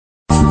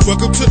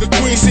Welcome to the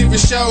Queen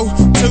Silvy Show.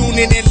 Tune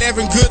in at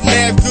 11, good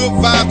laugh, good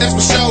vibe, that's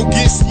for sure.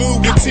 Get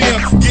smooth with Tim,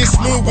 get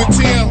smooth with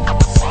Tim.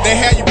 They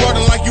have you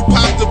rolling like you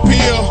popped a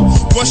pill.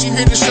 Once you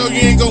hear the show,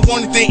 you ain't gonna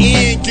want it to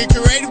end. Get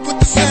creative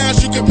with the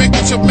sounds you can make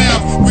with your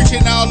mouth.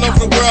 Reaching all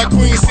over the world,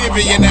 Queen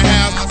Silvy in the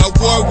house.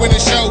 Award-winning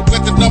show,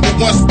 got the #1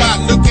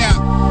 spot, look out.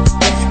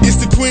 It's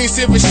the Queen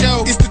Silvy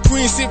Show. It's the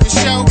Queen Silvy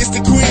Show. It's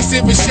the Queen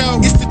Silvy Show.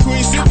 It's the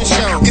Queen Silvy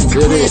Show. It's the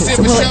Queen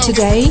Silvy Show. Well,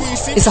 today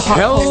is a hot.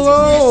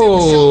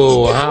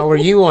 Hello, how are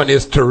you on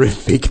this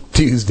terrific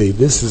Tuesday?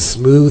 This is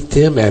Smooth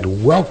Tim,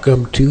 and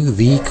welcome to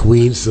the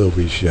Queen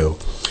Silvy Show.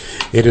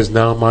 It is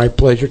now my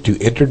pleasure to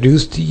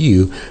introduce to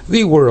you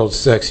the world's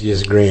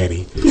sexiest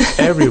granny,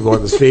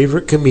 everyone's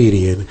favorite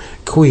comedian,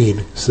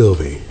 Queen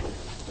Silvy.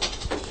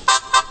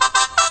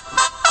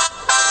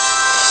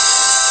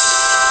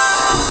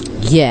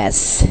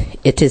 Yes,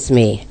 it is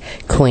me,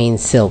 Queen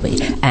Silvy,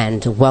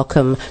 and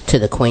welcome to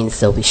the Queen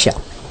Silvy Show,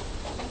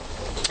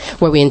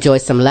 where we enjoy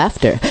some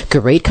laughter,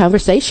 great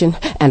conversation,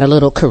 and a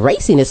little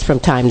craziness from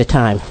time to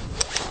time.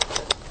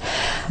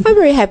 I'm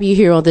very happy you're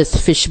here on this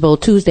Fishbowl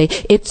Tuesday.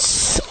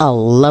 It's a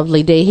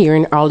lovely day here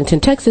in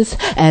Arlington, Texas,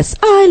 as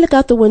I look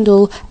out the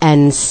window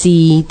and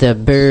see the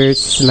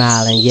birds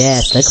smiling.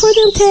 Yes, look for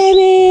them,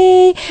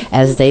 Tammy,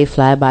 as they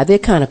fly by. They're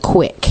kind of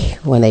quick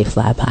when they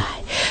fly by.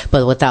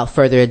 But without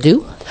further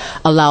ado,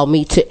 allow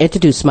me to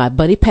introduce my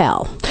buddy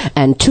pal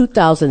and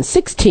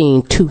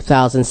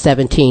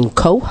 2016-2017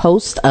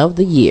 co-host of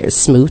the year,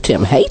 Smooth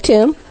Tim. Hey,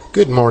 Tim.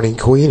 Good morning,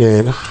 Queen,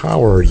 and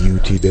how are you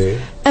today?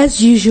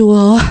 As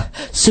usual,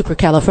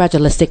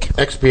 supercalifragilistic.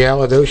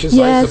 Expialidocious,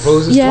 yes, I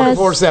suppose, is yes,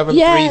 24/7,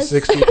 yes,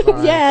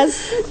 365.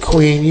 Yes.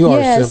 Queen, you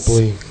yes. are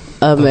simply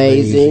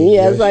amazing.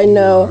 Yes, I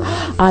know. Are.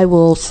 I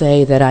will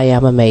say that I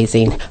am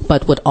amazing.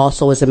 But what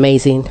also is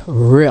amazing,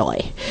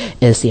 really,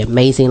 is the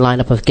amazing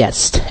lineup of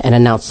guests and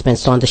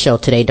announcements on the show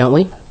today, don't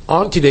we?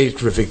 On today's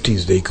terrific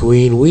Tuesday,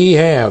 Queen, we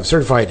have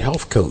certified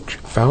health coach,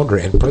 founder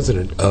and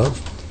president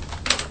of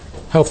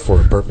Health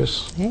for a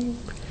Purpose,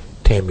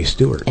 Tammy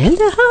Stewart. In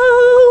the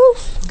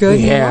house.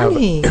 Good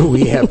morning.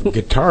 We have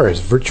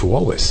guitarist,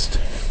 virtuoso.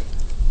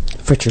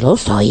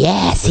 Virtuoso,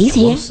 yes, he's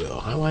here.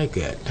 Virtuoso, I like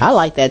that. I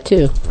like that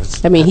too.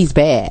 I mean, he's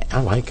bad.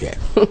 I like it.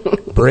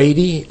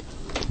 Brady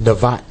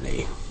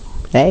Novotny.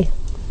 Hey.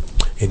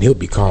 And he'll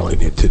be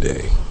calling it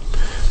today.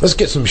 Let's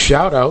get some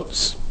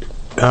shout-outs.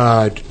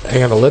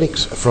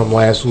 Analytics from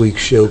last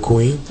week's show,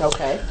 Queen.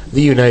 Okay.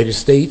 The United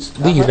States,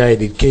 the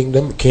United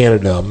Kingdom,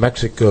 Canada,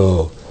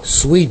 Mexico,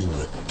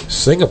 Sweden,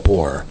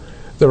 Singapore,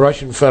 the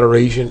Russian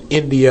Federation,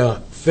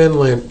 India,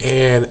 Finland,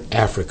 and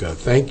Africa.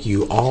 Thank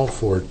you all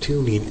for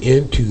tuning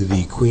into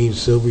the Queen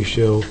Silvy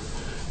Show.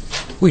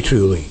 We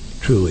truly,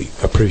 truly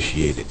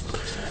appreciate it.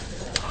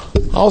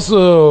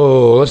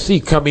 Also, let's see,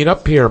 coming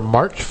up here,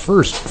 March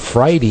 1st,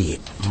 Friday,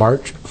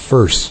 March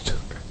 1st.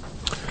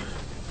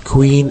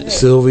 Queen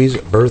Silvy's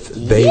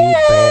birthday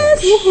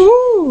bash.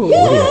 Woohoo!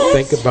 What do you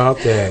think about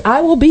that?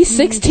 I will be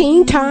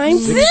 16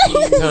 times,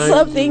 16 times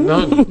something.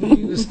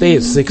 You stay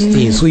at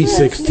 16, sweet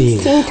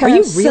 16. Are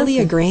you really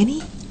a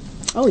granny?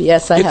 Oh,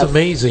 yes, I It's have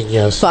amazing,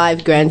 yes.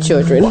 5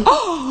 grandchildren.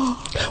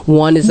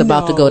 One is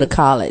about to go to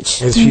college.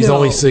 And she's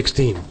only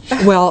 16.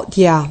 Well,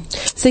 yeah.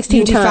 16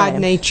 You defied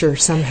times. nature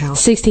somehow.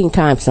 16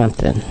 times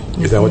something.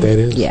 Is that what that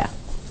is? Yeah.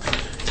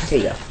 Here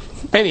you go.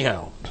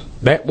 Anyhow,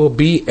 that will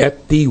be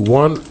at the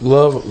One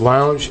Love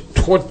Lounge,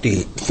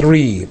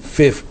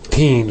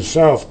 2315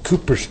 South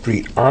Cooper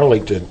Street,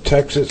 Arlington,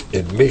 Texas.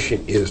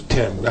 Admission is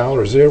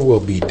 $10. There will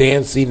be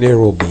dancing, there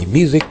will be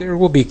music, there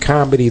will be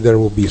comedy, there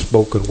will be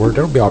spoken word,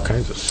 there will be all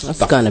kinds of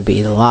stuff. It's going to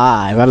be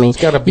live. I mean, It's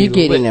got to be you're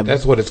getting lit.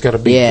 That's what it's got to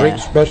be. Yeah. Drink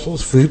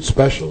specials, food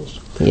specials.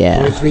 Yeah.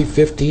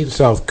 2315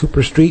 South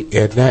Cooper Street,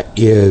 and that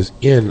is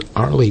in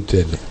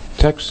Arlington,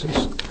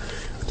 Texas.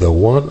 The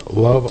One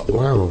Love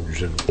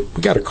Lounge. And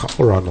we got a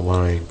caller on the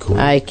line. Cool.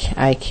 I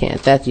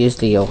can't. That's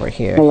usually over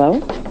here.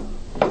 Hello?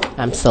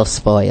 I'm so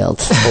spoiled.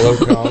 Hello,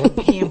 caller.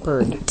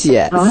 Pampered.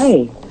 Yes.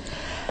 Hi.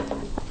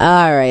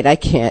 All right, I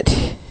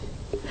can't.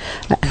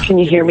 Can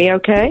you hear me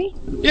okay?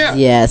 Yeah.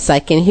 Yes, I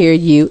can hear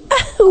you.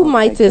 Who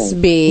might this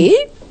be?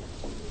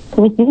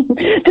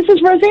 This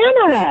is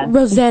Rosanna.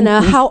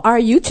 Rosanna, how are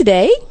you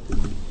today?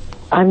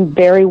 I'm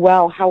very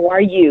well. How are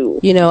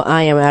you? You know,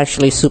 I am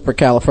actually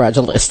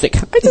supercalifragilistic.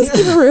 I just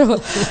keep it real.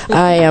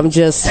 I am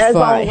just As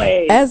fine.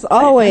 always. As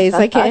always.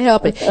 I can't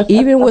help it.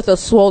 Even with a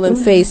swollen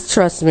face,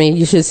 trust me,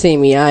 you should see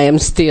me. I am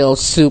still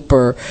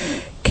super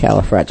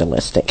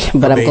califragilistic.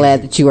 But I'm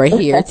glad that you are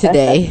here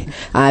today.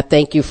 I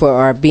thank you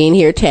for being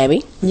here,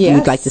 Tammy. Yes.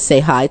 You'd like to say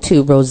hi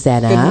to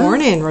Rosanna. Good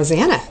morning,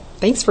 Rosanna.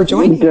 Thanks for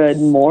joining. Good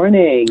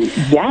morning.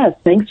 Yes,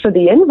 thanks for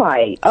the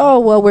invite. Oh,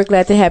 well, we're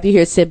glad to have you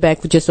here. Sit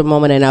back for just a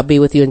moment, and I'll be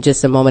with you in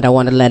just a moment. I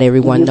want to let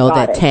everyone know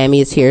that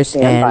Tammy is here,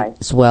 and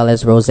as well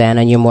as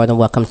Rosanna. And you're more than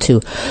welcome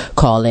to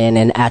call in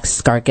and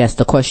ask our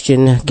guest a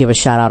question, give a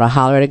shout-out or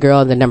holler at a girl.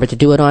 And the number to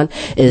do it on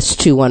is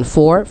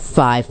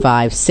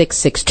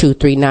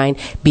 214-556-6239.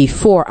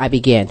 Before I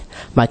begin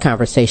my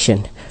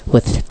conversation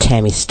with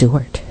Tammy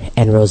Stewart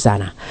and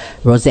Rosanna,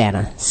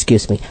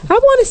 excuse me. I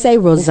want to say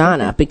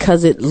Rosanna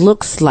because it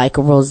looks like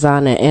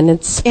Rosanna and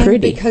it's pretty.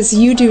 And because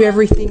you do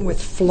everything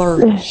with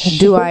flourish.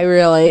 Do I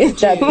really?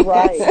 That's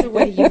right. That's the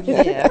way you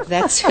live.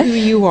 That's who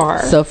you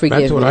are. So forgive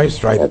That's what me. I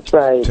try to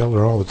tell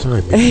her all the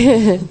time.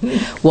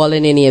 Well,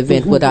 in any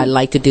event, what I'd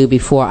like to do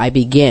before I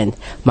begin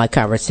my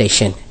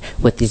conversation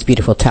with these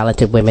beautiful,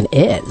 talented women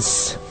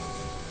is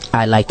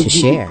I like to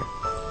share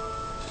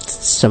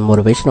some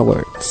motivational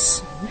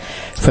words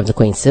from the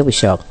Queen Silvy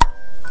Show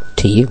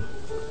to you.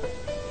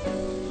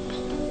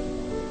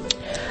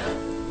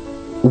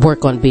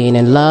 Work on being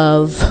in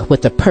love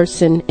with the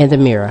person in the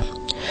mirror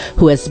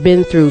who has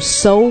been through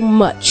so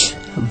much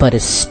but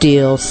is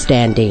still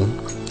standing.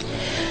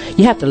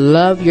 You have to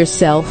love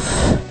yourself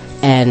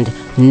and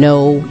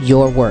know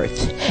your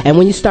worth. And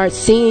when you start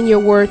seeing your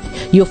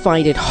worth, you'll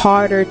find it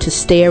harder to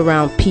stay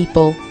around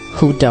people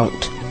who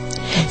don't.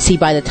 See,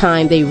 by the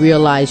time they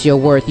realize your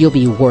worth, you'll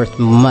be worth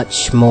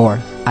much more.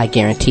 I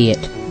guarantee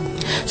it.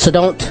 So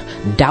don't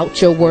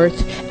doubt your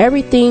worth.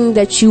 Everything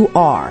that you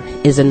are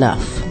is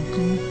enough.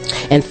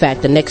 In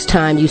fact, the next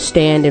time you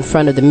stand in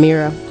front of the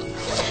mirror,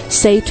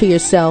 say to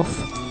yourself,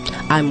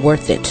 I'm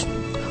worth it.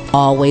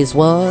 Always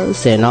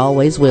was and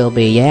always will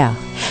be, yeah.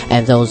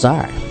 And those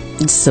are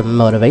some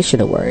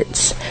motivational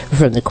words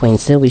from the Queen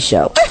Silvy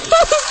Show.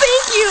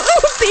 Thank you.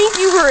 Thank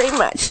you very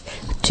much.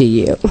 To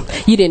you.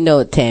 You didn't know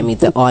it, Tammy.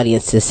 The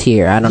audience is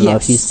here. I don't know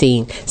if you've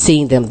seen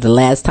them the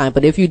last time,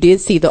 but if you did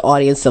see the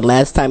audience the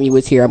last time you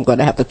was here, I'm going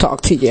to have to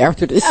talk to you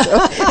after this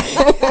show.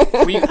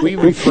 we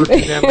refer to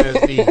them as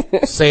the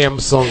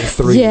Samsung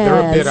 3. Yes,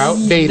 they're a bit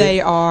outdated.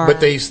 They are. But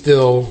they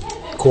still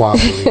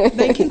cooperate.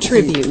 They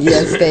contribute.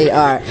 Yes, they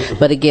are.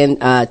 But again,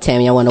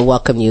 Tammy, I want to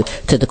welcome you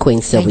to the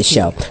Queen Silvy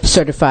Show.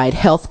 Certified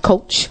health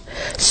coach,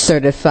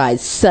 certified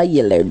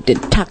cellular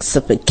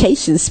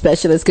detoxification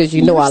specialist, because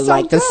you know I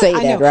like to say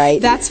that,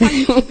 right? That's why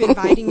you keep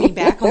inviting me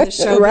back on the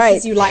show, right.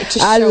 because you like to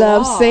show I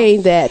love off.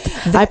 saying that.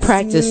 I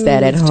practice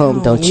that at home,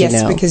 tone. don't you know?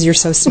 Yes, because you're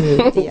so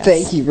smooth. Yes.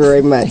 Thank you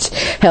very much.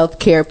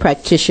 Healthcare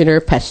practitioner,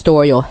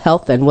 pastoral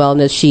health and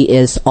wellness. She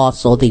is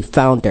also the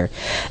founder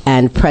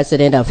and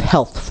president of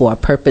Health for a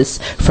Purpose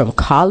from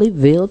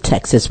Colleyville,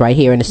 Texas. Right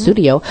here in the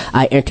studio,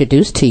 I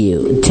introduce to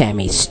you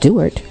Tammy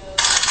Stewart.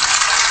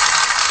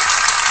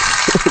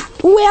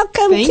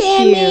 Welcome, Thank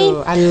Tammy. you.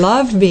 I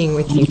love being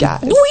with you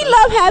guys. We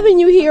love having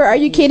you here. Are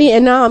you kidding?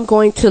 And now I'm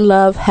going to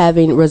love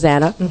having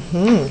Rosanna.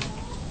 Mm-hmm.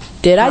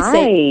 Did I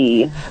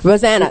say?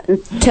 Rosanna,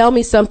 tell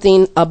me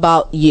something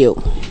about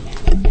you.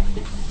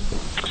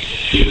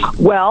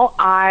 Well,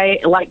 I,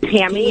 like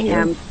Tammy,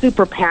 am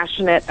super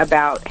passionate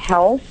about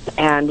health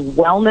and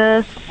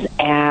wellness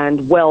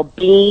and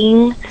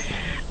well-being,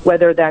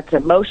 whether that's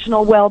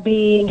emotional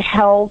well-being,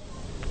 health,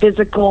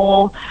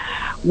 physical.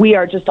 We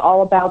are just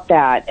all about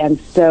that. And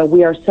so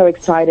we are so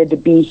excited to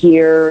be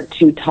here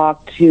to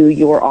talk to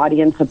your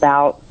audience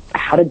about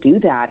how to do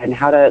that and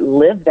how to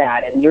live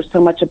that. And you're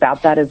so much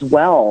about that as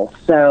well.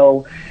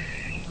 So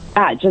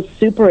just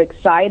super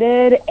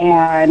excited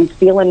and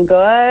feeling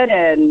good,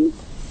 and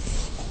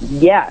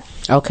yes.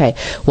 Okay.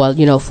 Well,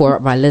 you know, for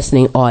my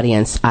listening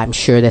audience, I'm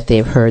sure that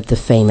they've heard the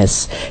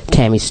famous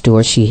Tammy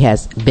Stewart. She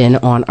has been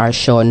on our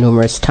show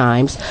numerous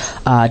times.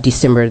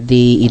 December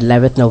the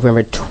 11th,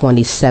 November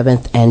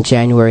 27th, and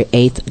January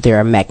 8th. There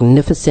are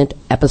magnificent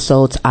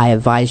episodes. I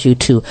advise you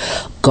to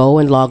go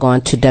and log on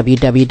to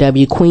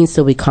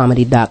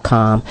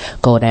www.queensilvycomedy.com.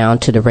 Go down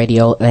to the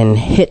radio and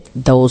hit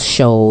those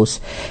shows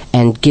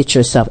and get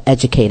yourself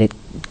educated.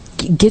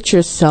 Get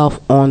yourself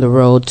on the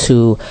road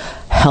to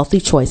healthy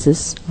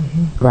choices,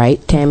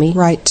 right, Tammy?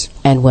 Right.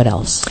 And what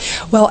else?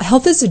 Well,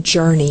 health is a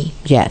journey.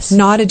 Yes.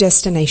 Not a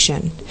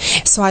destination.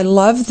 So I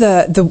love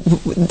the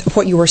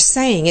what you were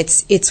saying.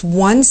 It's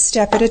one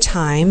step at a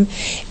time.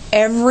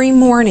 Every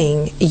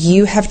morning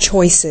you have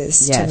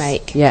choices to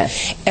make.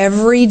 Yes.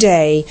 Every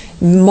day,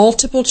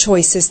 multiple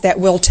choices that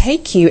will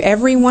take you,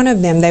 every one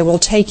of them, they will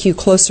take you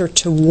closer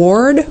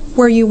toward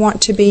where you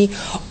want to be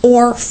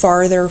or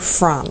farther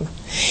from.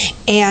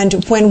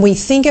 And when we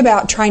think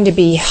about trying to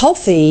be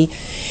healthy,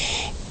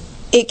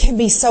 it can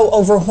be so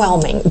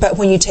overwhelming. But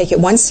when you take it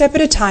one step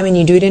at a time and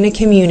you do it in a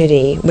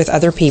community with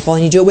other people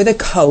and you do it with a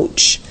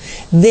coach,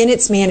 then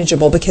it's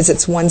manageable because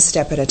it's one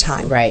step at a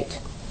time. Right.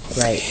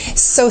 Right.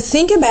 So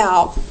think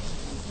about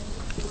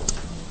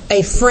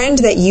a friend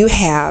that you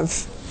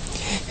have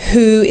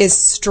who is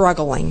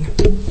struggling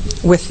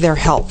with their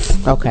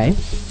health. Okay.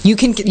 You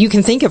can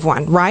think of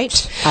one,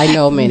 right? I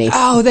know many.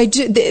 Oh, they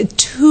do.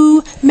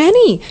 Too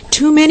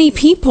many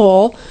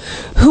people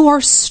who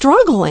are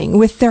struggling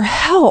with their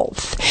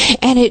health,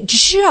 and it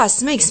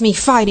just makes me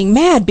fighting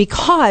mad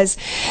because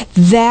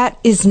that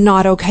is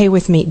not okay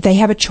with me. They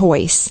have a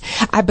choice.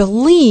 I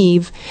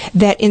believe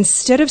that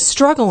instead of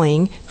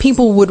struggling,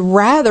 people would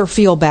rather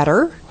feel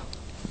better,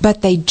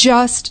 but they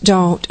just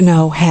don't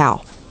know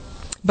how.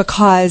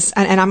 Because,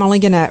 and I'm only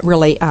going to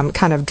really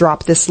kind of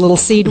drop this little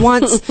seed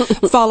once,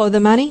 follow the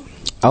money.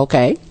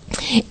 Okay.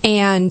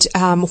 And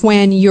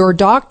when your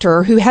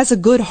doctor, who has a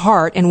good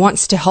heart and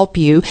wants to help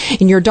you,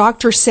 and your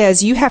doctor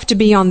says you have to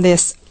be on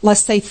this,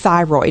 let's say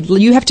thyroid,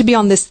 you have to be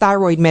on this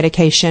thyroid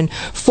medication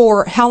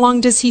for, how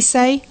long does he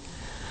say?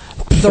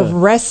 The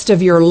rest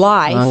of your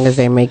life. As long as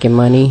they're making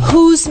money.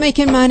 Who's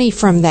making money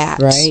from that?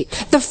 Right.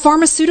 The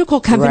pharmaceutical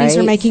companies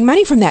are making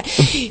money from that.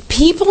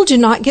 People do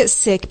not get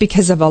sick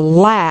because of a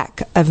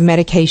lack of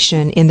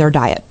medication in their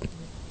diet.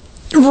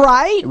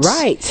 Right?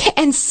 Right.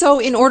 And so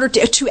in order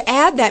to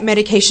add that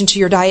medication to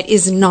your diet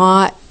is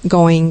not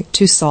going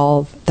to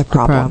solve the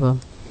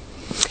problem.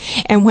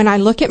 And when I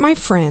look at my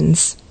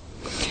friends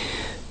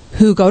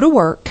who go to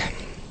work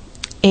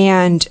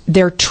and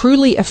they're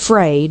truly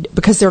afraid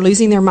because they're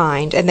losing their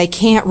mind and they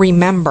can't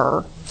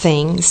remember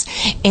things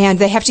and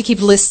they have to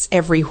keep lists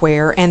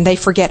everywhere and they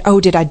forget,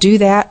 oh, did I do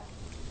that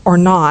or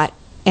not?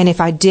 And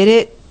if I did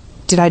it,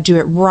 did I do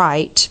it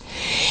right?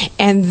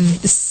 And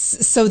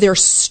so they're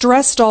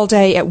stressed all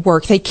day at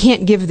work. They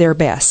can't give their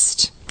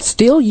best.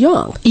 Still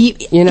young.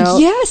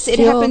 Yes, it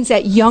happens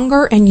at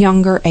younger and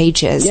younger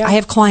ages. Yeah. I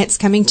have clients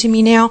coming to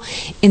me now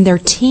in their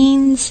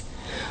teens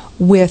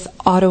with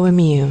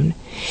autoimmune.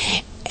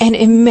 And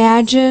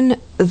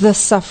imagine the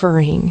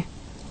suffering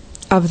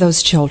of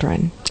those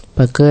children.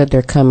 But good,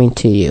 they're coming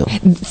to you.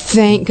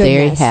 Thank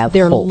goodness.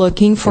 They're hope.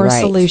 looking for a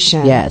Right.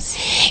 solution. Yes.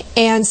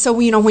 And so,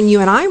 when you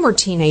and I were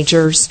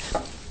teenagers,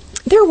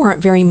 there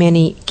weren't very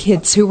many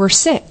kids who were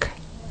sick.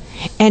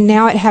 And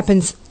now it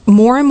happens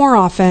more and more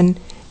often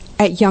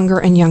at younger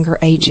and younger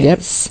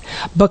ages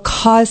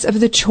because of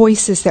the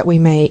choices that we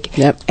make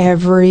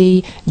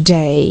every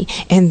day.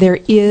 And there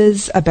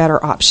is a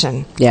better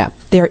option. Yeah.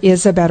 There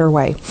is a better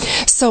way.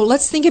 So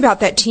let's think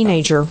about that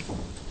teenager.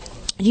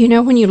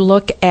 When you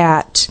look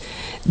at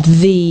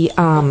the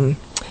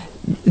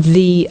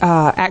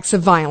acts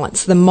of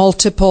violence, the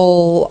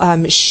multiple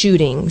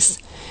shootings,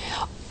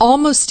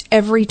 almost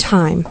every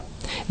time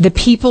the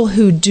people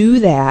who do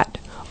that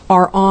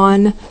are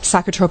on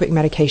psychotropic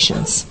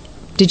medications.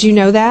 Did you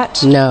know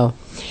that? No.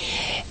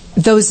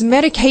 Those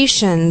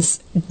medications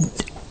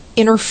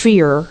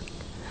interfere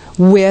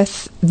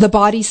with the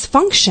body's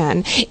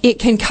function. It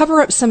can cover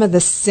up some of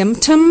the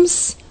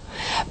symptoms,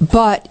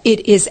 but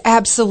it is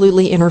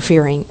absolutely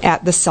interfering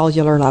at the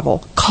cellular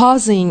level,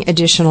 causing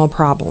additional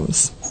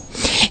problems.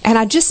 And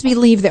I just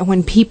believe that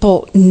when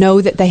people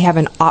know that they have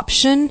an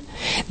option,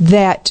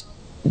 that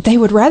they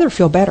would rather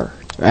feel better.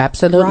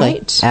 Absolutely.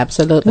 Right?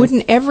 Absolutely.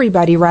 Wouldn't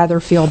everybody rather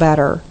feel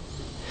better?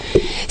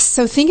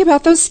 So think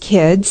about those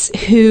kids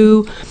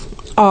who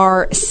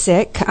are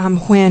sick.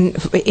 When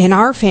in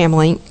our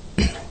family,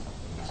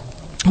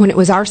 when it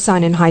was our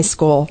son in high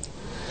school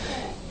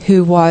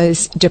who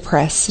was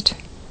depressed,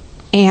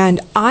 and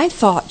I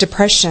thought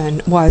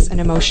depression was an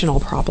emotional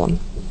problem.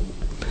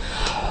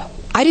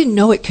 I didn't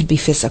know it could be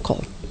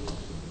physical.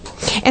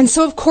 And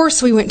so, of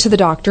course, we went to the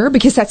doctor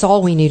because that's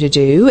all we knew to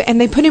do.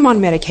 And they put him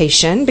on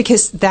medication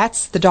because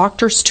that's the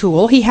doctor's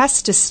tool. He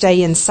has to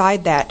stay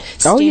inside that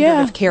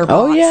standard of care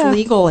box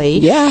legally.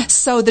 Yeah.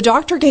 So the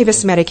doctor gave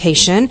us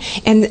medication,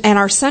 and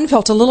our son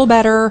felt a little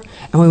better.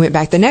 And we went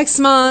back the next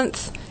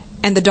month.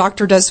 And the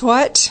doctor does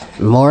what?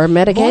 More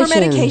medication. More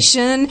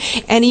medication.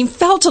 And he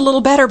felt a little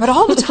better. But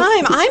all the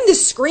time, I'm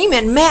this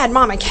screaming, mad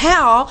mama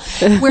cow.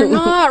 We're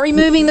not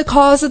removing the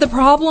cause of the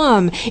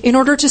problem. In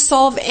order to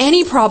solve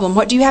any problem,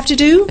 what do you have to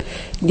do?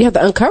 You have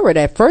to uncover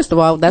that. First of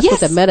all, that's what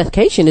the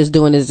medication is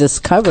doing, is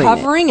just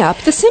covering up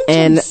the symptoms.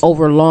 And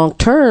over long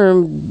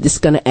term, it's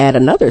going to add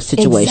another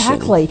situation.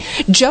 Exactly.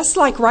 Just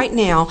like right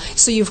now.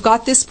 So you've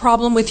got this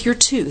problem with your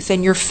tooth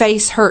and your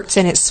face hurts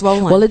and it's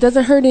swollen. Well, it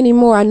doesn't hurt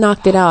anymore. I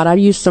knocked it out. I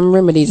used some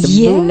remedies to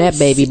boom that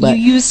baby. But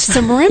you used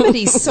some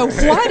remedies. So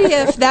what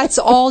if that's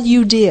all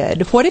you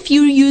did? What if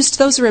you used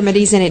those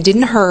remedies and it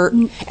didn't hurt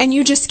and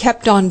you just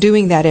kept on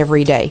doing that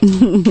every day?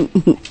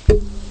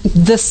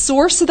 The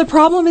source of the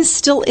problem is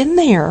still in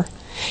there.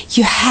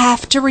 You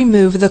have to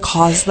remove the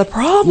cause of the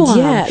problem.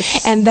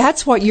 Yes. And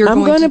that's what you're going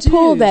to do. I'm going to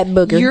pull that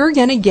booger. You're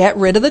going to get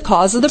rid of the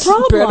cause of the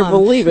problem. You better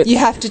believe it. You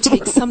have to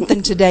take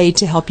something today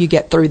to help you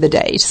get through the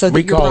day so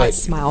that your bright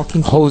smile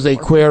can keep Jose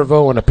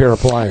Cuervo and a pair of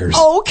pliers.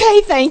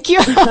 Okay, thank you.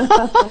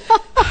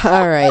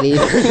 All righty.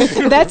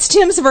 That's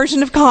Tim's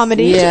version of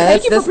comedy. Yeah,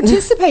 thank you for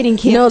participating,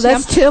 Kim. No,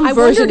 that's Tim's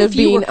version of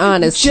being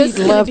honest. She'd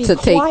love to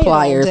take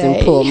pliers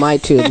and pull my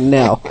tooth.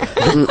 No.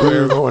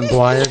 Cuervo and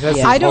pliers.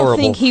 That's I don't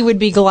horrible. think he would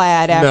be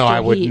glad after No, I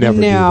would never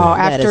do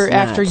that.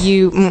 after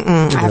you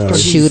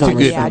shoot him.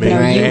 Yeah,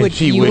 no, you would.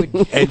 She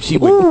would. And she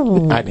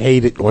would. I'd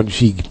hate it when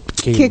she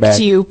came kicked back.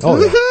 you. Oh,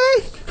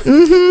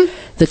 yeah.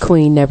 The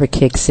queen never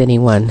kicks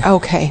anyone.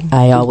 Okay.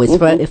 I always,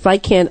 but if I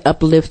can't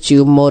uplift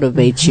you,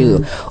 motivate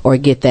you, or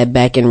get that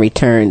back in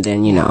return,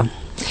 then,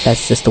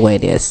 that's just the way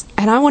it is.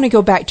 And I want to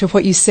go back to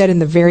what you said in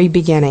the very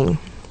beginning.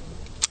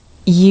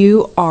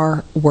 You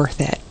are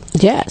worth it.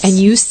 Yes. And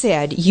you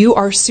said you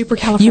are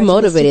supercalifragilistic. You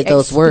motivated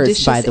those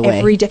words, by the way.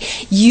 Every day.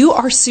 You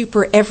are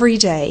super every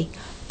day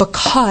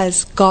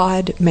because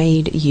God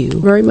made you.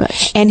 Very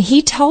much. And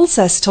He tells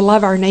us to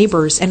love our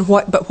neighbors. And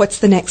but what's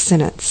the next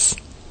sentence?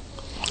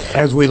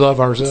 As we love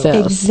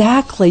ourselves.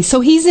 Exactly.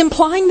 So he's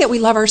implying that we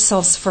love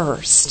ourselves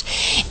first.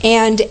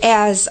 And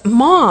as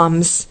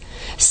moms,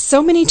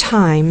 so many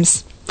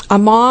times a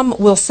mom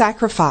will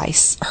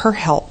sacrifice her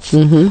health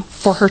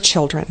for her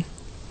children.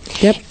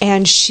 Yep.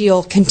 And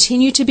she'll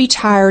continue to be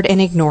tired and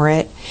ignore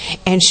it.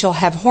 And she'll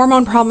have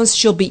hormone problems.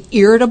 She'll be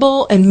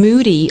irritable and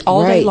moody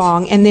all day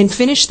long, and then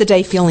finish the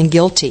day feeling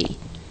guilty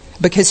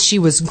because she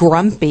was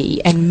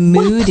grumpy and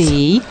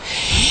moody.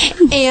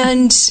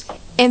 And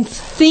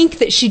think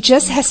that she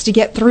just has to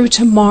get through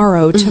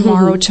tomorrow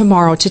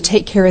to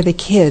take care of the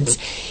kids.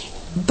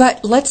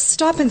 But let's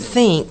stop and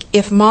think.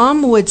 If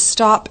mom would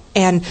stop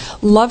and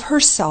love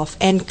herself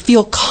and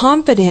feel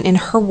confident in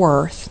her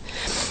worth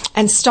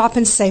and stop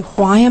and say,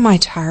 why am I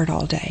tired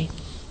all day?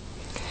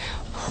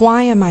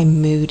 Why am I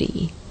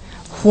moody?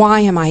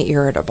 Why am I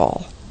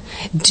irritable?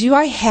 Do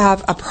I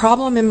have a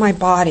problem in my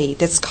body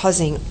that's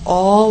causing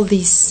all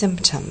these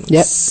symptoms?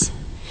 Yep.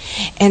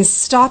 And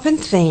stop and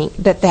think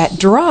that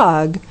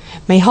drug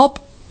may help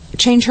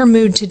change her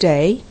mood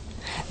today.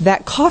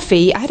 That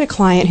coffee, I had a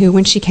client who,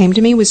 when she came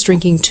to me, was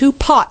drinking 2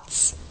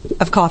 pots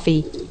of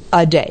coffee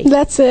a day.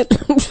 That's it.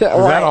 Is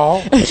that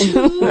all? Is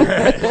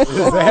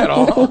that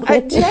all? A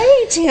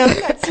day, Tim.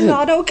 That's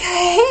not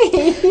okay.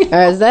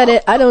 Is that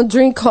it? I don't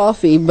drink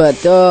coffee, but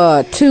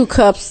 2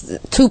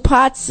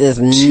 pots is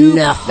 2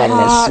 nothing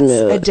pots to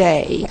smooth. a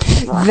day.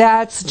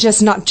 That's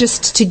just not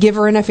just to give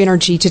her enough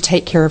energy to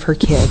take care of her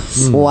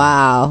kids.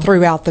 Wow.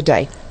 Throughout the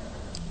day.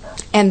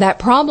 And that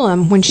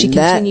problem, when she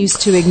continues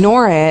to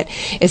ignore it,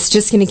 it's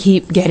just going to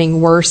keep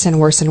getting worse and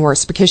worse and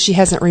worse because she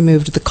hasn't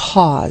removed the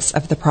cause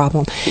of the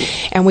problem.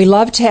 And we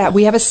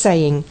have a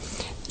saying,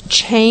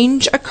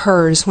 change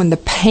occurs when the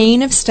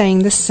pain of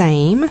staying the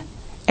same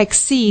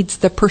exceeds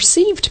the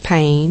perceived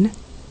pain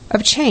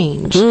of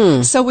change.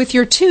 So with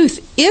your tooth,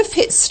 if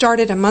it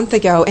started a month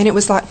ago and it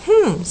was like,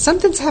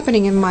 something's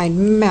happening in my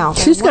mouth.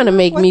 She's going to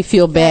make me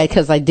feel bad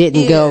because I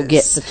didn't go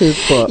get the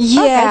tooth pulled.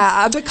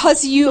 Yeah,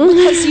 because you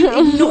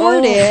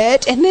ignored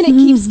it, and then it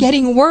keeps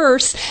getting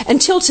worse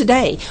until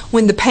today,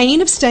 when the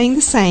pain of staying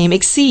the same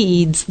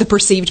exceeds the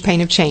perceived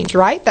pain of change,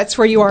 right? That's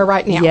where you are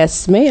right now.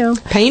 Yes, ma'am.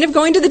 Pain of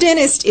going to the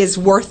dentist is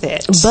worth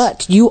it.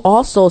 But you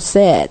also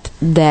said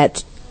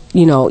that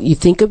you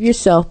think of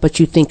yourself, but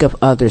you think of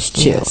others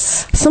too.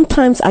 Yes.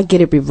 Sometimes I get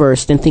it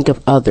reversed and think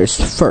of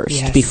others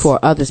first before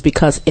others,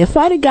 because if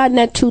I'd have gotten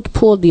that tooth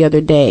pulled the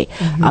other day,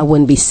 I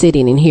wouldn't be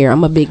sitting in here.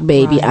 I'm a big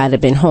baby. Right. I'd have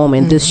been home,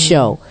 and this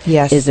show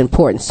is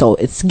important. So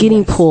it's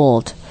getting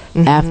pulled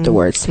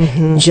afterwards,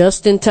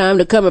 just in time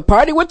to come and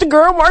party with the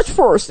girl March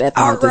 1st.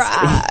 All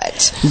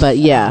right. But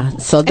yeah,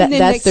 so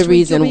that's the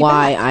reason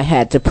why I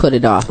had to put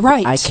it off.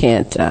 Right. I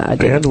can't.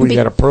 And we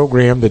got a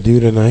program to do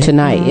tonight.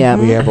 Yeah.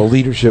 We have a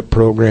leadership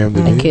program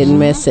to do. I couldn't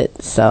miss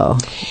it.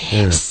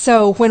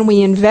 So when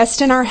we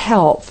invest in our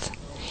health,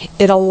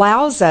 it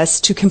allows us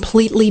to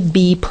completely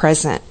be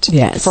present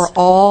for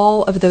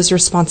all of those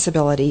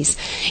responsibilities.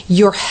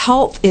 Your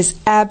health is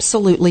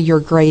absolutely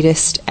your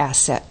greatest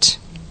asset.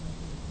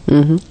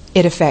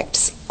 It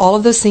affects all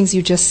of those things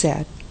you just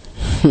said.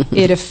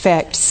 It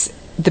affects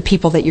the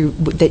people that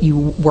you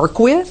work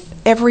with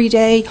every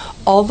day,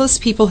 all those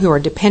people who are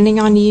depending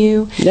on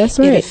you. That's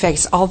right. It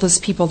affects all those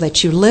people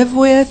that you live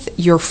with,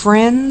 your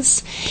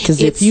friends.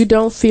 Because if you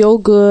don't feel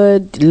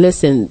good,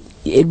 listen,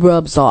 it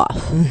rubs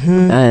off.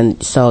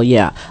 And so,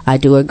 I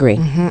do agree.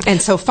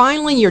 And so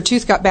finally your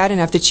tooth got bad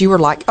enough that you were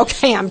like,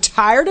 okay, I'm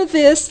tired of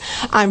this.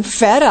 I'm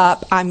fed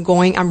up. I'm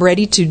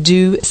ready to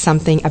do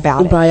something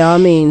about it. By all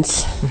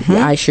means.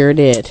 I sure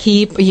did.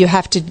 You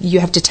have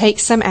to take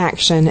some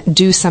action,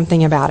 do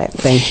something about it.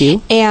 Thank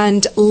you.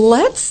 And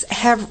let's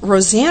have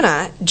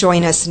Rosanna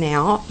join us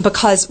now,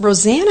 because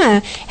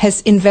Rosanna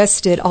has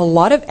invested a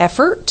lot of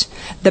effort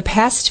the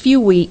past few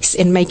weeks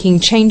in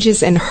making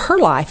changes in her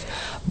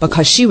life,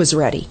 because she was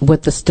ready.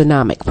 With the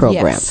Stonomic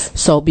program. Yes.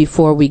 So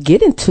before we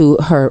get into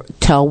her,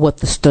 tell what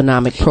the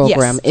Stonomic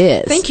program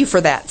is. Thank you for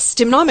that.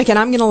 Stonomic, and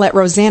I'm going to let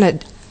Rosanna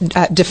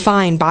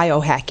define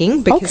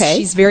biohacking, because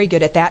she's very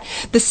good at that.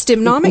 The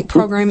Stonomic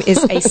program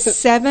is a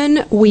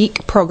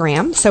 7-week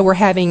program. So we're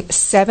having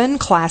 7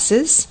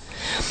 classes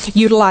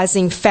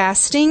utilizing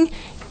fasting.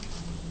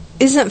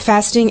 Isn't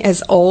fasting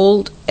as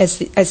old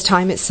as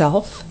time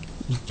itself?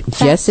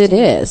 Yes, it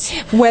is.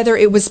 Whether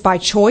it was by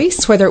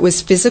choice, whether it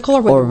was physical,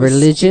 or whether it was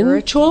religion,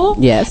 spiritual.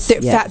 Yes.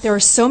 There are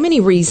so many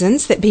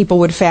reasons that people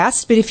would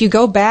fast, but if you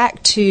go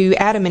back to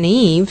Adam and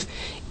Eve,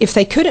 if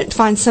they couldn't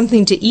find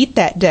something to eat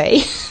that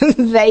day,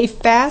 they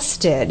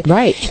fasted.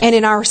 Right. And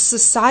in our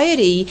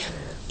society,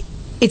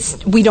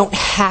 we don't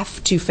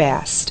have to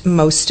fast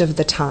most of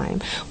the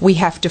time. We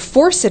have to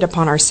force it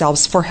upon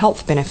ourselves for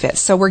health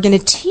benefits. So we're going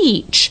to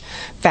teach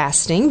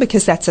fasting,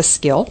 because that's a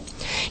skill.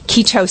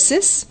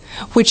 Ketosis,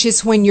 which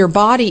is when your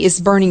body is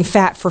burning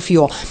fat for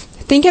fuel.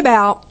 Think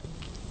about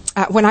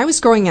when I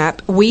was growing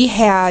up, we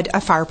had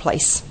a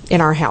fireplace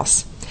in our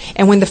house.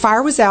 And when the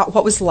fire was out,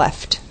 what was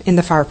left in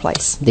the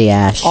fireplace? The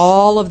ash.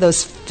 All of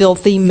those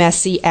filthy,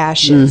 messy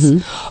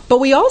ashes. But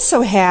we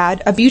also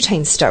had a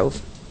butane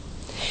stove.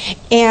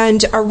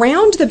 And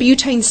around the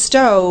butane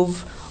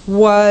stove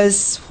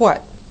was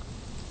what?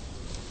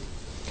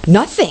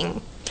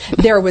 Nothing.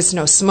 There was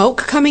no smoke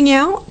coming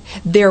out.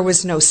 There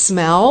was no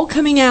smell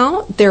coming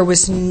out. There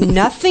was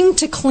nothing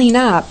to clean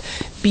up.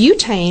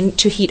 Butane,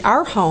 to heat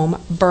our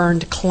home,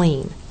 burned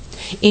clean.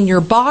 In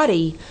your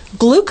body,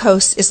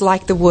 glucose is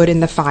like the wood in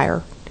the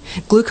fire.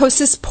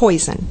 Glucose is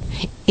poison.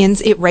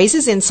 It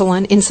raises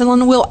insulin.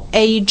 Insulin will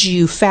age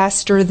you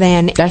faster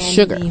than That's any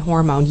sugar.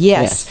 hormone.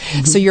 Yes.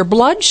 So your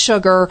blood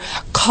sugar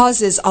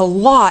causes a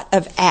lot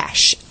of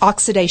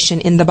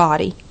oxidation in the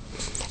body.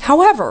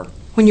 However,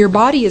 when your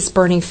body is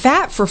burning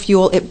fat for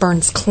fuel, it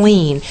burns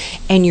clean,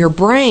 and your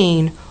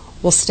brain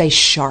will stay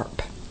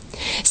sharp.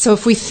 So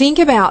if we think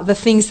about the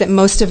things that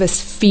most of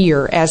us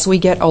fear as we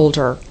get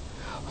older,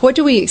 what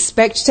do we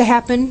expect to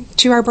happen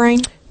to our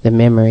brain? The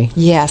memory.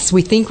 Yes,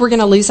 we think we're going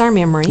to lose our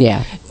memory.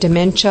 Yeah.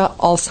 Dementia,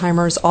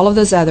 Alzheimer's, all of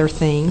those other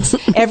things.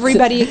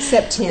 Everybody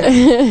except Tim.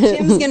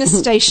 Tim's going to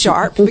stay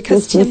sharp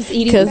because Tim's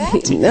eating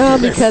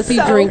that. Because he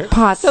drinks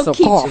pots of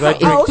coffee.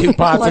 I drink 2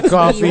 pots of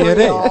coffee a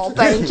day.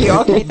 Thank you.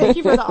 Okay, thank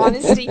you for the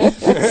honesty.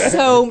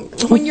 So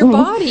when your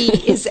body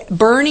is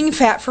burning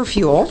fat for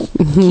fuel,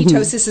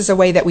 ketosis is a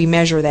way that we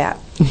measure that.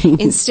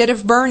 Instead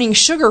of burning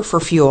sugar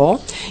for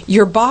fuel,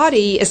 your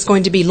body is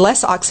going to be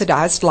less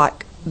oxidized,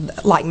 like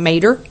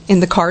Mater in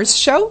the Cars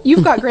show.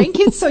 You've got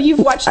grandkids, so you've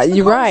watched the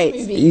You're Cars right.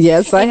 movie.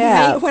 Yes, I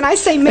have. When I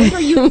say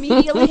Mater, you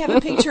immediately have a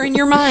picture in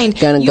your mind.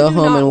 Gonna You go do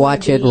home not and wanna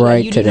watch it be-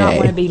 right you do not today.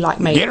 want to be like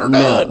Mater. Get her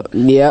done.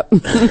 Yep.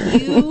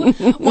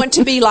 You want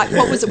to be like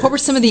what were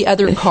some of the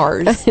other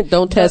cars?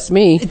 Don't test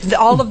me.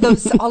 All of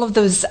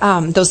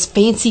those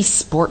fancy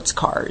sports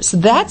cars.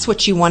 That's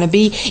what you want to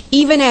be,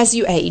 even as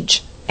you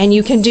age, and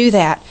you can do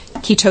that.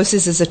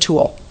 Ketosis is a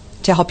tool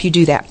to help you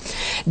do that.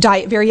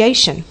 Diet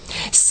variation.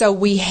 So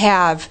we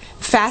have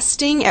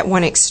fasting at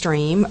one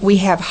extreme, we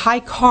have high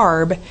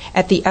carb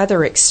at the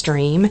other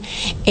extreme,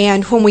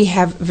 and when we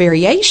have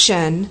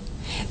variation,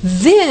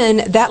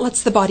 then that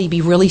lets the body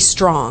be really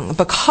strong,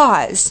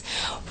 because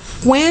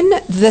when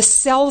the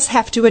cells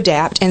have to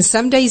adapt, and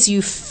some days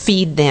you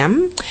feed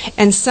them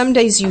and some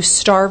days you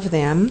starve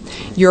them,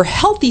 your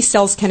healthy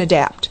cells can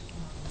adapt.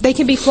 They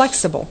can be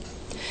flexible.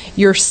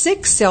 Your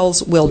sick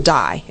cells will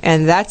die,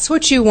 and that's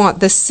what you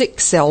want the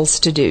sick cells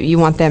to do. You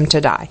want them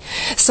to die.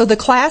 So the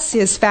class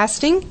is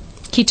fasting,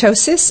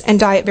 ketosis, and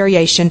diet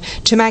variation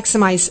to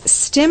maximize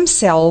stem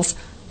cells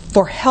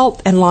for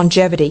health and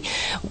longevity.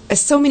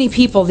 So many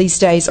people these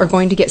days are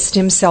going to get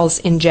stem cells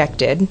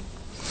injected.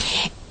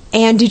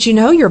 And did you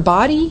know your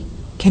body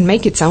can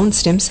make its own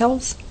stem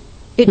cells?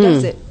 It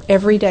does it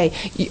every day.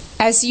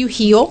 As you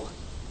heal,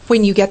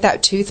 when you get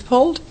that tooth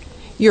pulled,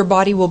 your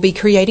body will be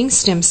creating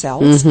stem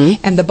cells,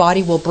 and the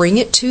body will bring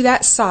it to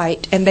that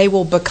site, and they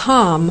will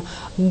become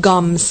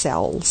gum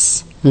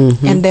cells,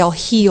 and they'll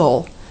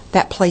heal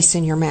that place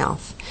in your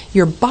mouth.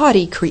 Your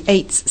body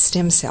creates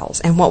stem cells,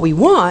 and what we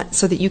want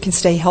so that you can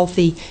stay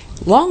healthy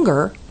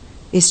longer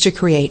is to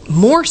create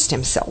more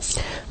stem cells.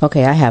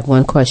 Okay, I have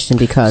one question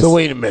because... So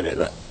wait a minute.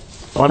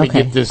 Let me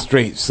Okay. get this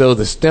straight. So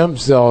the stem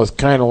cell is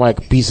kind of like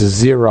a piece of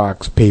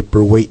Xerox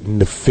paper waiting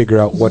to figure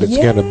out what it's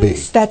going to be.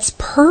 Yes, that's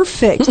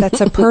perfect.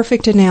 That's a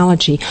perfect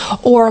analogy.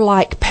 Or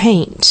like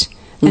paint,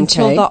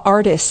 until Okay. the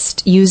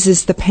artist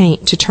uses the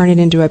paint to turn it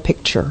into a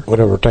picture.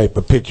 Whatever type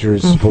of picture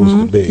it's supposed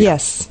to be.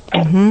 Yes.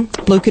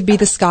 Blue could be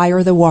the sky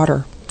or the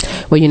water.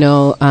 Well, you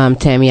know,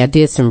 Tammy, I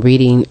did some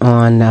reading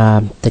on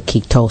the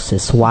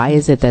ketosis. Why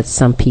is it that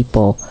some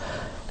people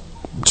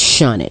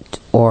shun it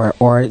or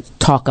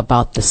talk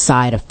about the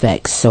side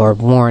effects or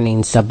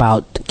warnings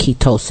about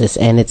ketosis,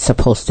 and it's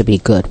supposed to be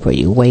good for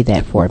you? Weigh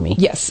that for me.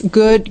 Yes,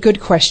 good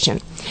question.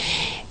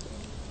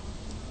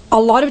 A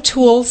lot of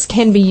tools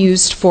can be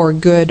used for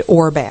good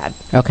or bad.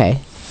 Okay.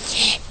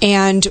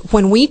 And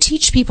when we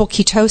teach people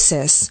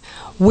ketosis,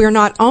 we're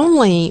not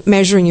only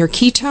measuring your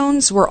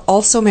ketones, we're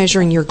also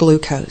measuring your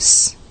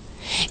glucose.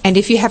 And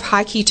if you have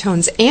high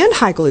ketones and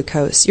high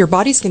glucose, your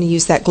body's going to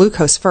use that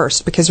glucose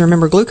first, because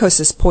remember, glucose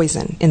is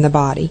poison in the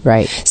body.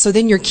 Right. So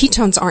then your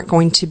ketones aren't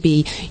going to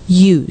be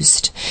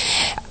used.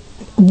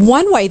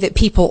 One way that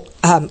people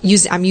I'm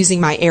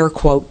using my air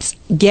quotes,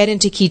 get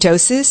into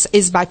ketosis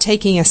is by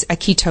taking a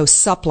keto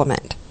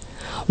supplement.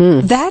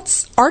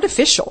 That's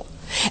artificial.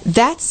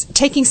 That's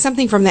taking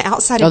something from the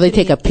outside. Oh, they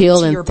take a pill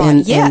into and- your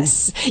body.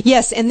 and-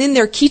 Yes, and then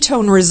their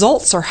ketone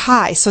results are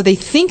high, so they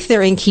think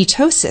they're in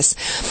ketosis.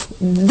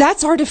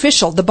 That's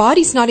artificial. The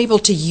body's not able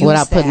to use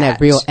Without putting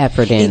that real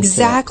effort into it.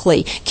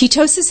 Exactly.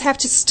 Ketosis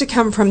has to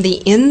come from the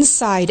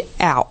inside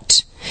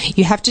out.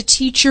 You have to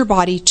teach your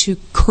body to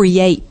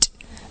create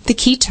the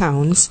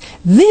ketones,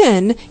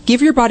 then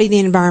give your body the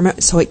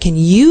environment so it can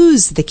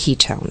use the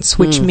ketones,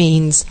 which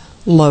means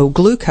low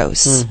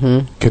glucose.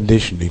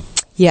 Conditioning.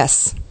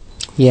 Yes.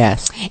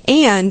 Yes.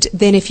 And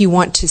then if you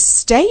want to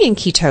stay in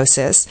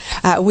ketosis,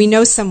 we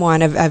know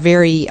someone, a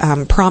very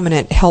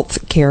prominent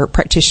health care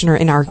practitioner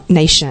in our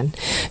nation,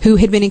 who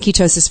had been in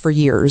ketosis for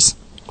years.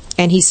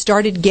 And he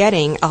started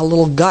getting a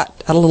little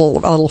gut, a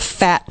little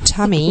fat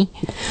tummy.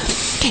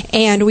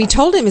 And we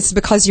told him it's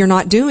because you're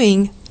not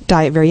doing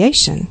diet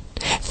variation.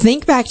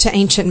 Think back to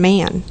ancient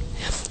man.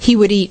 he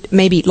would eat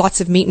maybe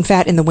lots of meat and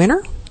fat in the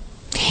winter,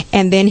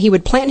 and then he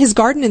would plant his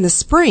garden in the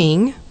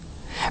spring,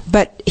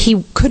 but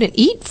he couldn't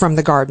eat from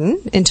the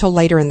garden until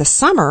later in the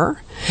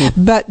summer.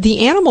 But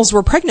the animals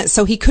were pregnant,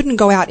 so he couldn't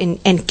go out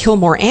and kill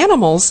more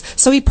animals.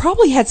 So he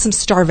probably had some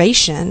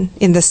starvation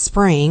in the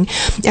spring.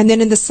 And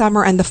then in the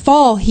summer and the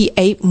fall, he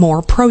ate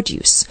more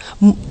produce,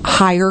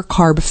 higher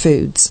carb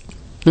foods.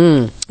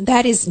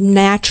 That is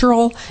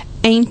natural,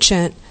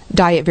 ancient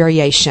diet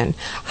variation.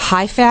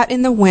 High fat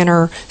in the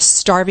winter,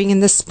 starving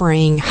in the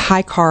spring,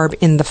 high carb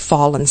in the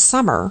fall and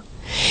summer.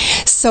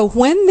 So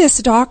when this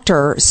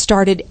doctor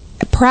started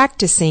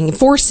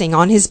forcing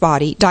on his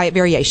body diet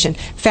variation,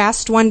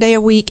 fast 1 day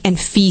a week and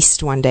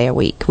feast 1 day a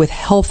week with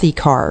healthy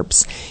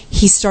carbs,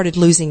 he started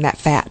losing that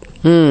fat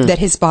that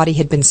his body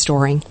had been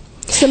storing.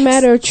 It's a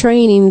matter of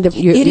training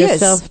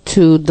yourself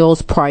to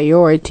those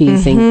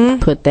priorities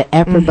and put the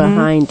effort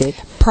behind it.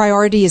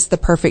 Priority is the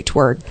perfect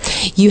word.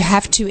 You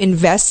have to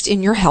invest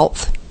in your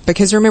health,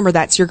 because remember,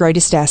 that's your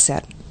greatest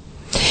asset.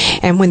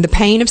 And when the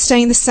pain of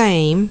staying the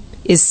same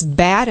is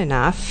bad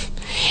enough,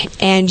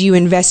 and you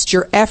invest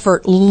your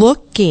effort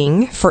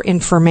looking for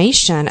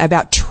information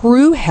about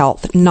true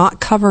health,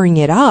 not covering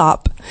it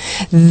up,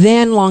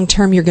 then long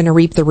term you're going to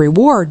reap the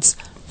rewards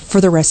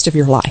for the rest of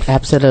your life.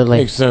 Absolutely.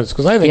 Makes sense,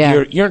 because I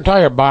think your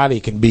entire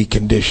body can be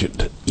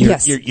conditioned.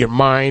 Your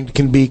mind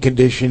can be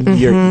conditioned.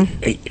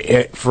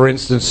 For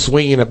instance,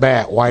 swinging a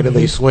bat. Why do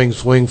they swing?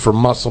 Swing for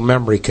muscle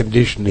memory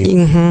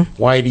conditioning.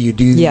 Why do you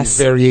do these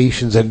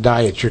variations in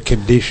diet? You're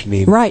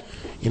conditioning. Right.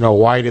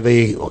 Why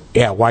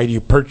do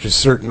you purchase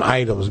certain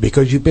items?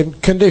 Because you've been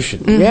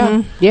conditioned.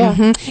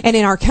 And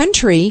in our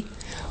country,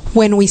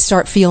 when we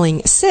start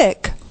feeling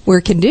sick, we're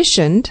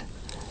conditioned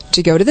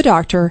to go to the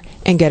doctor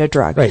and get a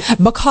drug. Right.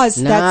 Because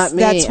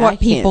that's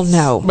what people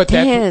know. But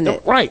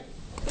right.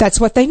 That's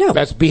what they know.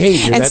 That's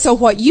behavior. And so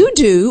what you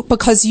do,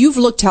 because you've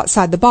looked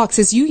outside the box,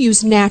 is you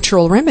use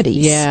natural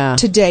remedies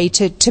today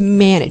to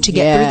manage, to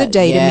get through the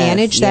day, to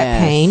manage that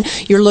pain.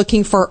 You're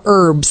looking for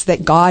herbs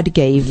that God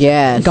gave.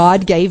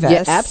 God gave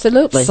us.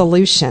 Absolutely.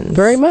 Solutions.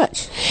 Very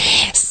much.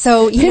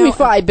 So, Give me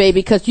 5, baby,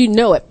 because you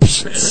know it.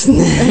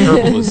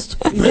 Herbalist.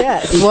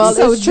 Well,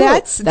 so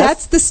that's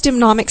the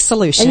Stemnomic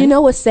solution. And you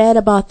know what's sad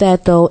about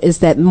that, though, is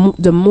that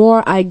the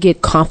more I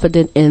get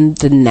confident in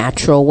the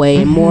natural way,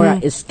 and more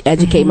I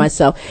educate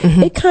myself,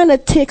 it kind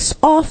of ticks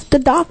off the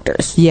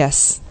doctors.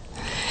 Yes.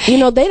 They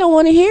don't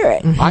want to hear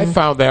it. I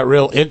found that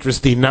real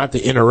interesting. Not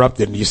to interrupt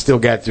it, and you still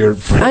got your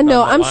friend. I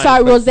know. I'm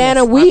sorry,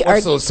 Rosanna.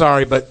 I'm so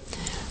sorry, but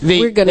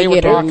we're going to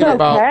get her. Talking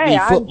about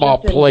the football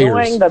I'm just players.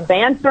 Enjoying the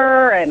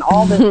banter and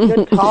all this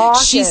good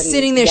talk. She's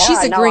sitting there.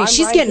 She's agreeing.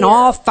 She's right getting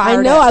all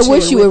fired up. I know. I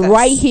wish you were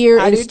right here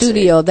in the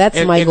studio. That's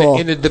my goal.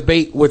 In the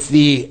debate with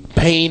the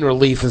pain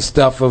relief and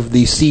stuff of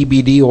the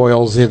CBD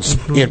oils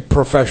in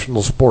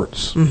professional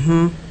sports.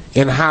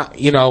 And how,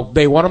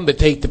 they want them to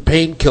take the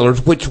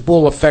painkillers, which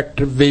will affect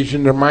their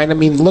vision, their mind. I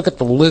mean, look at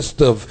the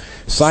list of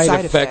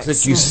side effects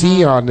that you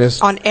see on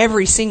this. On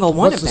every single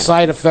one of them. What's the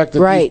side effect that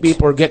these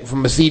people are getting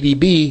from a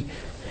CDB?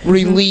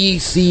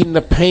 Releasing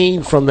the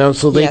pain from them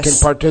so they can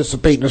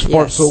participate in the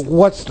sport. So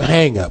what's the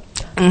hang-up?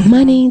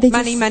 Money.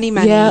 Money.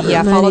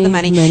 Yeah, follow the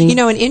money.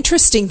 An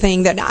interesting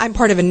thing that I'm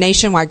part of a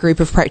nationwide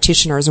group of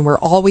practitioners, and we're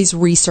always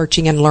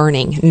researching and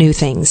learning new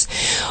things.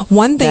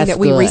 One thing that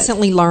we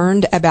recently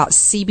learned about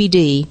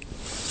CBD,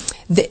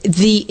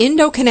 the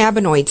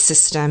endocannabinoid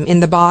system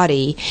in the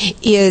body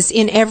is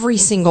in every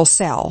single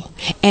cell,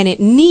 and it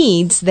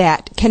needs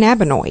that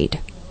cannabinoid.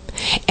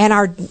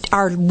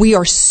 And we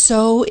are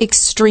so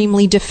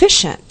extremely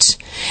deficient.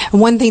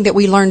 One thing that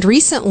we learned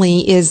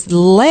recently is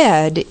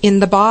lead in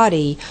the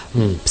body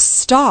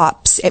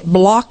it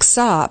blocks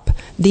up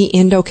the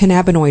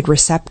endocannabinoid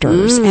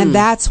receptors. And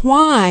that's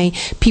why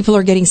people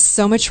are getting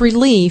so much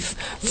relief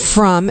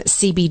from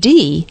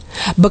CBD,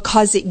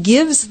 because it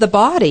gives the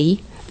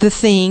body the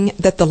thing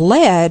that the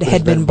lead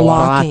had been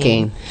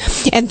blocking.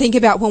 And think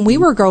about when we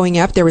were growing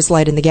up, there was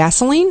lead in the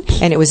gasoline,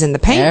 and it was in the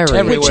paint,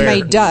 which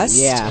made dust.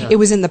 It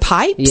was in the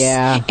pipes,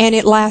 and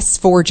it lasts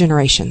 4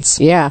 generations.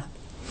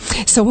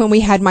 So when we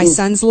had my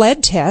son's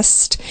lead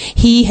test,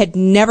 he had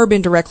never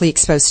been directly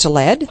exposed to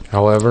lead.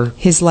 However,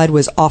 his lead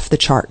was off the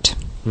chart.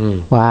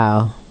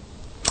 Wow.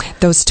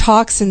 Those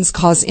toxins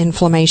cause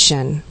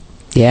inflammation.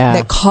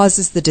 That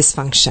causes the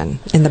dysfunction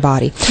in the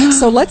body.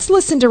 So let's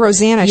listen to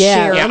Rosanna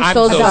share. I'm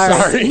so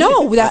sorry.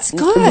 No, that's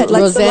good.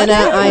 Rosanna,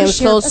 I am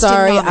so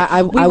sorry.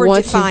 I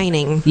want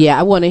defining.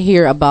 I want to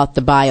hear about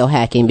the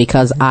biohacking,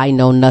 because I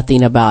know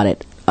nothing about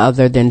it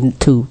other than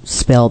to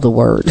spell the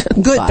word.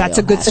 Good. That's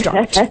a good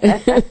start.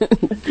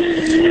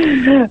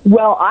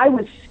 Well, I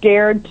was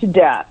scared to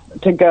death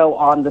to go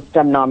on the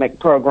Stemnomic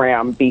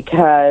program,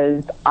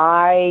 because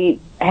I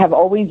have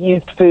always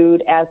used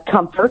food as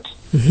comfort.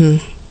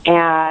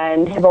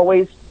 And have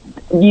always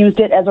used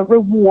it as a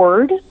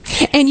reward.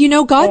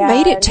 And God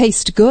made it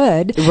taste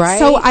good. Right.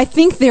 So I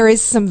think there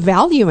is some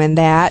value in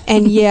that,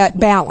 and yet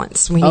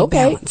balance. We need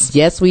balance.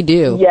 Yes, we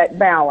do. Yet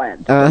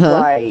balance.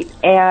 Right.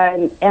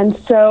 And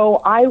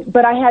so I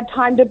had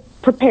time to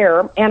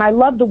prepare, and I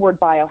love the word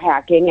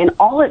biohacking, and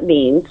all it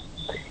means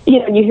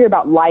you hear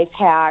about life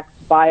hacks,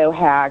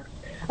 biohacks.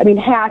 I mean,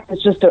 hack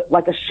is just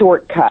like a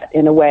shortcut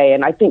in a way.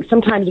 And I think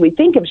sometimes we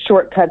think of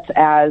shortcuts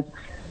as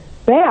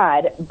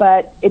bad,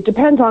 but it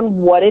depends on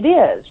what it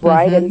is,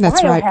 right? And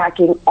that's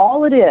biohacking, right.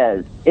 all it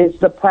is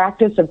the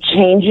practice of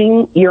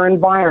changing your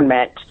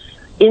environment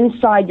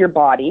inside your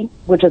body,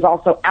 which is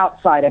also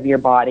outside of your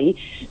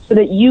body, so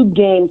that you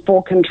gain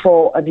full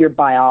control of your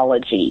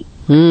biology.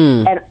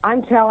 And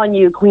I'm telling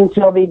you, Queen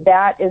Silvy,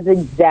 that is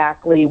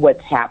exactly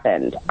what's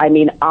happened. I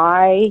mean,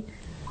 I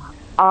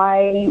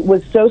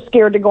was so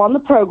scared to go on the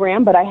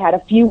program, but I had a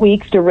few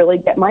weeks to really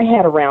get my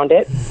head around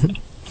it.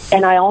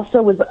 And I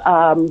also was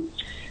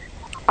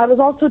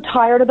also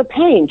tired of the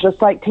pain,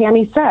 just like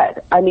Tammy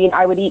said. I mean,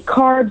 I would eat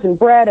carbs and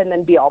bread and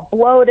then be all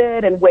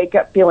bloated and wake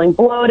up feeling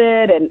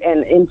bloated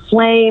and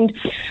inflamed.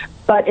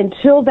 But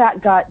until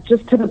that got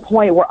just to the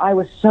point where I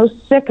was so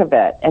sick of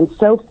it and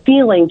so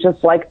feeling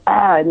just like,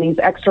 and these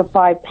extra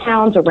 5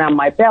 pounds around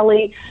my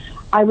belly,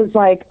 I was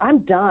like,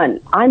 I'm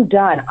done. I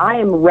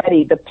am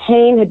ready. The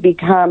pain had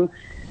become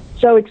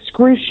so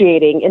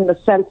excruciating in the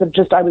sense of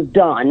just I was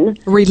done.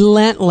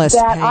 Relentless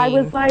that pain. I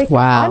was like,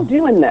 wow. I'm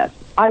doing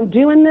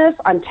this.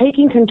 I'm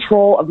taking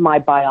control of my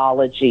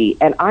biology.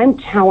 And I'm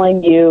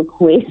telling you,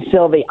 Queen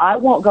Silvy, I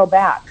won't go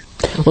back.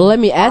 Well, let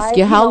me ask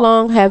you, how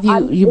long have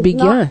you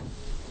begun?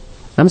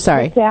 I'm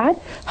sorry. What's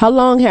that? How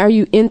long are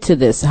you into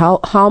this?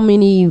 How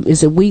many,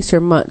 is it weeks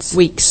or months?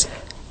 Weeks.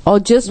 Oh,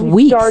 just We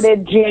weeks.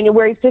 started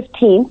January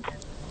 15th.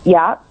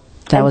 Yeah.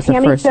 That was the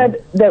Tammy first said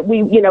one. that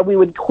we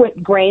would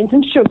quit grains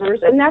and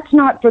sugars, and that's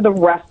not for the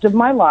rest of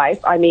my life.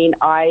 I mean,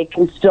 I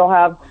can still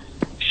have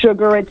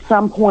sugar at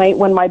some point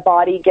when my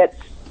body gets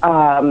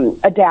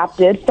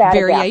adapted, fat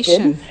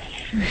Variation. adapted.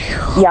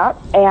 Yeah,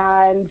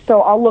 and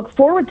so I'll look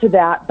forward to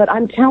that. But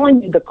I'm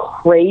telling you, the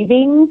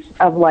cravings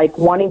of like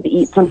wanting to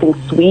eat something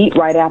sweet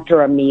right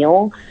after a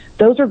meal,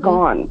 those are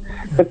gone.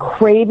 The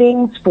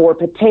cravings for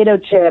potato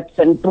chips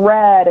and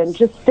bread and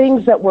just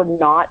things that were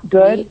not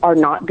good, are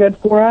not good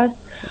for us,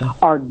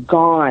 are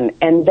gone.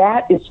 And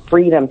that is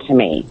freedom to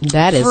me.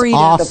 That is Freedom.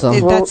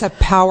 awesome. That's a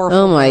powerful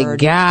Oh my word.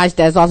 gosh,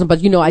 that's awesome.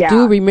 But I Yeah.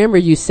 do remember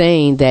you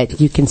saying that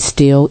you can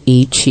still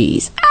eat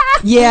cheese.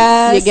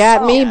 Yes. You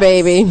got me,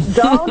 baby.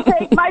 Don't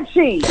take my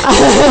cheese.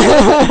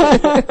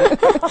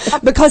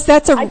 Because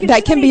that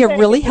can be a anything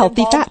really that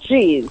healthy involves fat.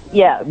 cheese,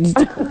 yes.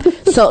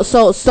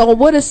 So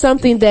what is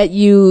something that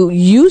you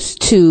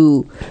used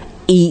to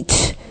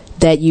eat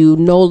that you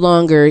no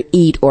longer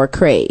eat or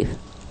crave?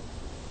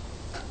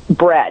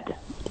 Bread.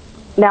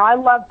 Now, I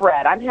love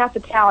bread. I'm half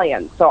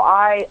Italian, so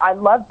I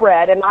love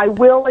bread, and I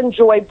will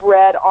enjoy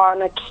bread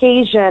on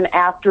occasion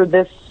after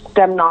this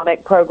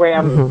Stemnomic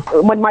program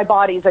when my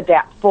body's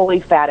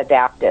fully fat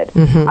adapted.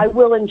 I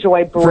will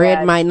enjoy bread.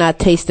 Bread might not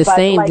taste the but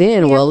same like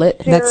then, Tammy will it?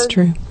 That's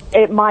true.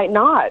 It might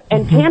not.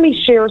 And Tammy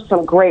shares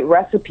some great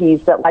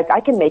recipes that, like, I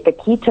can make a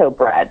keto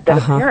bread that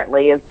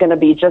apparently is going to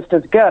be just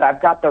as good.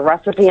 I've got the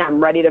recipe.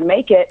 I'm ready to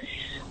make it.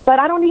 But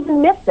I don't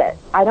even miss it.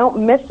 I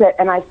don't miss it,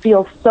 and I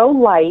feel so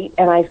light,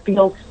 and I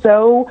feel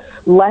so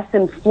less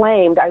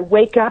inflamed. I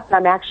wake up, and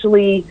I'm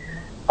actually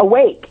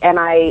awake, and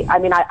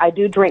I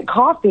do drink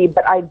coffee,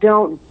 but I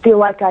don't feel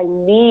like I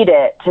need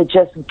it to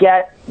just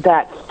get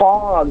that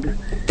fog.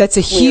 That's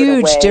a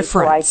huge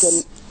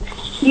difference.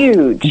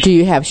 Huge. Do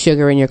you have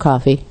sugar in your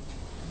coffee?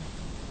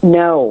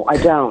 No, I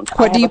don't.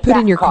 What do you put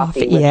in your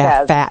coffee? Which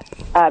has, fat.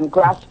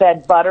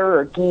 Grass-fed butter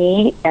or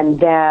ghee, and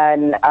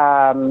then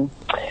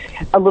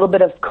a little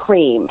bit of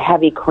cream,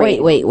 heavy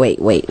cream. Wait.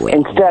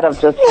 Instead of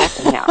just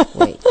half and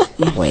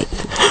half. Wait.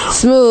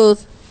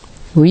 Smooth.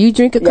 Will you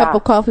drink a cup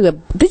of coffee with...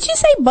 Did you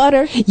say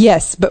butter?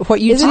 Yes, but what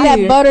you Isn't do...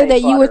 that butter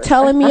that you were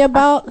telling me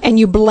about? And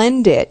you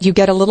blend it. You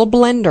get a little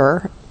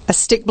blender, a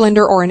stick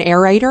blender or an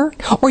aerator,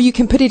 or you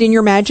can put it in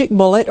your Magic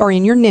Bullet or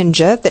in your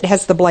Ninja that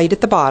has the blade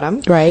at the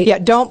bottom. Right. Yeah,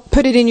 don't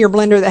put it in your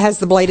blender that has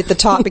the blade at the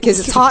top because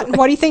it's hot, and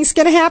what do you think's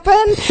going to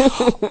happen?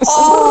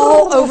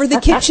 All over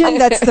the kitchen.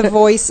 That's the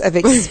voice of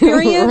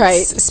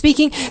experience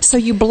speaking. So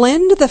you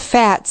blend the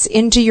fats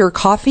into your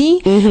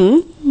coffee.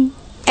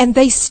 And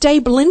they stay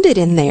blended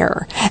in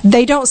there.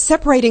 They don't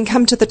separate and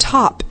come to the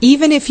top,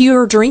 even if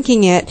you're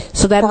drinking it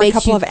So that for makes a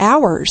couple of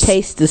hours.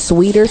 Taste the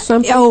sweet or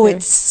something? Oh,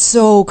 it's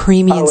so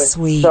creamy and It's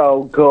sweet.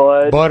 so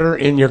good. Butter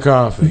in your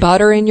coffee.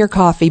 Butter in your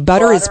coffee.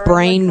 Butter is Butter in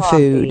brain the coffee.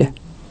 food.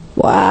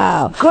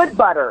 Wow. Good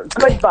butter.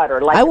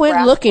 Like I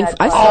went looking.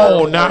 I saw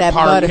Oh, not that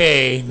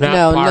parquet. butter. Not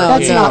No, parquet.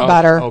 That's not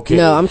butter. Okay.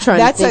 No, I'm trying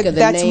to think of the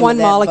That's name one of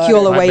that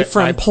molecule butter. away My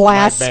from bad.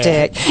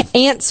 plastic.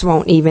 Ants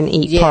won't even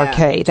eat Yeah,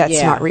 parquet. That's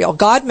yeah. not real.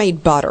 God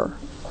made butter.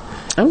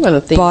 I'm going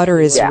to think. Butter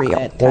is Yeah.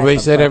 real. Well, they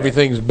said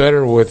everything's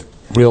better with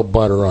real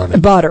butter on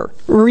it. Butter.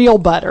 Real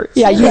butter.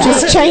 Yeah, you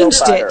just changed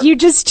Real butter. it. You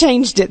just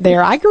changed it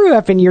there. I grew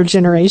up in your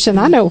generation.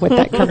 I know what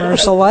that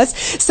commercial was.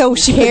 So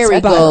she puts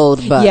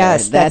Kerrygold butter.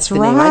 Yes, that's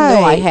the right. name. I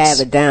know I have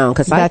it down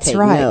because I That's take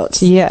right.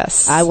 notes.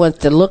 Yes. I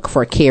went to look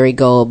for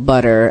Kerrygold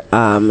butter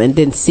and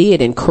didn't see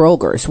it in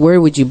Kroger's. Where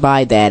would you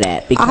buy that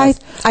at? Because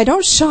I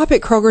don't shop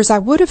at Kroger's. I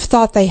would have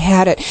thought they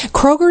had it.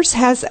 Kroger's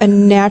has a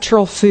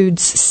natural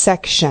foods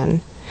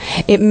section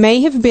It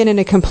may have been in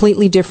a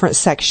completely different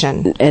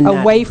section, And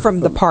away from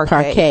the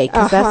parquet.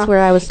 Because that's where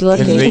I was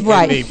looking.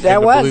 Right.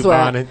 That was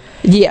where.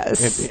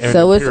 Yes. And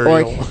So it's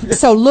Imperial.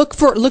 So look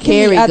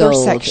in the other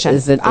Kerrygold section.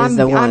 is the one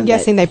I'm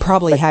guessing they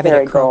probably have it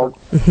at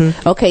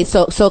Kroger. Okay,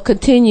 so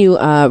continue,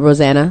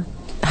 Rosanna.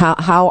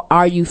 How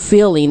are you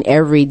feeling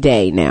every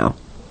day now?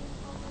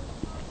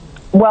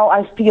 Well,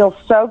 I feel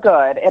so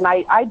good, and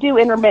I do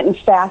intermittent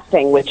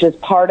fasting, which is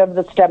part of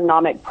the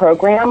Stemnomic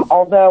program,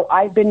 although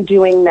I've been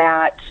doing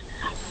that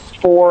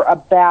for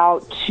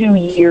about 2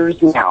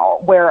 years now,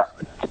 where,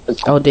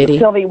 Oh, did he?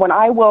 Silvy, when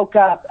I woke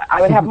up,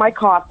 I would have my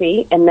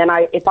coffee, and then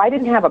if I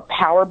didn't have a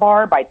power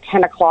bar by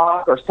 10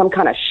 o'clock or some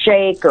kind of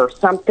shake or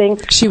something,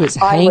 She was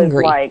I hangry.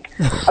 was like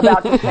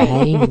about to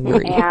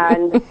faint.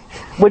 And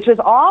which is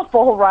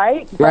awful,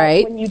 right? But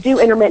Right. when you do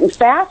intermittent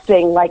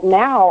fasting, like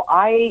now,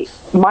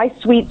 my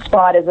sweet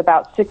spot is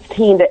about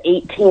 16 to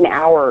 18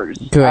 hours.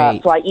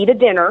 Great. So I eat a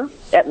dinner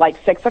at like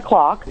 6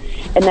 o'clock,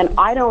 and then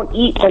I don't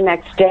eat the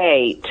next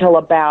day till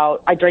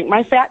I drink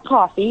my fat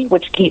coffee,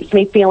 which keeps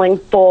me feeling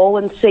full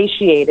and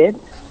satiated.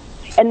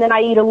 And then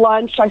I eat a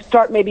lunch. I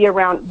start maybe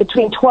around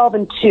between 12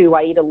 and 2,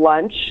 I eat a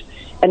lunch.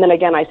 And then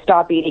again, I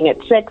stop eating at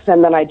 6,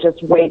 and then I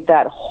just wait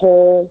that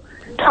whole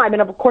time.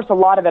 And of course, a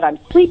lot of it I'm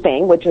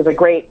sleeping, which is a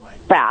great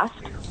fast.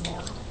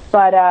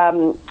 But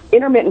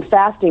intermittent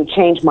fasting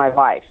changed my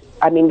life.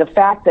 I mean, the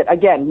fact that,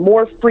 again,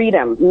 more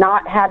freedom,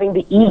 not having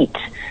to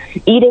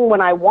eating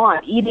when I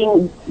want,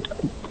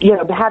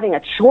 having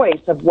a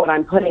choice of what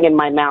I'm putting in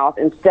my mouth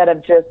instead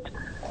of just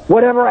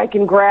whatever I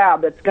can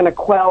grab that's going to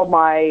quell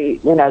my,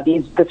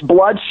 this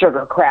blood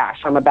sugar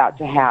crash I'm about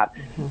to have.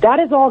 That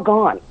is all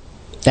gone.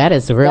 That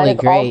is really That is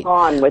great.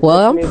 all gone with Well,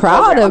 this I'm new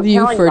proud program. of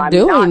you for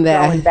doing I'm not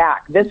that. going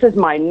back. This is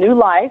my new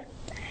life.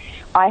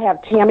 I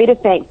have Tammy to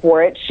thank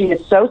for it. She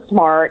is so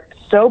smart,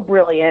 so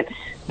brilliant.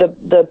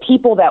 The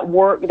people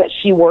that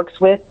she works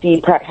with,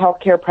 the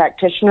healthcare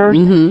practitioners,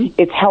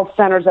 it's health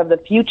centers of the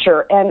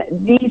future,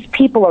 and these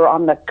people are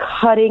on the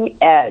cutting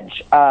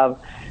edge of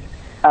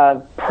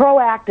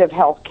proactive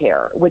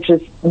healthcare, which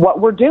is what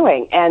we're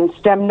doing. And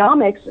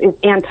Stemnomics is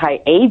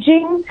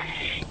anti-aging.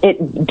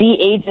 It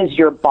de-ages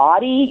your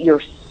body,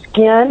 your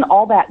skin,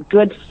 all that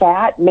good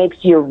fat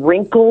makes your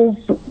wrinkles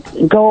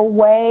go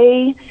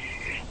away,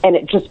 and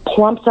it just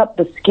plumps up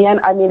the skin.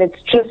 I mean,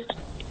 it's just,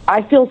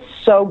 I feel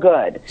so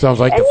good. Sounds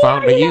like the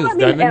fountain of youth,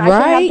 doesn't it? And I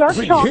can have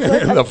dark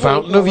chocolate The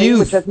fountain of occasionally, youth.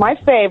 which is my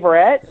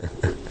favorite,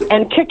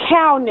 and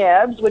cacao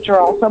nibs, which are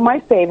also my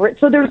favorite.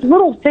 So there's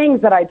little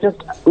things that I just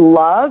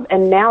love,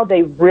 and now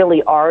they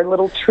really are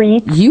little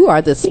treats. You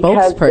are the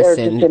because they're just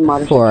in spokesperson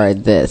my- for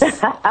this.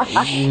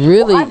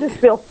 Really. I just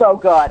feel so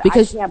good.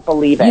 Because I can't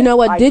believe it. You know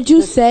what? Did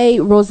you say,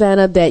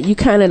 Rosanna, that you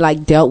kind of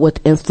like dealt with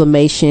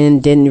inflammation,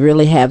 didn't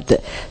really have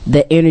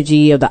the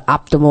energy of the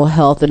optimal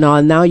health and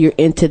all? Now you're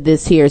into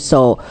this here.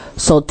 So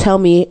tell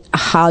me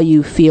how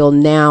you feel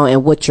now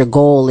and what your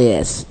goal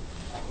is.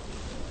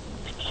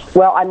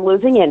 Well, I'm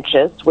losing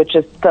inches, which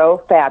is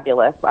so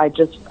fabulous.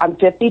 I'm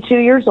 52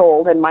 years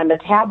old, and my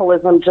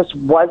metabolism just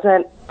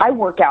wasn't. I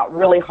work out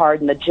really hard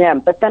in the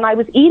gym, but then I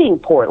was eating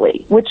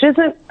poorly, which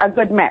isn't a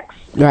good mix.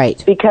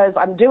 Right. Because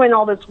I'm doing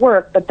all this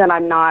work, but then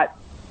I'm not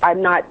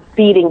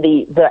feeding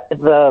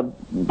the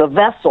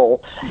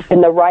vessel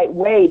in the right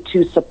way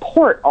to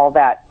support all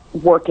that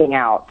working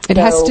out. It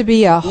has to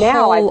be a now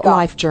whole I've got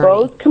life journey.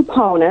 both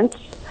components,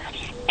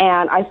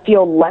 and I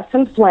feel less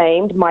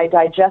inflamed. My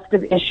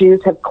digestive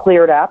issues have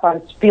cleared up. I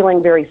was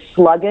feeling very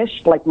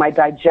sluggish, like my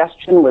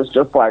digestion was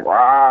just like,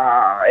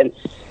 "Rah,"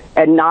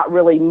 and not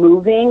really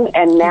moving.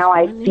 And now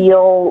I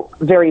feel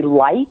very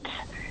light,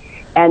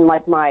 and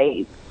like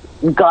my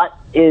gut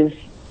is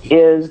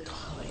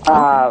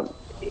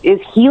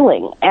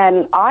healing.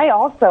 And I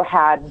also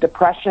had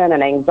depression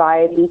and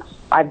anxiety.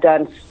 I've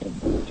done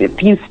a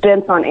few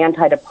stints on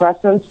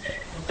antidepressants.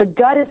 The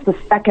gut is the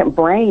second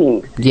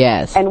brain.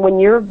 Yes. And when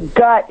your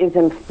gut is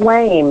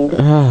inflamed,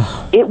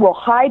 it will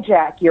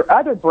hijack your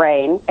other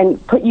brain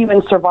and put you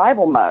in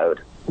survival mode,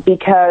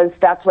 because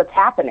that's what's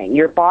happening.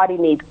 Your body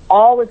needs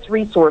all its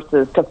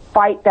resources to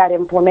fight that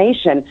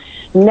inflammation.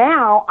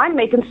 Now I'm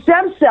making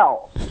stem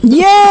cells.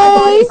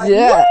 Yay!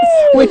 Yes.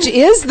 Which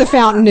is the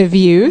fountain of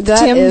youth. That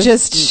Tim is-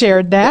 just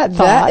shared that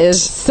thought. That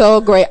is so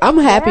great. I'm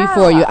happy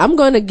for you. I'm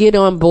going to get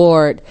on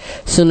board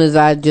as soon as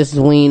I just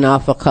wean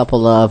off a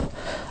couple of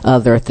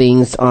other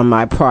things on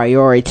my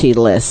priority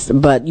list.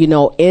 But,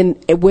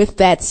 with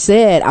that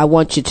said, I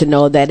want you to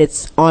know that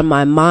it's on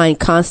my mind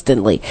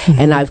constantly.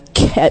 And I've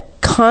kept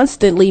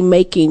constantly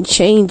making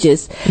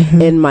changes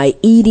in my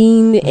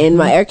eating and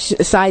my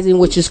exercising,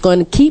 which is going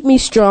to keep me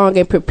strong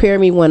and prepare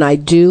me when I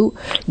do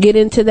get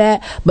into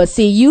that. But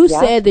see, you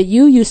said that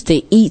you used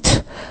to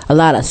eat a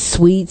lot of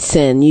sweets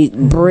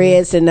and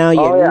breads, and now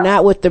you're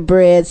not with the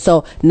bread.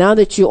 So now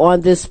that you're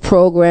on this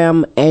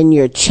program and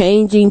you're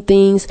changing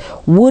things,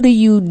 what do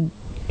you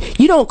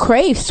don't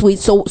crave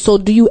sweets. So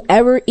do you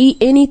ever eat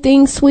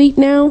anything sweet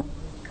now?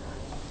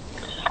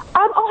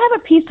 I'll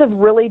have a piece of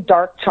really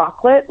dark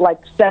chocolate, like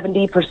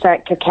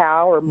 70%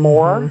 cacao or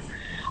more.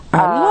 I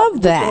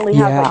love that. Only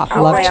have like 2 I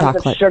love grams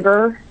chocolate. of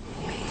sugar.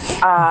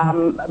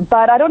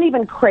 But I don't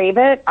even crave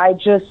it. I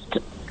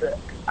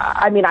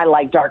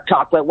like dark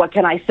chocolate. What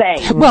can I say?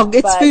 Well,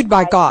 it's food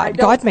by God.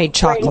 God made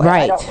chocolate.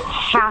 Right. I don't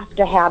have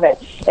to have it.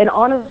 And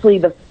honestly,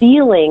 the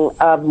feeling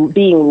of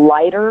being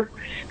lighter,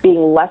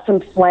 being less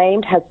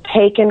inflamed, has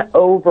taken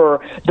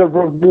over the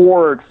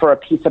reward for a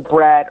piece of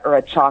bread or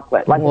a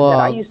chocolate. Like I said,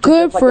 I used to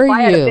good for if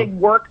I had a you. big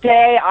work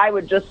day, I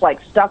would just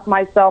stuff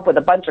myself with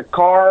a bunch of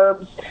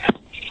carbs.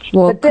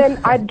 Well, but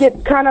then I'd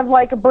get kind of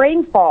like a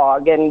brain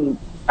fog, and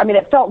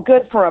it felt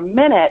good for a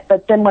minute,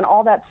 but then when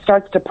all that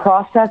starts to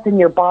process in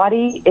your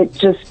body, it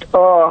just,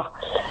 Well,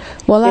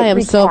 I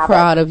am so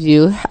proud of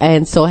you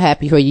and so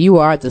happy for you. You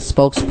are the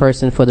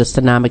spokesperson for the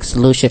Stonomic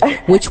Solution,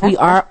 which we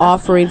are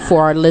offering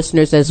for our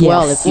listeners as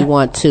well, if you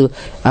want to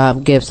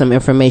give some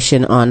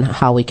information on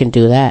how we can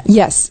do that.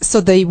 Yes.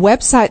 So the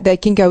website they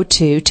can go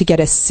to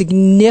get a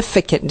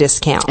significant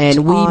discount.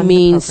 And we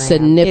mean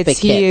significant. It's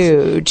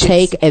huge.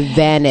 Take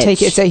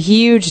advantage. It's a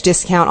huge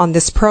discount on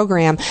this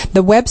program.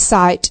 The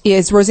website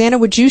is, Rosanna,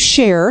 would you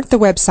share the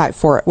website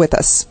for it with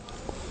us?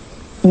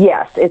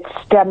 Yes, it's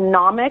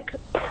Stonomic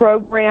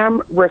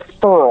Program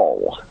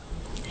Referral.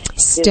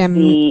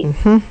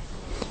 Stonomic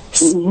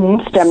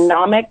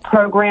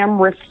Program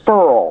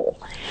Referral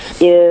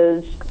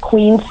is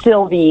Queen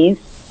Silvy's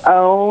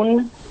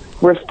own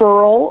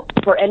referral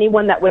for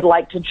anyone that would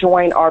like to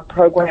join our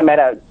program at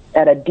a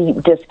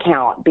deep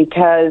discount,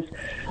 because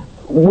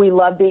we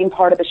love being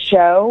part of the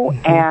show,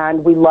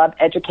 and we love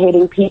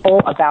educating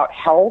people about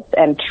health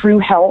and true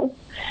health,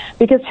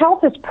 because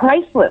health is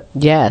priceless.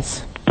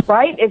 Yes.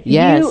 Right?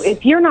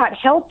 If you're not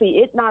healthy,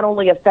 it not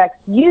only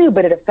affects you,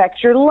 but it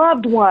affects your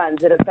loved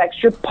ones. It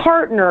affects your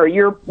partner,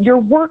 your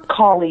work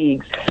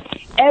colleagues.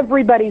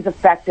 Everybody's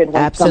affected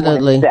when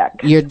someone is sick.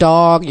 Your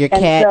dog, your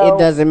cat, it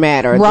doesn't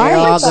matter. Right. They're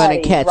all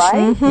going to catch.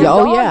 Right? Your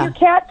dog, your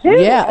cat too.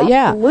 Yeah.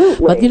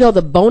 Absolutely. But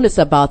the bonus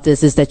about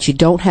this is that you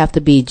don't have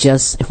to be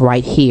just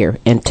right here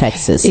in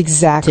Texas.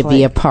 Exactly. To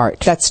be a part.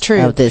 That's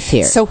true. Of this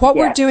here. So what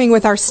we're doing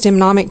with our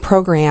Stonomic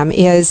program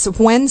is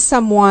when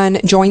someone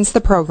joins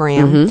the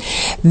program,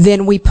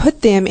 then we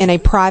put them in a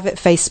private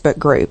Facebook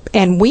group,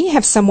 and we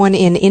have someone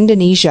in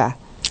Indonesia.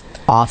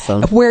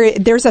 Awesome. Where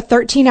there's a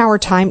 13-hour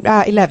time,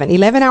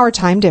 11-hour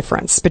time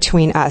difference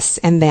between us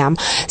and them.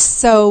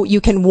 So you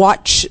can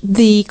watch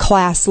the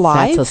class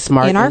live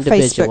in our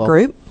Facebook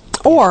group,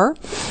 or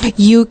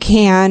you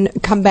can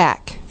come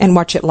back and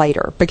watch it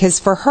later, because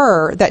for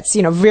her, that's,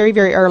 very,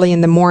 very early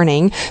in the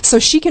morning. So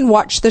she can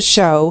watch the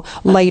show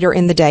later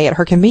in the day at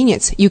her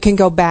convenience. You can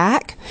go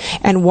back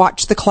and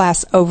watch the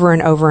class over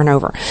and over and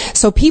over.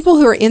 So people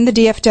who are in the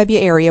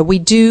DFW area, we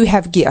do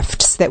have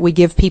gifts that we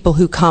give people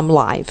who come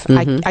live.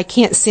 I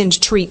can't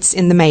send treats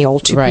in the mail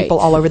to people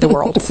all over the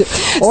world.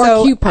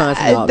 Or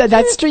coupons.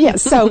 That's true.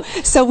 Yes.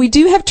 So we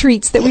do have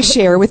treats that we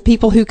share with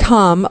people who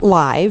come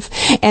live,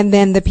 and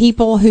then the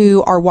people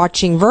who are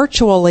watching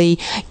virtually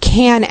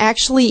can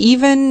actually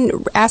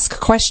even ask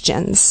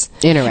questions.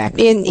 Interact.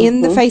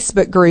 In the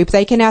Facebook group,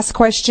 they can ask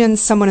questions.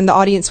 Someone in the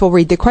audience will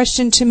read the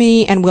question to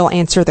me, and we'll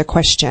answer the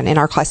question in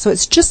our class. So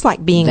it's just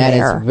like being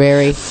there. That is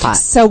very hot.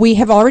 So we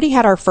have already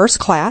had our first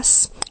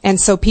class, and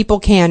so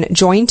people can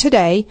join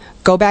today,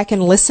 go back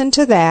and listen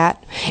to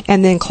that,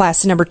 and then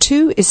class number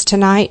 2 is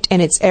tonight,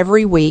 and it's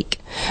every week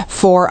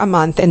for a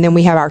month, and then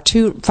we have our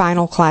 2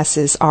 final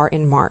classes are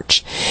in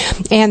March.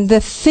 And the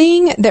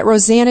thing that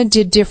Rosanna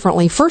did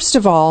differently, first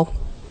of all,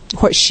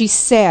 what she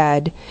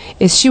said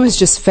is she was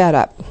just fed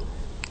up.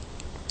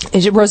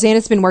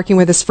 Rosanna's been working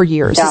with us for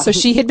years, so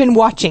she had been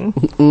watching.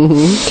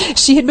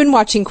 She had been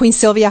watching. Queen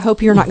Silvy, I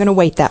hope you're not going to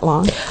wait that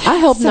long. I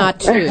hope not,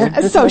 too.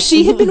 So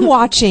she had been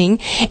watching,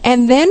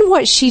 and then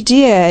what she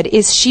did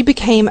is she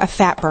became a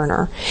fat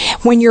burner.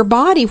 When you're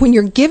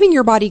giving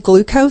your body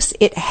glucose,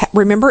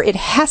 remember, it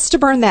has to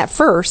burn that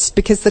first,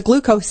 because the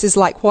glucose is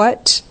like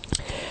what?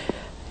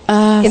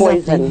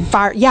 Poison.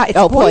 Fire. Yeah, it's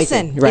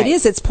poison. Right. It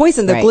is. It's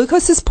poison. The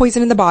glucose is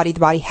poison in the body. The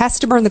body has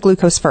to burn the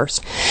glucose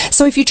first.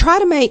 So if you try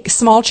to make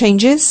small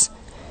changes,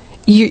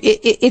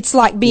 it's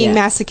like being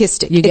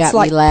masochistic. It's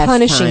like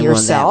punishing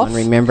yourself. On that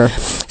one, remember?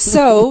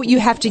 So you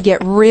have to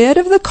get rid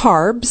of the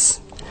carbs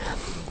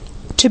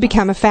to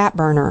become a fat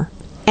burner.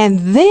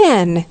 And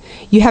then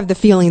you have the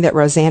feeling that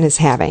Rosanna is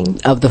having.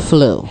 Of the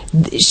flu.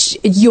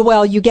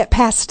 You get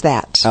past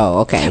that. Oh,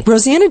 okay.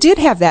 Rosanna did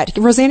have that.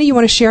 Rosanna, you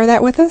want to share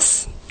that with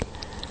us?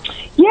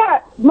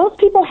 Yeah, most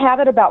people have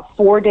it about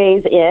 4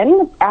 days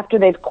in after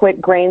they've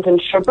quit grains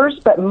and sugars,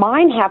 but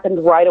mine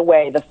happened right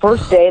away. The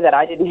first day that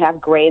I didn't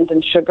have grains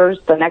and sugars,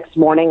 the next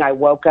morning I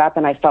woke up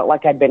and I felt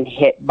like I'd been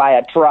hit by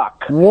a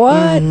truck.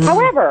 What?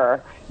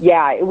 However,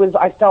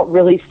 I felt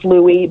really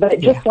fluey, but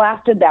it just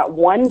lasted that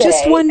one day.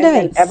 Just one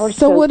day. And ever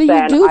so since what do you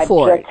then, do I've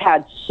for it? just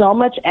had so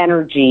much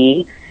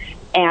energy,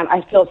 and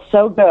I feel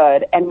so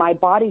good, and my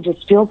body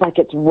just feels like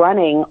it's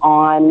running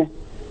on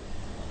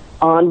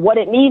on what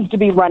it needs to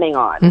be running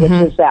on, which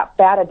is that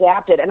fat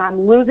adapted. And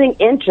I'm losing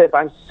inches.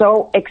 I'm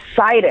so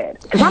excited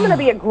because I'm going to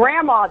be a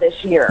grandma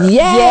this year. Yay!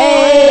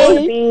 I'm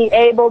going to be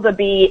able to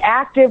be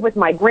active with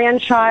my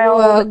grandchild.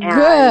 Well,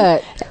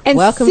 good. And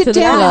welcome sit to the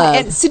down club.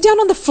 and sit down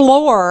on the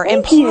floor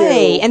and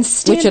play and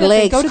stand with your up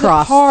legs and go to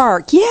crossed. the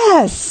park.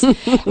 Yes,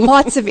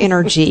 lots of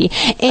energy.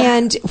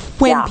 And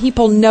when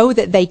people know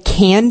that they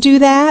can do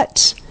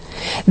that,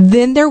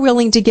 then they're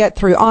willing to get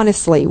through.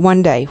 Honestly,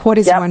 one day. What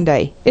is one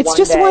day? It's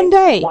just one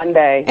day. One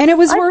day. And it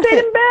was worth I stayed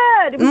it. in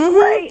bed. It was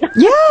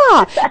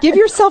great. Yeah. Give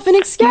yourself an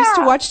excuse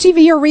to watch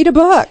TV or read a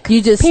book.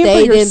 You just Pamper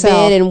stayed in yourself.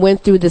 bed and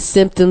went through the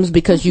symptoms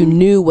because you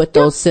knew what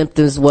those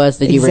symptoms was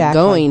that you were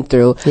Exactly. going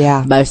through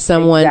by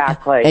someone.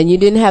 Exactly. And you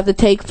didn't have to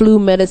take flu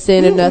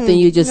medicine or nothing.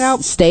 You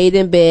just stayed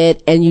in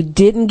bed and you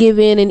didn't give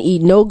in and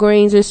eat no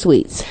grains or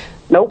sweets.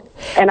 Nope.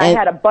 And I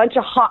had a bunch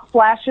of hot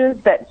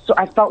flashes that so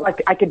I felt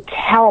like I could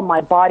tell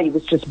my body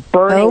was just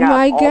burning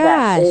my up all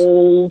that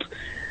old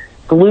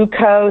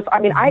glucose. I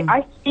mean,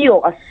 I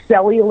feel a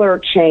cellular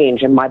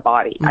change in my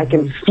body. I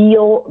can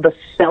feel the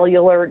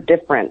cellular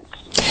difference.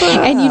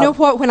 And you know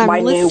what? When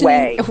I'm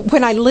listening,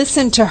 when I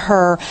listen to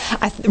her,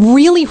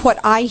 really what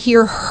I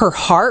hear her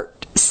heart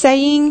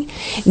saying,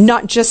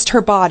 not just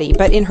her body,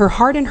 but in her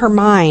heart and her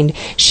mind,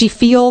 she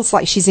feels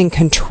like she's in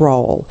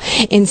control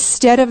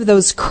instead of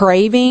those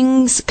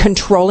cravings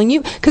controlling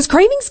you, because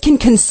cravings can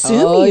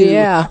consume you.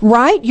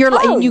 Right? You're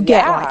like, and you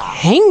get like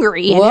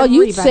hangry. Well, and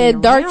you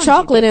said dark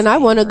chocolate, and I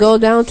want to go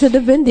down to the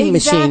vending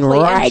machine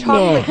right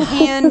chocolate now.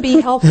 can be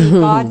healthy.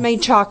 God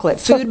made chocolate,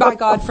 food by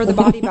God for the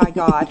body by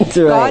God.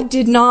 God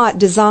did not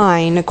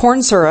design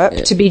corn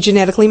syrup to be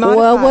genetically modified.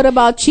 Well, what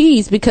about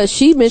cheese? Because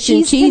she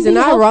mentioned cheese and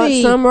I brought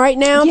some right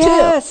now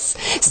yes.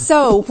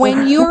 So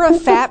when you're a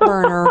fat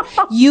burner,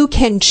 you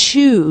can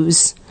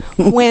choose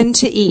when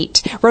to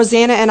eat.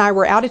 Rosanna and I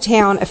were out of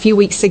town a few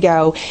weeks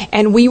ago,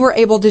 and we were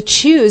able to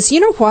choose. You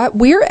know what?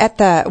 We're at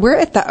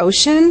the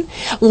ocean.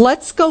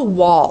 Let's go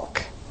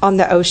walk on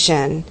the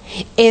ocean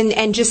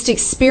and just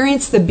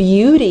experience the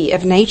beauty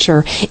of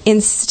nature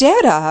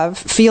instead of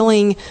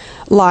feeling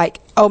like,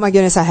 oh my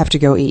goodness, I have to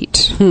go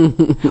eat.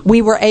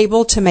 We were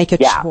able to make a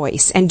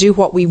choice and do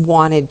what we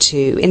wanted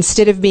to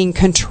instead of being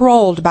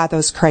controlled by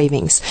those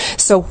cravings.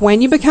 So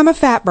when you become a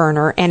fat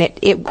burner, and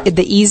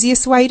the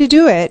easiest way to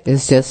do it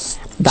is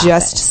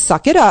just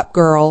suck it up,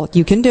 girl.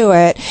 You can do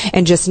it.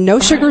 And just no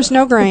sugars,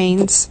 no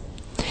grains.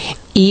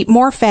 Eat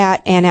more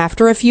fat, and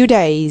after a few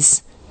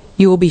days,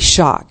 you will be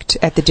shocked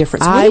at the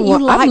difference. I'm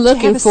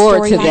looking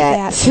forward to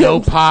that. No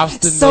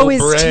pasta, so no is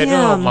bread.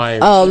 Tim.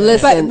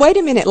 Listen. But wait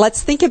a minute.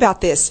 Let's think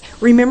about this.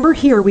 Remember,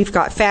 here we've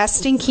got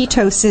fasting,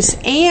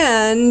 ketosis,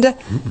 and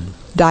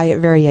diet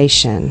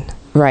variation.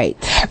 Right.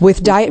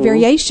 With diet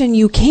variation,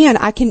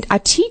 I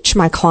teach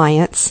my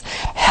clients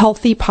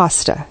healthy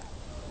pasta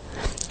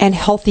and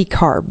healthy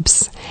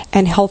carbs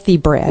and healthy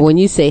bread. When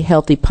you say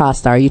healthy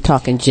pasta, are you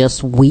talking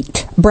just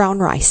wheat? Brown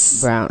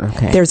rice.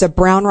 Okay. There's a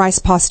brown rice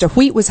pasta.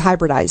 Wheat was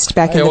hybridized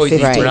back in the 50s.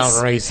 Eat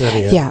brown rice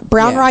anyhow. Yeah,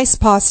 brown rice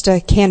pasta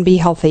can be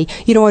healthy.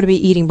 You don't want to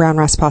be eating brown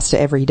rice pasta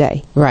every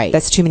day. Right.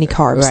 That's too many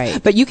carbs.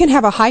 Right. But you can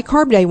have a high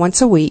carb day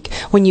once a week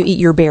when you eat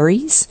your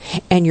berries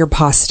and your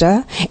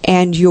pasta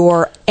and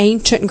your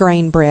ancient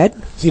grain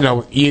bread. You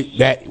know,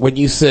 when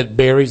you said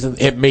berries,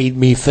 it made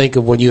me think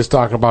of when you was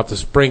talking about the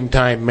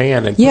springtime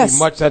man, and pretty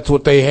much that's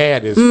what they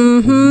had is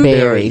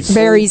berries.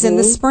 Berries in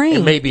the spring.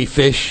 And maybe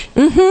fish.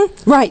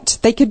 Right.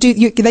 They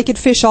could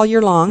fish all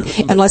year long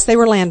unless they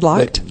were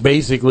landlocked. But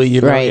basically,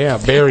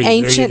 berries.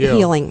 Ancient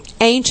healing.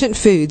 Ancient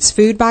foods.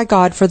 Food by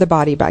God for the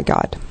body by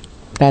God.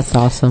 That's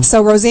awesome.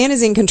 So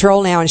Rosanna's in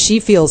control now, and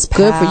she feels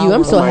good for you.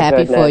 I'm so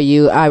happy for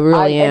you. I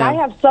really am. And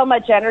I have so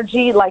much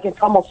energy, like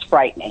it's almost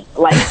frightening.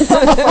 Like,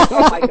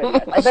 oh my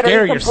goodness, I better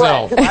scare eat some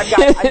yourself. bread,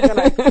 'cause I'm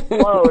going to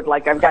explode.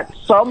 Like I've got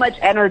so much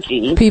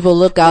energy. People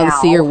look out and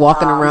see her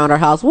walking around her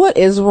house. What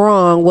is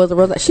wrong with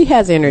Rosanna? She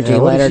has energy.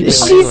 Let her do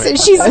it.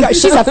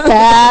 She's a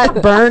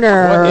fat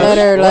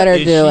burner. Let her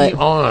do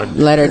it.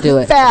 Let her do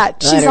it.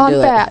 Fat. She's on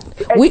fat.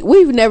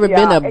 We've never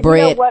been a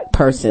bread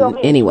person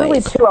anyway.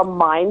 Really to a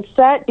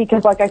mindset,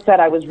 because like I said,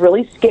 I was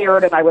really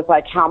scared, and I was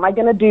like, how am I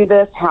going to do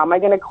this? How am I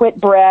going to quit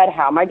bread?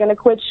 How am I going to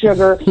quit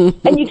sugar?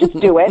 And you just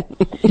do it.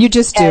 You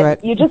just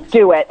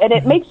do it. And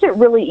it makes it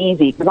really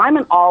easy, because I'm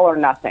an all or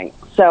nothing.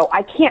 So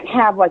I can't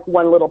have like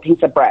one little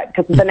piece of bread,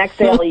 because the next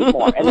day I'll eat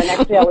more, and the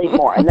next day I'll eat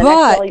more, and the next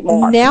day I'll eat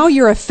more. Now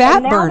you're a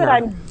fat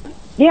burner.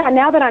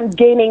 Now that I'm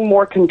gaining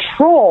more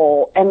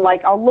control, and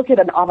like I'll look at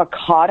an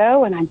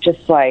avocado and I'm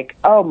just like,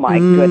 oh my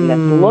goodness,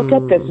 look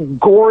at this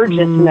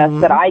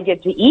gorgeousness that I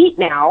get to eat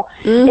now.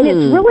 And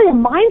it's really a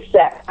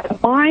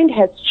mindset. My mind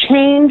has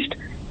changed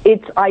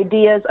its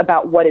ideas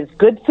about what is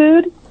good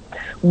food,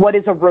 what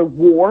is a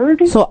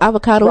reward. So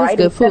avocado is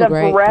good food,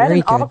 right? Bread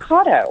Very and good.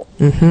 avocado.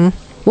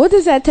 What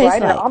does that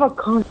taste like?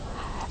 Avocado.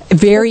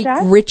 Very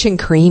rich and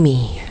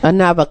creamy. An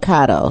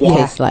avocado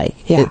tastes like.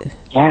 Yes.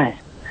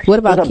 What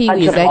about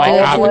kiwi? Is that good?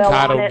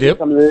 Avocado dip?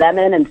 Some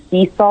lemon and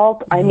sea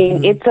salt. I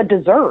mean, it's a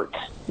dessert.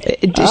 Is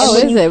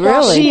it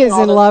really? She is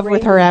in love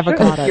with her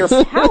avocado. Your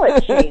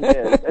palate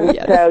changes. And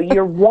Yes. So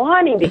you're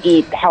wanting to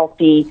eat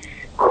healthy,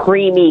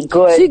 creamy,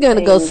 good. She's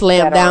gonna go things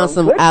slam that down are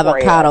some good for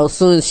avocado you. as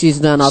soon as she's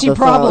done off She the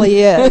phone.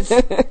 probably is.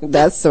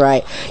 That's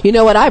right. You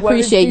know what? I What did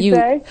appreciate she you.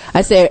 say?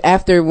 I said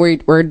after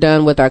we're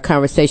done with our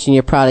conversation,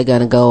 you're probably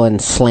gonna go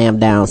and slam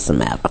down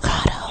some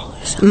avocado.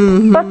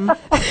 Yeah,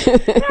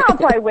 I'll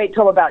probably wait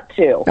till about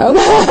 2. All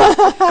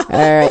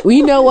right. Well,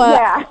 you know what?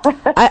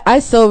 Yeah. I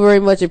so very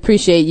much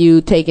appreciate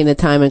you taking the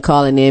time and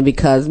calling in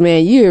because,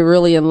 man, you're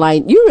really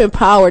enlightened. You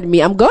empowered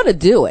me. I'm going to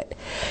do it.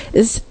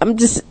 It's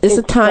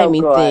a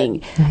timing so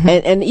thing.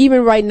 And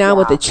even right now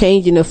with the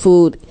change in the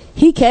food,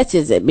 he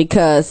catches it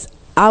because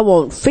I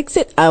won't fix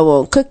it. I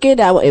won't cook it.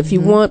 If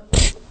you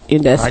want,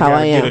 and that's how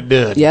I am. Get it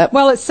done. Yep.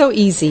 Well, it's so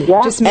easy.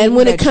 Yeah. Just make And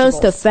when it comes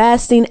to vegetables.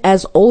 fasting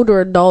as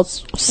older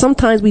adults,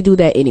 sometimes we do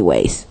that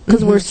anyways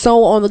because we're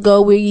so on the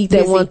go. We eat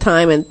that Busy. one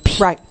time and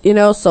Right.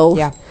 so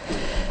Yeah.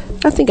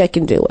 I think I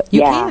can do it.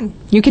 You Yeah. can.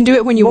 You can do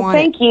it when you Well, want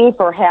thank you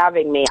for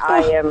having me.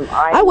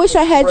 I wish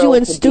I had you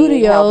in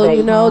studio.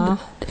 You know,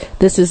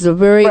 this is a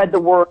very spread the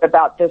word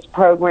about this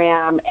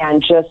program,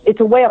 and just it's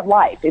a way of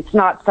life. It's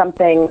not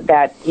something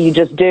that you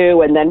just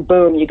do and then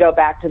boom, you go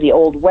back to the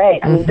old way.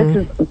 I mean, this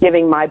is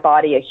giving my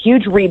body a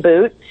huge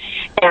reboot,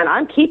 and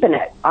I'm keeping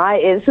it.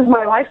 This is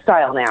my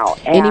lifestyle now.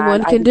 And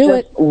Anyone can I'm do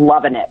just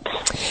loving it.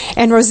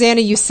 And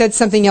Rosanna, you said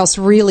something else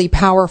really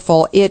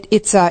powerful.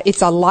 It's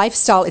a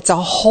lifestyle. It's a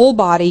whole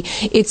body.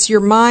 It's your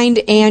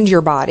mind and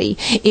your body.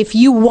 If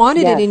you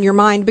wanted Yes. it in your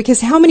mind, because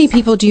how many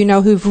people do you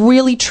know who've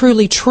really,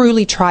 truly,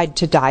 truly tried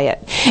to diet,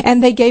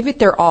 and they gave it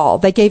their all.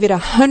 They gave it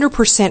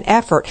 100%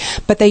 effort,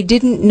 but they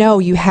didn't know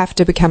you have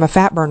to become a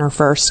fat burner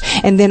first,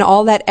 and then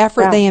all that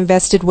effort they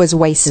invested was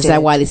wasted. Is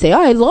that why they say,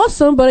 "Oh, I lost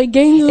some, but I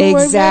gained some weight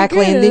Exactly,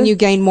 back and in." then you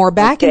gain more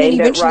back, and then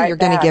gained it eventually right you're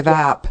going to back, give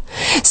yeah. up.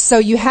 So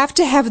you have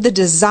to have the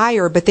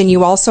desire, but then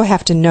you also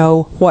have to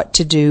know what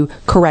to do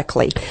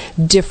correctly,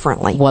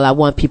 differently. Well, I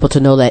want people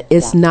to know that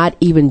it's not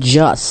even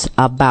just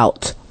about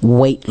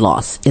weight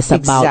loss. It's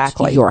about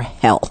Exactly. your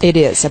health. It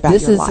is about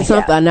this your is life.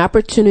 something, an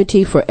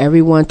opportunity for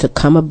everyone to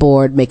come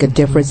aboard, make a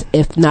difference,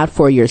 if not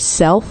for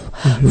yourself,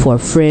 for a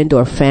friend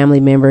or family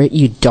member.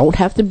 You don't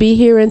have to be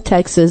here in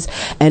Texas,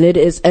 and it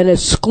is an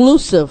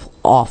exclusive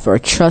offer.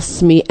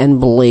 Trust me and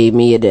believe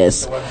me, it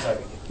is.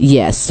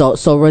 Yes. So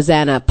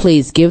Rosanna,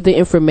 please give the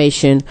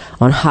information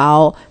on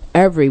how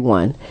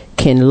everyone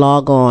can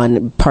log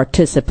on,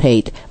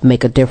 participate,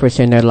 make a difference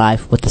in their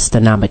life with the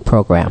Stenomic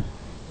program.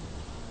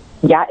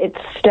 Yeah, it's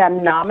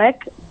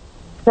STEMnomic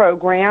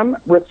Program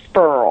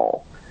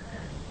Referral.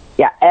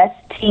 Yeah,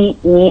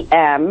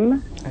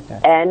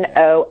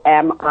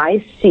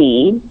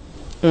 STEMNOMIC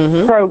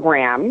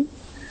Program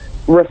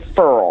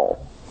Referral.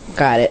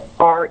 Got it.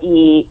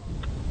 RE.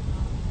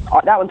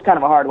 That one's kind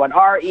of a hard one.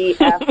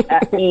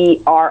 REFFERRAL.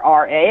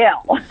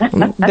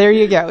 There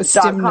you go. .com.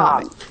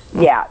 Stemnomic.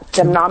 Yeah,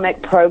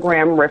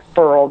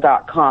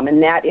 STEMnomicProgramReferral.com.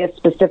 And that is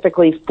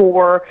specifically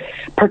for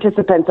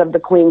participants of the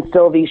Queen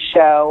Silvy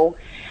show.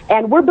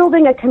 And we're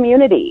building a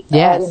community.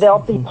 Yes. And they'll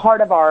be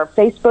part of our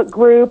Facebook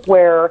group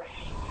where,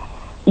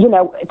 you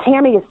know,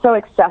 Tammy is so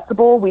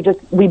accessible. We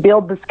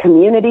build this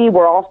community.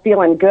 We're all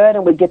feeling good,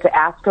 and we get to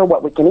ask her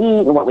what we can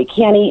eat and what we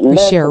can't eat. And We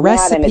this share and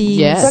that, and recipes.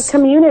 Yes. It's a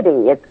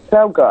community. It's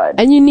so good.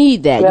 And you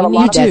need that. We have You a need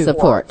lot that to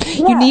support.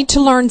 You need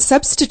to learn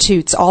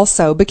substitutes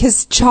also,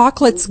 because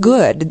chocolate's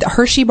good. The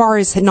Hershey bar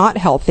is not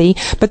healthy,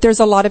 but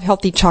there's a lot of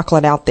healthy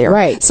chocolate out there.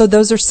 Right. So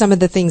those are some of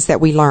the things that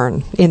we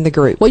learn in the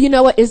group. Well, you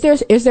know what? Is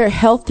there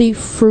healthy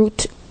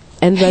fruit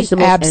and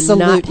vegetables?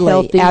 Absolutely, and not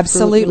healthy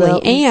absolutely.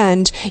 fruit?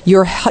 And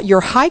your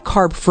high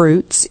carb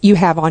fruits you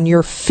have on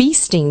your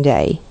feasting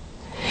day,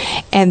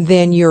 and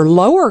then your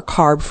lower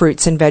carb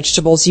fruits and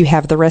vegetables you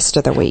have the rest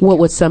of the week. What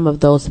would some of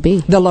those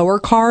be? The lower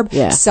carb,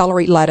 Yeah.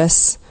 celery,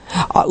 lettuce.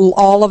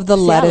 All of the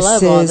See, I love all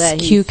lettuces, that.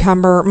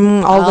 cucumber,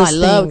 all Oh, those I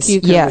love things.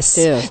 cucumbers, Yes.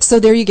 too. So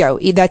there you go.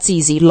 That's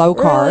easy. Low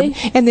carb. Really?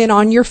 And then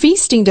on your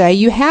feasting day,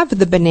 you have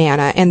the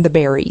banana and the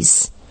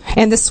berries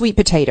and the sweet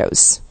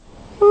potatoes.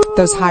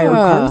 Those higher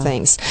carb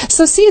things.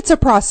 So see, it's a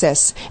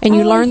process, and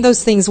you learn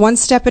those things one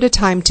step at a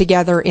time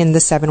together in the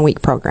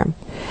 7-week program.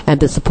 And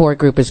the support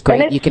group is great.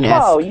 And it's You can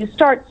slow. ask. You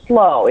start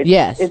slow.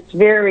 Yes. It's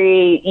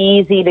very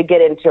easy to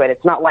get into it.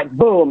 It's not like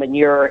boom and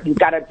you've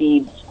got to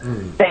be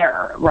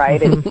there,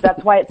 right?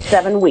 That's why it's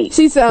 7 weeks.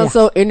 She sounds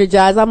so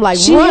energized. I'm like,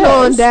 She run is.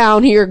 on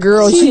down here,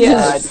 girl. She is.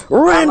 just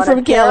ran I'm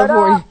from gonna tear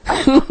it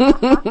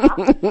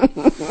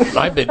California.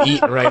 I've been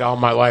eating right all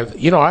my life.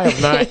 You know, I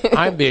have not.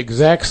 I'm the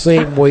exact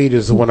same weight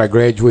as when I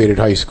graduated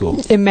high school.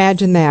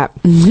 Imagine that.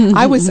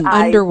 I was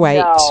underweight.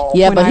 know.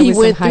 Yeah, when but I he was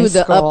in went high through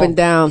the school. up and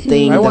down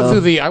thing. I went though.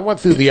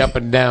 through the up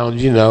and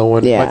downs, you know,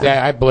 and Yeah. but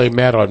I blame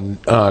that on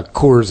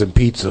Coors and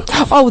pizza.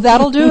 Oh,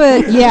 that'll do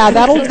it. Yeah,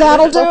 that'll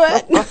do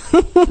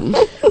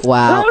it.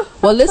 Wow.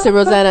 Well, listen,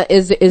 Rosanna,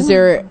 is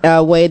there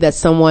a way that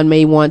someone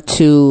may want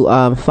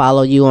to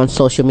follow you on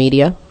social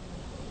media?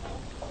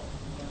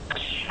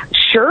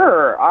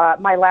 Sure.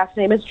 My last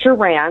name is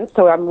Duran,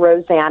 so I'm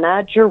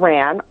Rosanna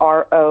Duran,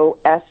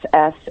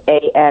 Rossana,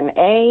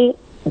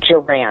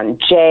 Duran,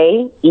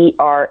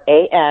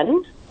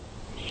 Jeran.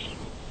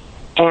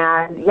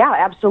 And yeah,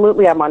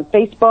 absolutely. I'm on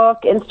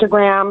Facebook,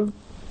 Instagram,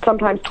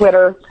 sometimes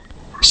Twitter.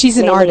 She's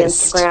an mainly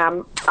artist.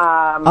 Instagram.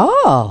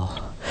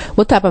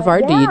 What type of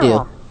art do you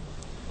do?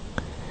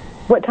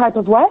 What type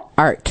of what?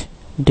 Art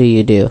do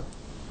you do?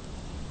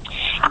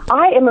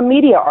 I am a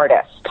media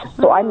artist,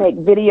 so I make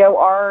video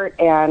art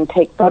and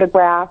take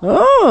photographs.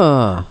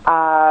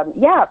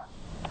 Yeah,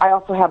 I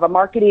also have a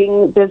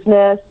marketing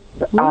business.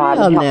 Help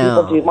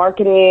people do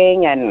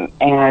marketing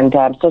and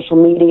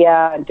social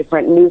media and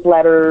different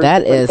newsletters.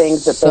 That is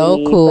things that so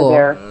they need cool. For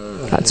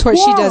their, That's what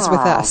she does with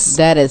us.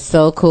 That is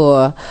so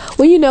cool.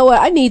 Well, you know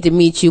what? I need to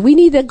meet you. We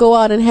need to go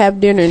out and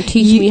have dinner and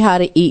teach me how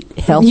to eat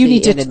healthy. You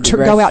need to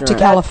go out to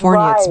California.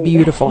 Right. It's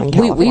beautiful in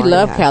California. We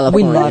love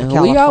California. We love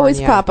California. We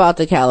always pop out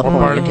to California.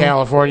 What part of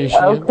California she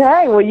in?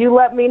 Okay, well, you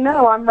let me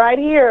know. I'm right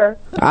here.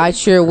 I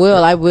sure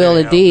will. I will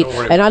indeed. don't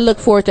worry. And I look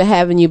forward to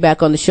having you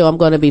back on the show. I'm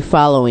going to be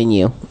following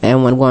you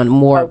and want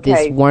more of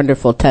this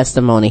wonderful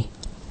testimony.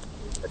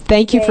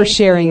 Thank you for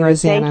sharing,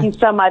 Rosanna. Thank you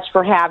so much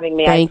for having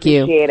me. Thank I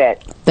appreciate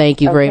it.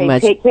 Thank you very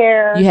much. Take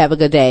care. You have a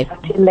good day.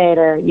 Talk to you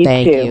later. You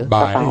Thank too. you.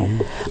 Bye.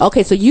 Bye-bye.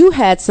 Okay, so you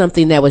had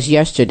something that was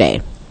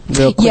yesterday.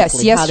 Real quickly.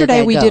 Yes,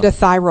 yesterday we did a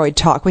thyroid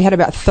talk. We had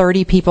about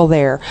 30 people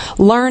there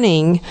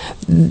learning,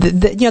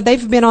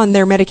 they've been on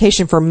their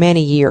medication for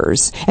many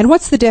years. And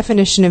what's the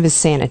definition of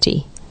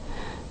insanity?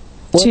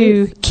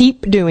 To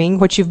keep doing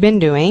what you've been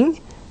doing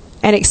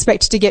and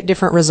expect to get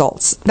different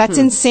results. That's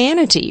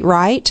insanity,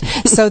 right?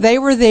 So they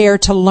were there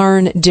to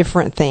learn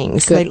different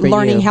things,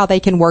 learning how they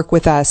can work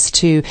with us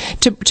to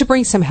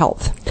bring some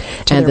health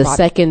to And their the body.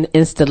 second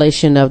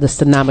installation of the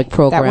Stonomic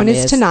program That one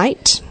is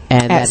tonight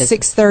and at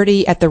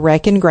 6:30 at the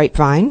Rec in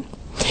Grapevine,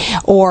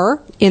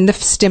 or in the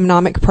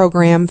STEMnomic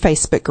program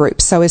Facebook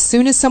group. So as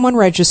soon as someone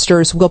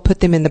registers, we'll put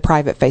them in the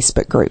private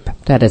Facebook group.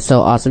 That is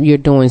so awesome. You're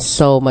doing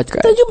so much.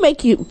 Does it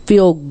make you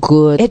feel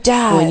good? It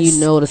does. When you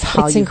notice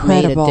how It's you've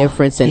incredible. made a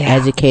difference and Yeah.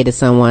 educated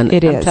someone.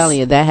 It I'm is. telling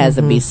you, that has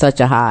to be such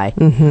a high.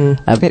 A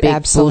It big boost of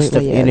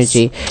absolutely is.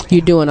 energy.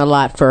 You're doing a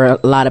lot for a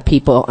lot of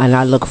people, and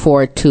I look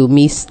forward to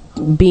me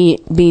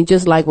being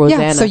just like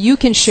Rosanna. so you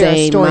can share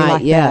a story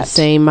like that.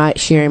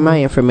 Sharing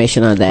my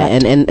information on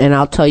that. Right. And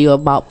I'll tell you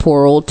about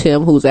poor old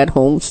Tim who's at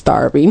home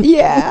starving.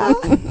 Yeah.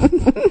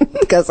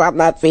 Because I'm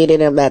not feeding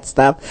him that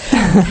stuff.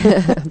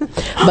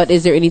 But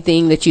is there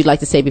anything that you'd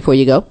like to say before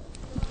you go?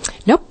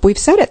 Nope, we've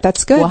said it.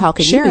 That's good. Well, how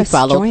can Share you be us.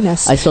 followed Join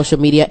us. on social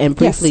media and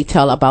briefly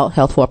tell about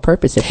Health for a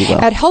Purpose, if you will?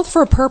 At Health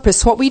for a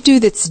Purpose, what we do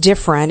that's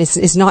different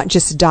is not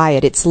just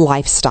diet, it's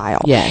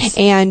lifestyle. Yes.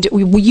 And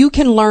you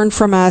can learn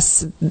from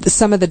us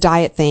some of the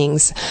diet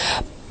things.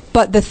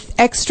 But the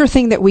extra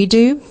thing that we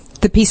do,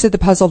 the piece of the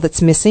puzzle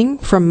that's missing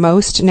from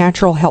most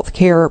natural health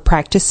care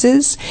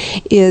practices,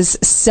 is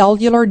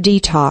cellular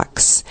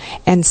detox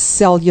and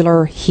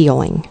cellular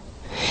healing.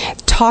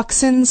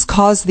 Toxins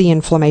cause the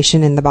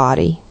inflammation in the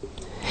body.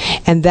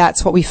 And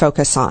that's what we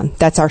focus on.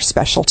 That's our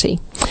specialty.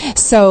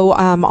 So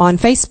on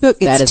Facebook,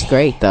 That is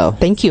great, though.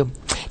 Thank you.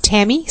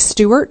 Tammy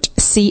Stewart,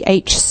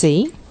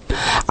 CHC.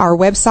 Our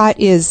website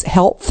is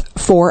Health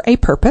for a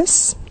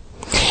Purpose.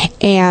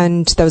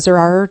 And those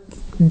are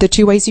the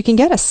two ways you can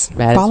get us.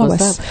 That is Follow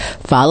what's us. up.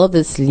 Follow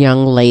this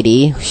young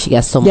lady. She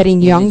got so Getting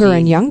much younger energy.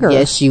 and younger.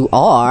 Yes, you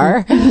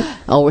are.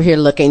 Over here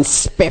looking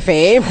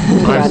spiffy.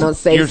 I don't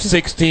say. You're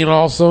 16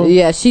 also?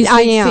 Yeah, she's 16.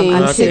 I am.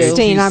 I'm Okay.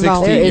 16. I'm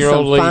all. There is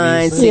some 16-year-old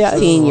fine ladies.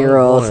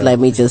 16-year-olds, let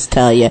me just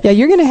tell you. Yeah,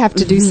 you're going to have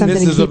to do something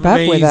This to is keep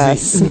up with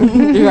us.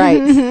 amazing.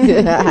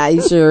 Right.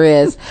 He sure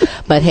is.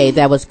 But hey,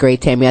 that was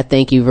great, Tammy. I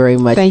thank you very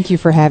much. Thank you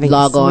for having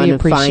Log us. on We and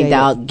appreciate find it.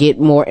 out, get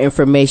more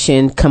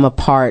information, come a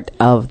part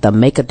of the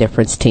Make a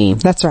Difference team.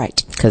 That's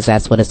right. Because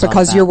that's what it's all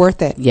Because about. you're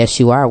worth it. Yes,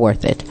 you are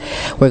worth it.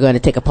 We're going to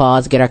take a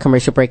pause, get our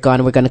commercial break on,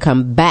 and we're going to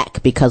come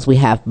back because we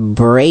have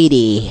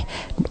Brady.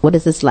 What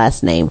is his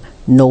last name?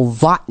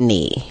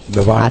 Novotny.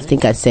 I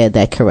think I said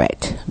that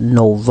correct.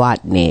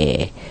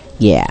 Novotny.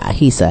 Yeah,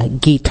 he's a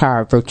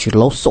guitar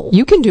virtuoso.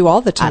 You can do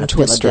all the Out tongue of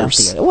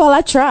twisters. Philadelphia. Well,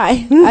 I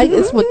try.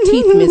 It's with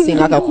teeth missing.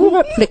 I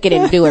go flick it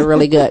and do it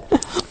really good.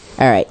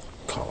 All right.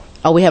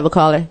 Oh, we have a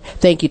caller.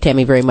 Thank you,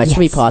 Tammy, very much. Yes.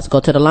 Let me pause. Go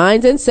to the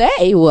lines and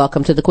say,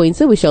 welcome to the Queen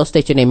Silvy Show.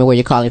 State your name and where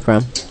you're calling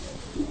from.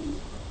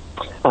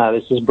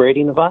 This is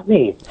Brady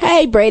Novotny.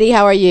 Hey, Brady,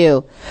 how are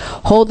you?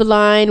 Hold the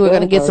line. We're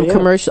going to get how some are you?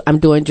 commercials. I'm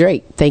doing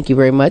great. Thank you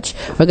very much.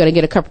 We're going to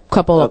get a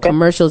couple of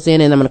commercials in,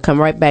 and I'm going to come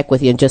right back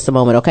with you in just a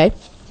moment, okay?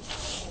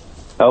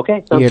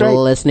 Okay, sounds You're great.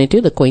 listening to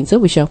the Queen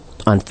Silvy Show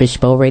on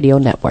Fishbowl Radio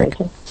Network.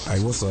 Hey,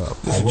 what's up?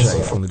 This is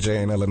Jay from the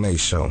Jay and LNA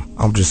show.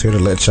 I'm just here to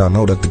let y'all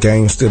know that the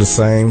game's still the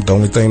same. The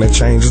only thing that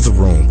changes is the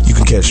room. You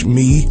can catch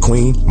me,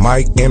 Queen,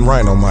 Mike, and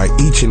Rhino Mike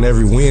each and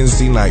every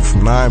Wednesday night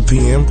from 9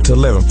 p.m. to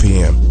 11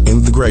 p.m.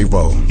 in the Great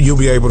Bowl. You'll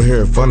be able to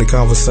hear funny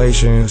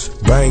conversations,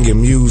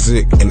 banging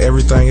music, and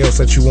everything else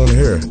that you want to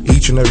hear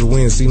each and every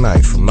Wednesday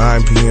night from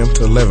 9 p.m.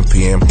 to 11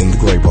 p.m. in the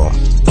Great Bowl.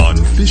 On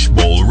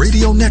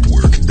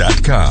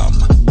FishbowlRadioNetwork.com.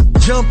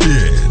 Jump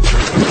in.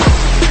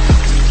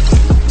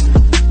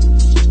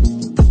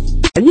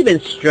 Have you been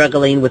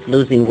struggling with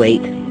losing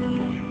weight?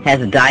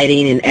 Has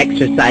dieting and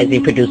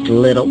exercising produced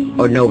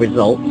little or no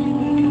results?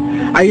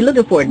 Are Are you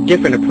looking for a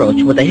different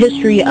approach with a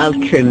history of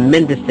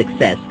tremendous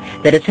success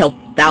that has helped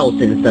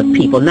thousands of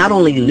people not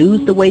only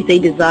lose the weight they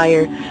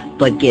desire,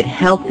 but get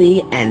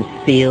healthy and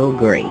feel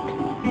great?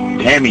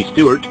 Tammy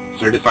Stewart,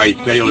 certified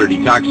cellular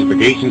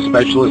detoxification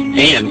specialist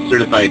and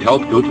certified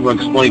health coach, will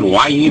explain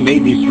why you may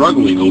be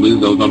struggling to lose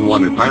those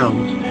unwanted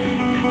pounds.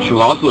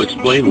 She'll also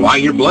explain why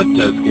your blood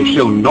tests can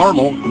show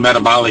normal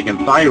metabolic and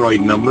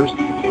thyroid numbers,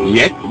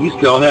 yet you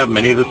still have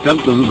many of the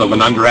symptoms of an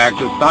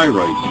underactive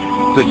thyroid,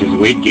 such as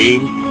weight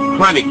gain,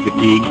 chronic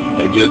fatigue,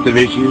 digestive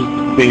issues,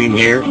 thinning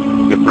hair,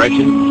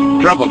 depression,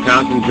 trouble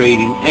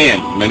concentrating,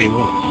 and many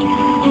more.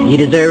 You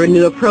deserve a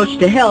new approach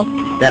to health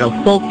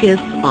that'll focus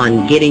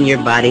on getting your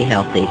body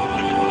healthy.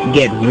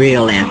 Get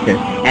real answers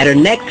at her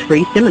next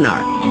free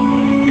seminar.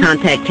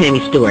 Contact Tammy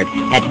Stewart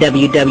at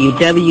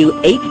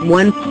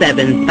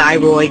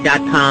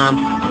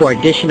www.817thyroid.com for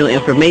additional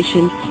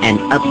information and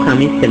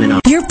upcoming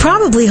seminars. You're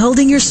probably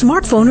holding your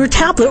smartphone or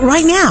tablet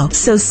right now,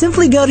 so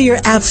simply go to your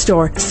app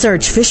store,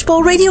 search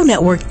Fishbowl Radio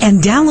Network,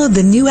 and download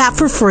the new app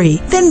for free.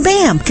 Then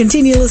bam!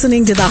 Continue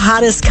listening to the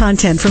hottest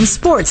content from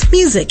sports,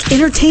 music,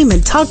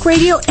 entertainment, talk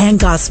radio, and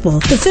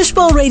gospel. The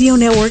Fishbowl Radio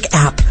Network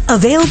app.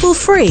 Available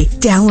free.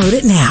 Download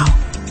it now.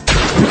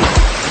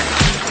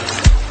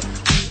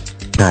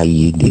 How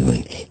you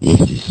doing? This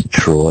is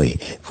Troy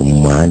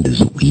from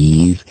Wanda's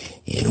Weave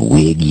and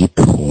Wig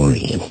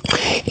Emporium.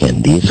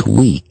 And this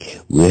week,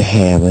 we're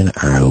having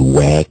our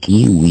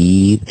Wacky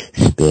Weave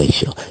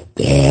special.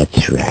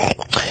 That's right.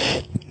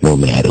 No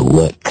matter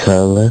what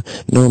color,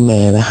 no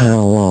matter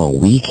how long,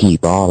 we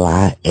keep all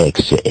our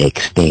extra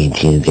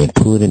extensions and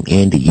put them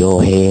into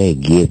your hair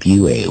and give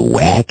you a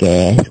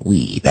whack-ass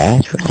weave.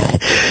 That's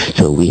right.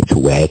 So it's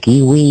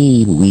Wacky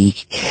Weave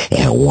Week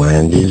at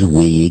Wanda's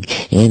Wig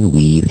and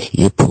Weave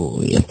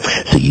Emporium.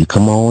 So you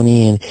come on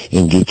in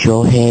and get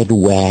your head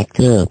whacked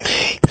up.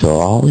 So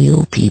all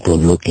you people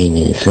looking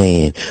and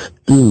saying,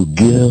 ooh,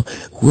 girl,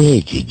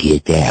 where'd you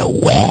get that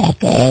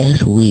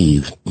whack-ass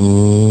weave?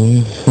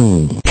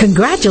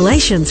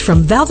 Congratulations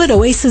from Velvet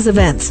Oasis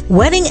Events,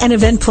 Wedding and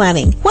Event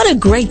Planning. What a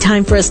great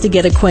time for us to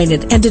get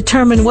acquainted and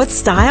determine what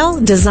style,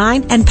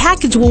 design, and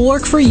package will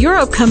work for your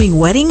upcoming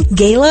wedding,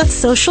 gala,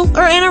 social,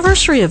 or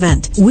anniversary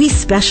event. We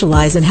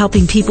specialize in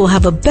helping people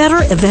have a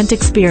better event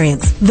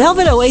experience.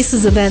 Velvet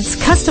Oasis Events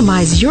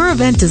customize your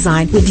event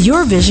design with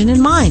your vision in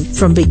mind.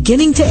 From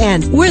beginning to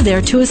end, we're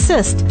there to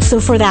assist. So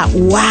for that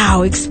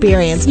wow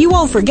experience you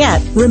won't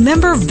forget,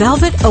 remember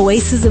Velvet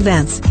Oasis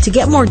Events. To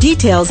get more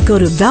details, go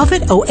to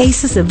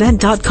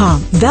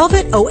velvetoasisevent.com,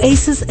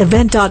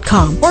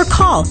 velvetoasisevent.com, or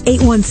call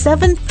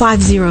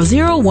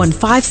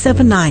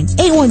 817-500-1579,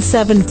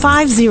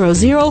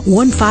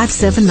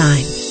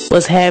 817-500-1579.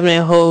 What's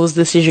happening, hoes?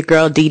 This is your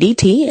girl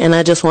DDT, and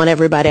I just want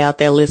everybody out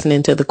there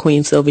listening to the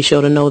Queen Silvy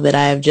Show to know that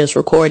I have just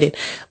recorded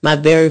my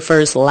very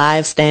first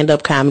live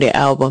stand-up comedy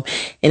album,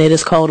 and it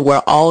is called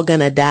We're All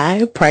Gonna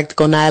Die,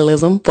 Practical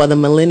Nihilism for the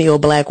Millennial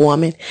Black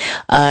Woman,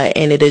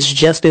 and it is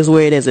just as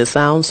weird as it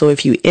sounds. So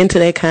if you into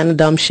that kind of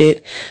dumb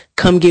shit,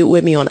 come get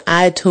with me on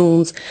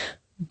iTunes,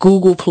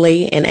 Google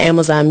Play, and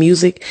Amazon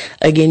Music.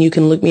 Again, you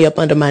can look me up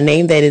under my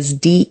name. That is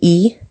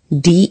DEDET,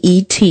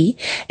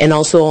 and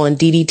also on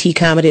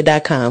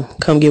ddtcomedy.com.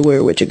 Come get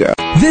weird with your girl.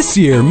 This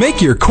year,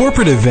 make your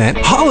corporate event,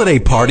 holiday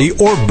party,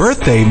 or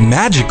birthday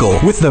magical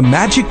with the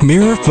Magic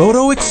Mirror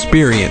Photo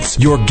Experience.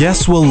 Your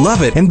guests will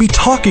love it and be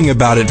talking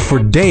about it for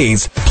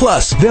days.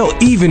 Plus, they'll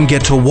even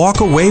get to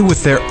walk away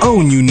with their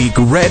own unique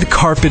red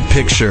carpet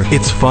picture.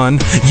 It's fun,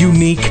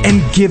 unique,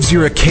 and gives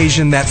your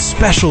occasion that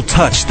special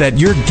touch that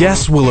your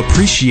guests will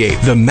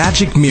appreciate. The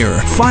Magic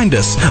Mirror. Find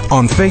us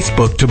on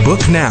Facebook to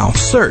book now.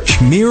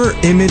 Search Mirror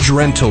Image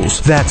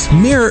Rentals. That's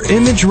Mirror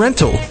Image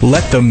Rental.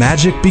 Let the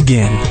magic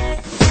begin.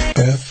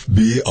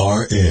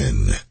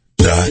 FBRN.US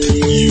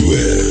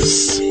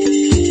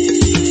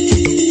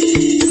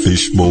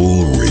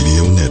Fishbowl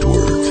Radio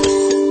Network.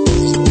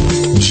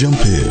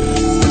 Jump in.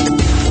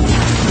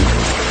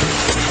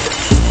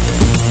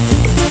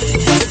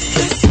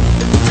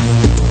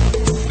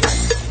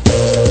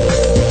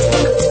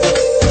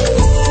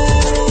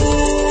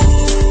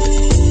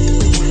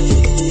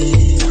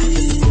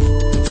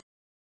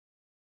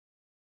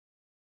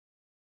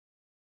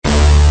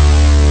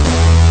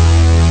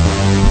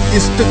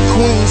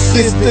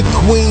 It's the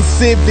Queen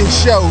Silvy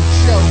Show.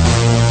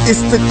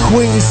 It's the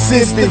Queen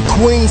Silvy Show.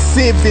 Queen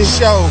Silvy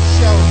Show.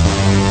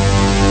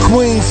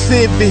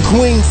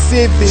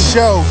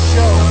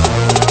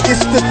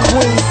 It's the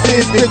Queen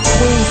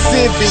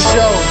Silvy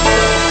Show.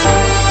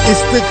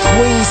 It's the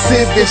Queen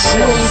Silvy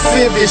Show.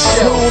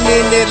 Tune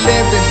in at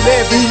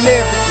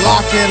 11.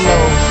 Lock and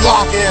load.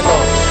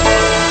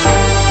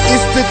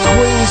 It's the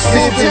Queen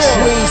Silvy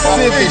Show.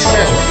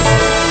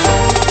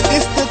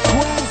 It's the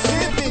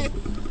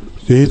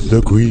It's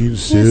the Queen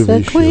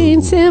Silvy Show.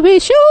 Queen Silvy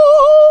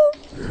Show.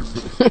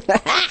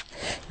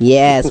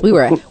 Yes, we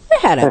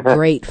had a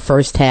great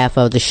first half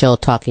of the show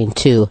talking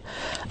to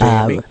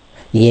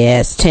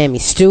Yes, Tammy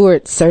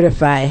Stewart,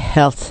 certified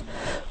health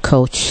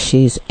coach.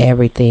 She's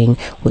everything.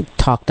 We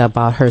talked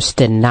about her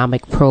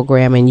stenomic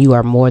program, and you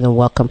are more than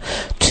welcome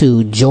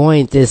to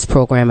join this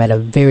program at a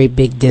very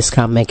big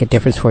discount. Make a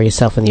difference for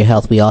yourself and your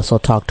health. We also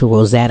talked to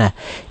Rosanna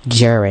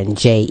Jeran,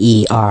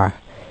 Jeran.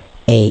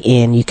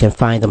 You can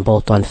find them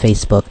both on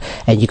Facebook,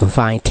 and you can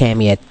find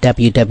Tammy at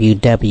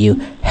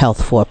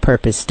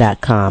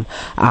www.healthforpurpose.com.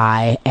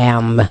 I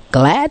am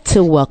glad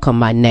to welcome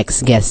my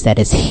next guest that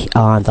is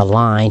on the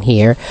line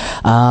here.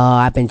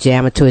 I've been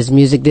jamming to his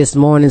music this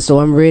morning, so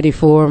I'm ready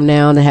for him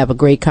now to have a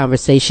great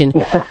conversation.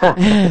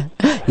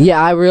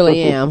 Yeah, I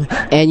really am.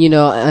 And,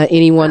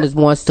 anyone that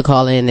wants to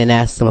call in and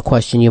ask them a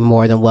question, you're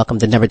more than welcome.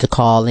 The number to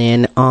call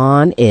in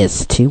on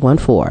is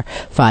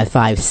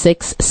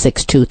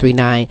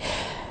 214-556-6239.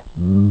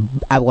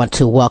 I want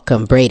to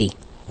welcome Brady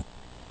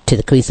to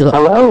the Queen.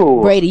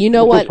 Hello. Brady, you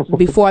know what?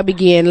 Before I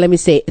begin, let me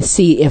see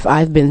if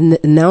I've been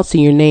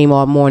announcing your name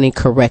all morning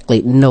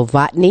correctly.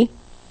 Novotny?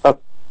 Oh,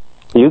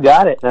 you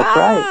got it. That's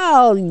right.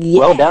 Oh,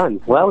 yeah.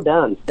 Well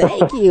done.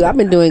 Thank you. I've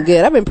been doing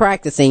good. I've been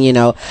practicing,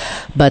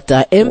 But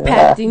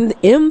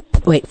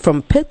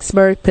from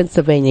Pittsburgh,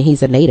 Pennsylvania,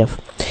 he's a native.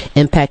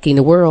 Impacting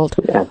the world.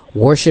 Yeah.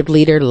 Worship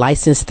leader,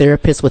 licensed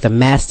therapist with a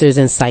master's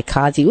in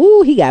psychology.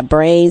 Ooh, he got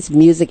brains,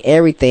 music,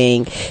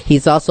 everything.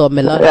 He's also a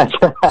melodic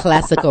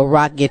classical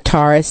rock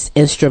guitarist,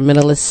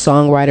 instrumentalist,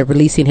 songwriter,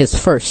 releasing his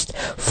first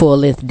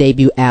full-length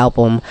debut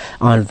album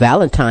on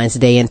Valentine's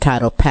Day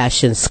entitled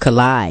Passions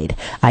Collide.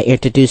 I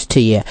introduce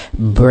to you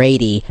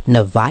Brady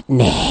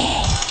Novotny.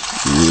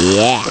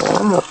 Yeah.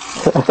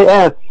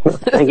 Yeah.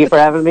 Thank you for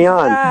having me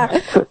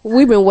on.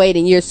 We've been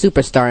waiting. You're a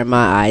superstar in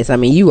my eyes. I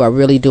mean, you are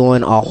really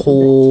doing a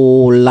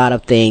whole lot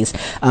of things.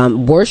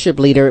 Worship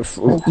leader.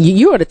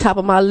 You're at the top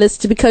of my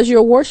list because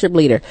you're a worship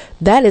leader.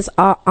 That is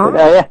our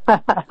honor.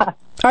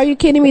 Are you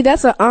kidding me?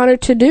 That's an honor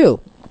to do.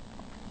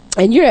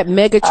 And you're at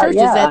mega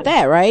churches at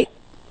that, right?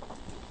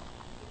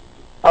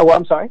 Oh, well,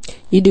 I'm sorry?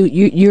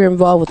 You're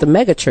involved with the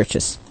mega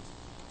churches.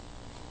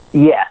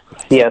 Yes,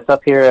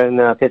 up here in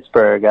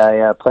Pittsburgh.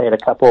 I play at a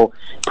couple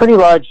pretty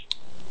large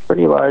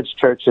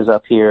churches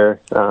up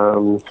here.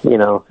 It's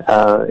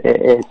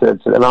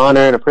an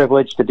honor and a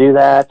privilege to do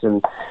that,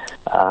 and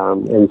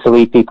to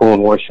lead people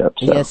in worship.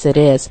 So. Yes, it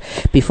is.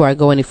 Before I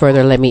go any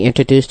further, let me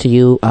introduce to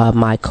you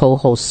my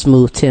co-host,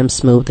 Tim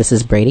Smooth. This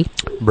is Brady.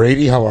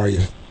 Brady, how are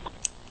you?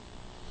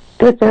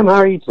 Good, Tim. How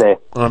are you today?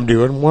 I'm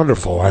doing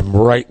wonderful. I'm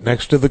right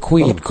next to the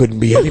Queen. Couldn't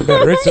be any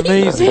better. It's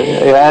amazing.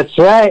 That's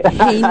right.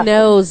 He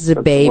knows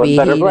the baby. He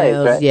knows.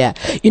 Right? Yeah.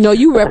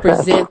 You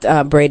represent,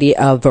 Brady,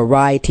 a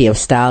variety of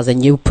styles,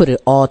 and you put it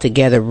all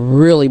together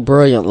really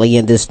brilliantly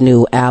in this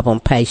new album,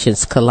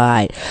 Passions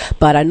Collide.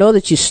 But I know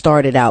that you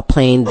started out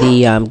playing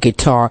the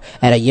guitar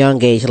at a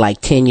young age,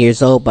 like 10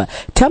 years old. But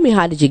tell me,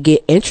 how did you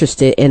get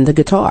interested in the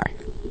guitar?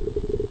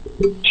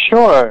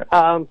 Sure.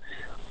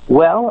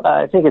 Well,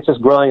 I think it's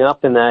just growing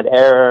up in that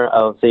era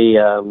of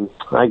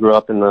I grew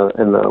up in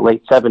the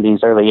late 70s,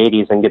 early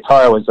 80s, and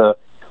guitar was a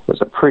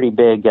pretty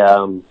big,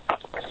 it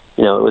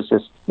was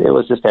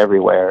just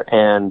everywhere.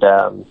 And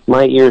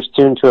my ears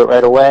tuned to it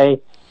right away.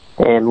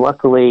 And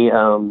luckily,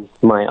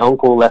 my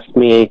uncle left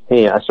me,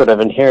 I sort of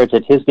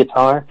inherited his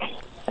guitar.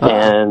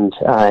 And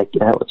I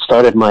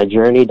started my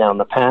journey down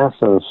the path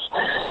of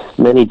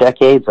many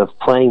decades of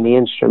playing the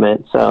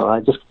instrument. So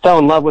I just fell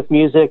in love with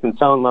music and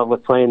fell in love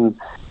with playing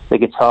the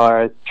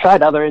guitar.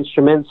 Tried other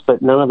instruments,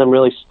 but none of them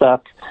really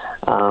stuck.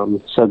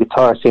 So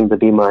guitar seemed to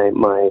be my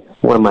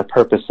one of my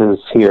purposes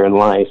here in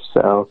life.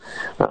 So,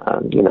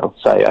 so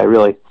I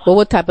really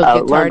what type of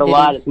guitar learned a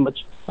lot. As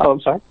much. Oh,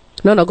 I'm sorry.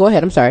 No, go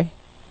ahead. I'm sorry.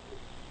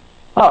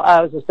 Oh,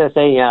 I was just going to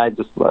say, I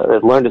just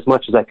learned as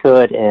much as I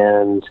could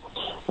and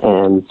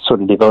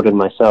sort of devoted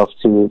myself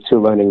to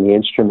learning the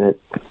instrument.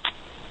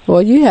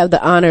 Well, you have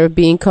the honor of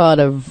being called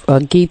a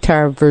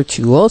guitar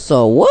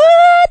virtuoso.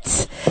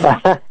 What?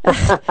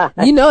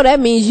 That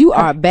means you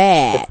are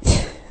bad.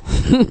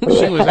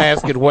 She was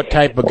asking what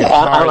type of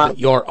guitar that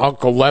your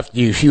uncle left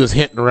you. She was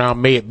hinting around,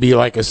 may it be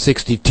like a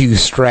 62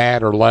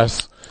 Strat or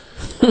less?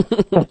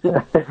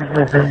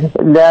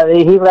 No,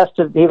 he left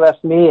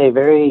me a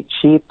very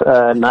cheap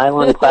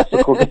nylon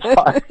classical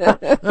guitar.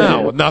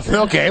 Oh, nothing.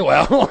 Okay,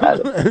 well,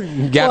 that's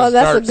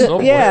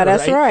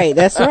right.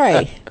 That's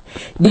right.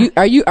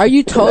 Are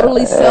you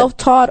totally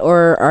self-taught,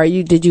 or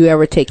did you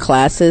ever take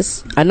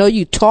classes? I know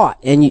you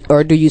taught,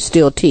 or do you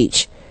still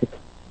teach?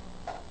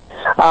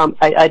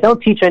 I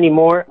don't teach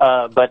anymore,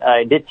 but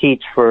I did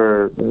teach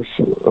for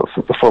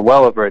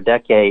well over a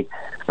decade.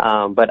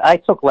 But I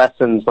took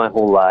lessons my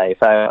whole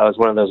life. I was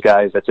one of those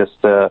guys that just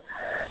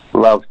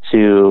loved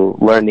to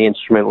learn the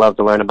instrument, loved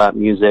to learn about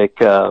music.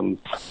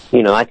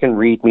 I can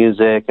read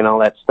music and all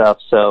that stuff.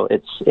 So I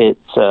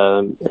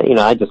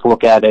just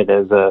look at it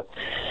as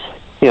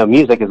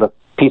music is a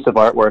piece of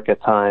artwork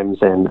at times,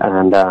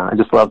 and I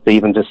just love to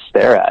even just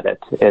stare at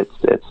it. It's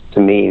to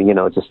me,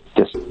 just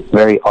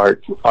very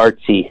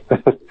artsy.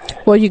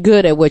 Well, you're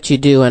good at what you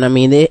do, and I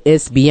mean,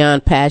 it's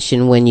beyond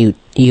passion when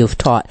you've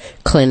taught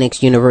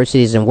clinics,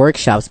 universities, and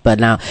workshops. But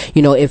now,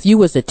 if you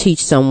was to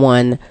teach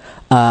someone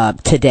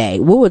today,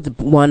 what was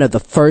one of the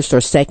first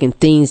or second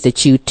things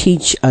that you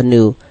teach a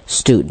new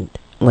student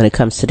when it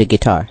comes to the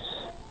guitar?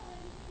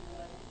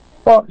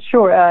 Well,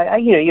 sure.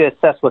 You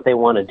assess what they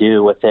want to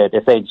do with it.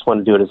 If they just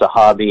want to do it as a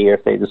hobby, or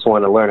if they just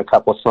want to learn a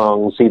couple of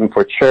songs, even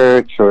for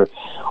church,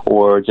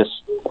 or just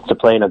to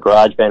play in a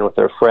garage band with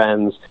their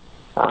friends.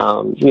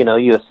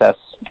 You assess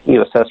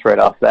right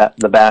off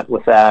the bat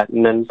with that,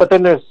 but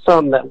then there's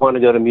some that want to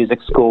go to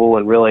music school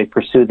and really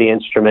pursue the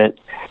instrument,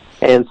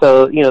 and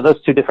so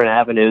those two different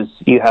avenues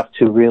you have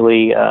to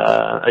really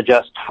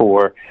adjust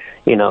for.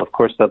 Of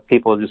course, the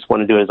people who just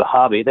want to do it as a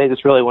hobby, they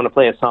just really want to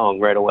play a song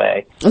right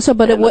away. So,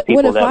 but what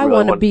if I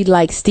want to be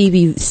like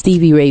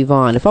Stevie Ray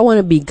Vaughan? If I want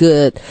to be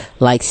good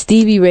like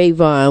Stevie Ray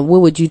Vaughan,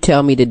 what would you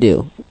tell me to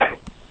do?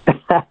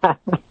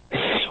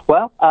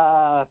 Well,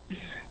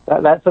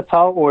 that's a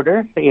tall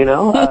order, Stevie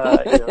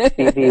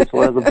is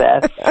one of the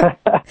best.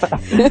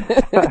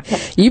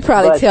 You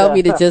probably tell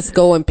me to just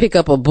go and pick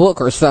up a book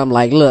or something,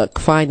 like, look,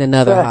 find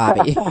another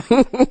hobby.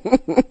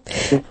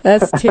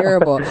 That's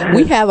terrible.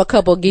 We have a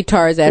couple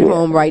guitars at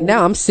home right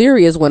now. I'm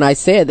serious when I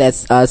said that.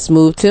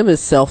 Smooth Tim is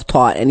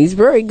self-taught, and he's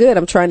very good.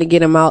 I'm trying to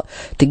get him out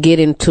to get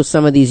into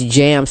some of these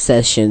jam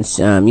sessions.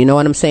 You know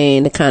what I'm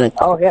saying? To kind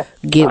of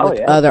get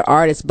with other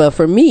artists. But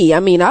for me, I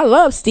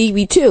love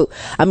Stevie too.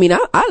 I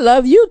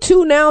love you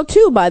too now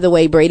too, by the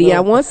way, Brady.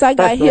 Once I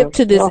got hip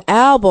to this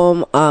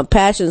album,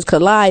 Passions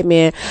Collide,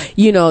 man,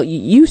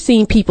 you've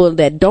seen people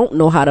that don't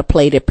know how to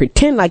play that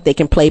pretend like they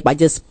can play by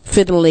just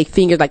fiddling their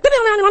fingers like,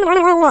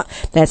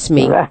 that's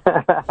me.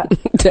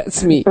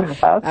 That's me.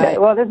 Okay.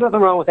 Well, there's nothing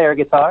wrong with air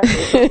guitar.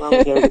 There's nothing wrong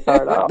with air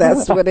guitar at all.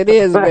 That's what it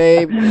is,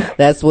 babe.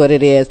 That's what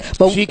it is.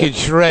 But she can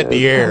shred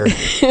the air.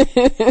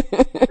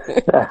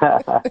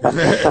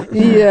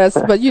 Yes,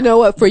 but you know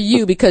what? For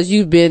you, because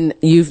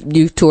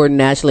you've toured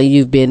nationally,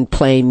 you've been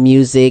playing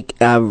music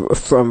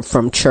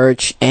from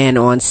church and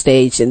on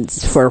stage and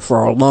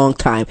for a long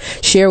time.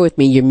 Share with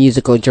me your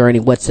musical journey.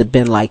 What's it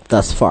been like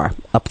thus far,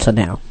 up to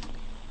now?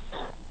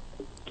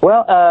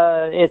 Well,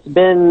 it's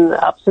been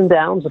ups and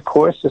downs, of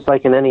course, just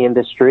like in any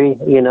industry.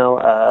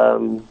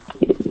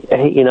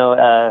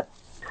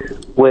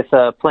 With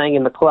playing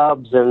in the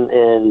clubs and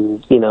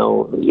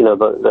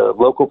the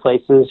local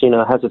places,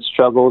 has its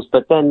struggles.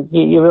 But then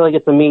you really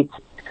get to meet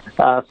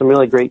some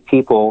really great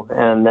people,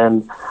 and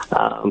then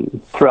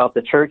throughout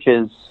the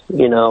churches,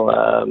 they're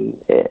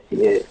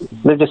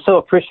just so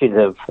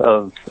appreciative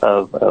of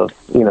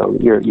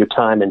your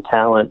time and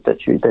talent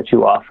that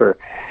you offer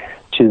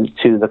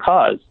to the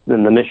cause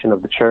and the mission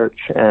of the church,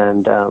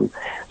 and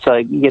so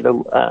you get a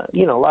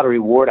lot of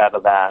reward out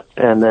of that.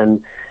 And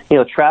then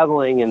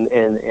traveling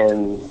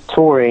and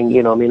touring,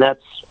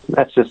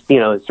 that's just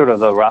it's sort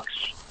of a rock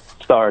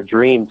star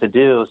dream to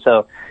do.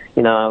 So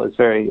I was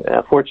very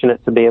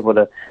fortunate to be able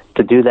to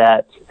do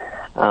that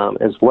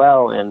as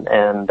well,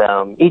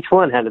 and each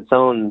one had its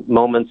own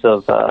moments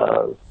of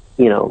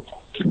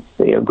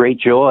great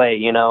joy,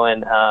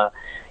 and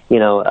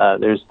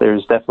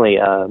there's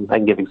definitely I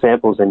can give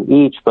examples in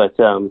each, but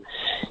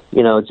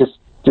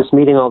just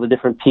meeting all the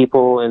different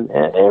people, and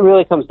it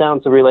really comes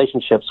down to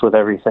relationships with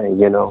everything.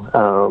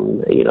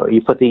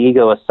 You put the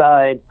ego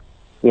aside,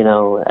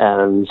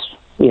 and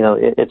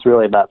it's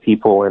really about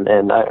people,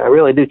 and I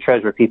really do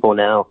treasure people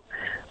now.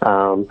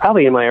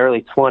 Probably in my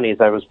early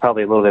 20s, I was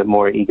probably a little bit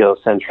more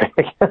egocentric,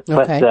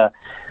 but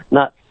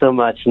not so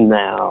much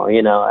now.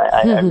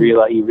 I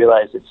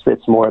realize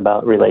it's more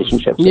about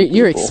relationships.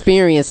 You're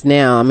experienced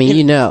now.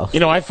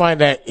 I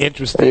find that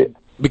interesting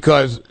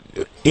because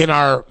in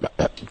our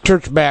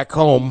church back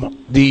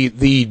home,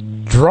 the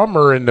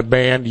drummer in the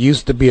band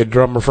used to be a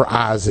drummer for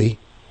Ozzy.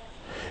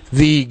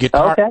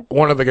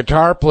 One of the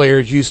guitar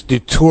players used to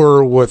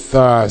tour with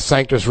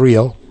Sanctus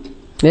Real.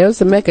 It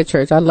was a mega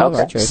church. I love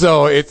our church.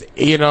 So it's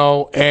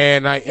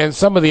and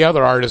some of the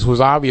other artists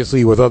was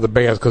obviously with other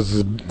bands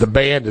because the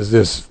band is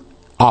this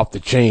off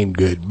the chain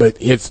good. But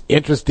it's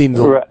interesting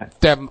to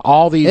them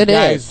all these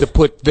guys to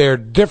put their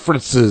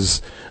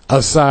differences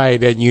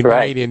aside and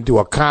unite into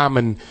a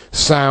common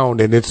sound,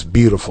 and it's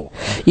beautiful.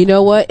 You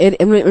know what? Let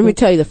me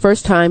tell you, the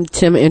first time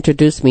Tim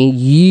introduced me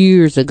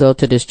years ago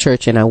to this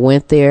church, and I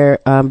went there,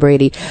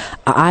 Brady,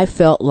 I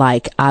felt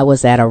like I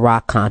was at a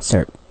rock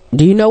concert.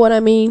 Do you know what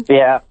I mean?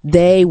 Yeah.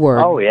 They were.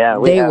 Oh yeah.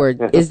 They were.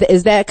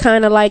 Is that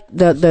kind of like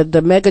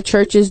the mega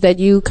churches that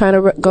you kind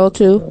of go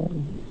to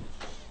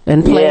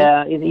and play?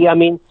 Yeah.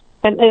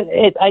 And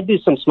I do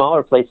some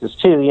smaller places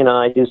too.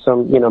 I do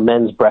some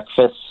men's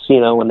breakfasts.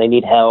 When they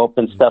need help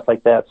and stuff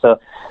like that. So,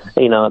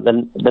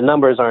 the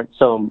numbers aren't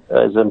so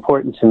as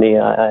important to me.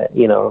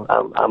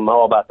 I'm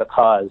all about the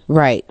cause.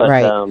 Right. But,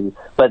 right.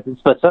 But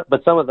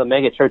some of the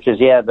mega churches,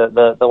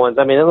 the ones.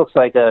 It looks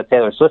like a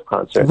Taylor Swift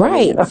concert.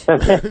 Right.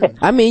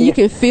 You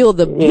can feel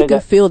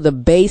the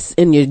bass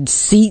in your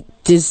seat.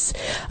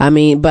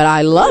 But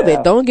I love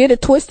it. Don't get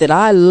it twisted.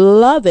 I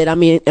love it.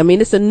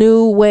 It's a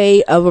new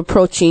way of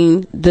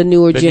approaching the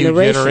newer generation.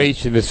 The new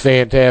generation is a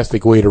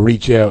fantastic way to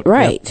reach out.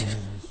 Right. Yep.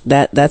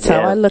 That's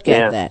how I look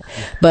at that.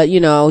 But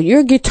you're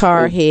a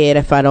guitar head.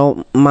 If I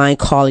don't mind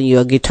calling you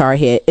a guitar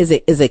head, is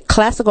it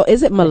classical?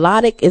 Is it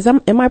melodic?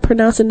 Am I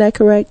pronouncing that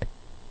correct?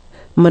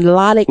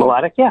 Melodic,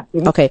 yeah.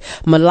 Mm-hmm. Okay,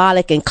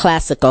 melodic and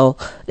classical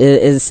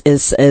is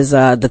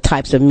the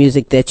types of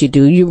music that you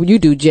do. You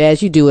do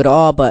jazz, you do it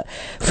all. But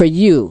for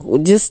you,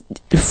 just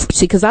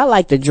see, because I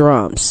like the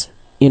drums.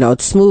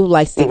 Smooth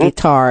likes the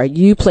guitar.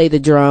 You play the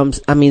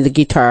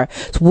guitar.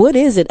 So what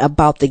is it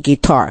about the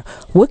guitar?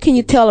 What can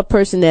you tell a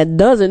person that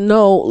doesn't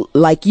know,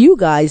 like you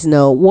guys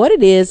know, what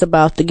it is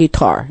about the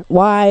guitar?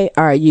 Why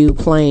are you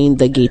playing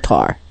the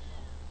guitar?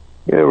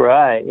 You're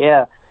right,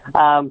 yeah.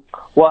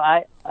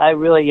 Well, I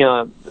really,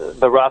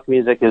 the rock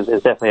music is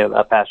definitely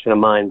a passion of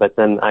mine, but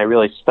then I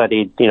really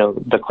studied,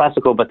 the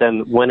classical, but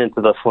then went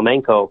into the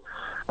flamenco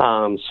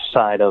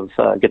side of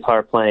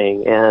guitar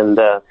playing. And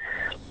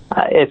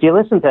if you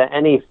listen to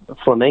any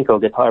flamenco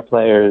guitar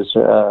players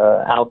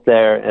out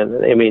there,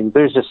 and I mean,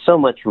 there's just so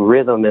much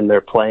rhythm in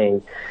their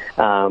playing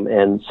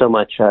and so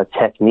much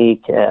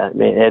technique. I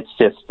mean, it's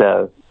just,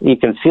 you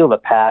can feel the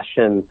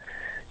passion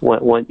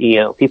when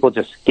people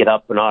just get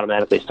up and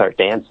automatically start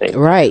dancing,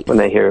 right? When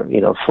they hear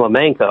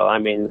flamenco. I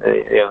mean,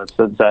 it's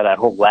that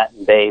whole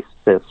Latin-based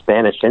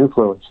Spanish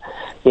influence,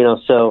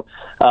 So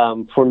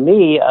for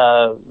me,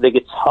 the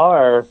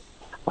guitar,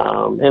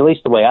 at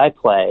least the way I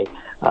play,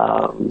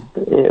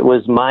 it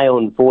was my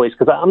own voice,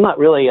 because I'm not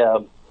really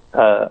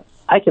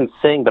I can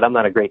sing, but I'm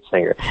not a great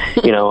singer.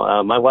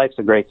 My wife's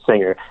a great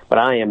singer, but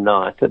I am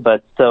not.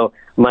 But so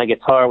my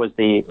guitar was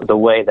the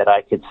way that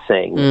I could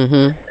sing.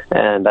 Mm-hmm.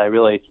 And I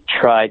really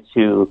tried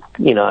to,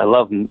 I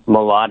love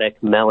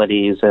melodic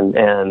melodies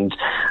and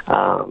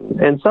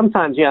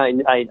sometimes,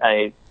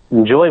 I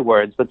enjoy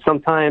words, but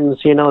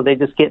sometimes, they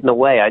just get in the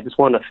way. I just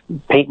want to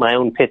paint my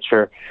own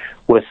picture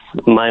with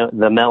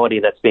the melody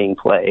that's being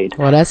played.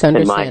 Well, that's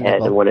understandable. In my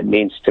head and what it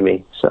means to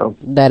me. So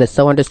that is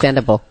so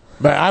understandable.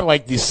 But I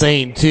like the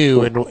saying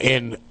too,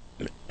 and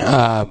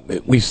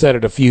we've said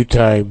it a few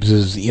times,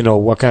 is,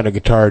 what kind of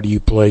guitar do you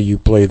play? You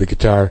play the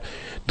guitar.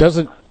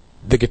 Doesn't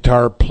the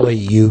guitar play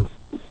you?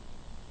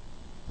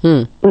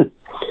 Yeah,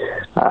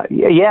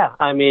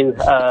 I mean,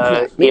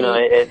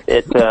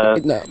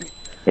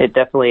 it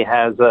definitely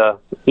has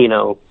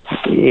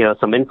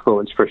some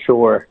influence for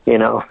sure.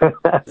 Well,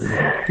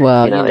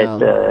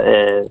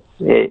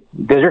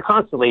 because you're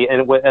constantly,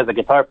 and as a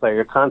guitar player,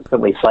 you're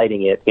constantly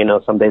fighting it.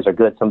 Some days are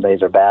good, some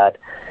days are bad,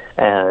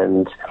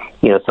 and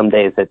some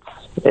days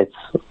it's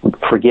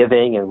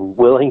forgiving and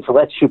willing to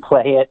let you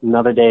play it, and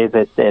other days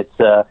it's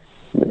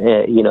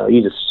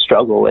you just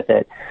struggle with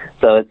it.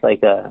 So it's like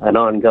an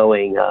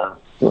ongoing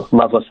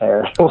love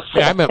affair.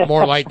 Yeah, I meant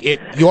more like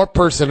your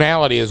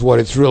personality is what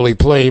it's really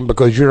playing,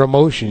 because your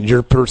emotions,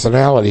 your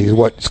personality is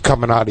what's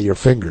coming out of your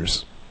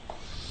fingers.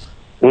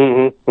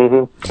 Mm-hmm,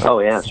 mm-hmm. Oh,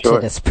 yeah, sure.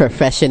 This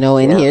professional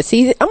in here.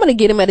 See, I'm going to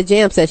get him at a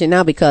jam session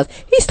now, because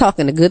he's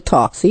talking a good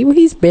talk. See,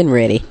 he's been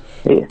ready.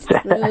 No,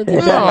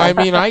 I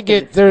mean,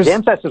 there's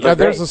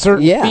a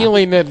certain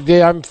feeling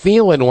that I'm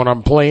feeling when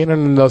I'm playing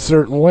in a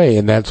certain way,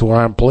 and that's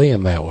why I'm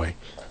playing that way.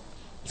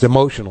 It's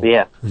emotional.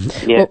 Yeah.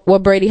 Yeah. Well,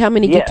 Brady, how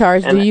many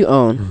guitars do you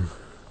own?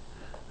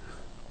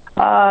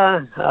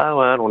 I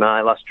don't know.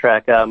 I lost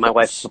track. My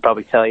wife will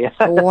probably tell you.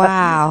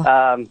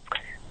 Wow.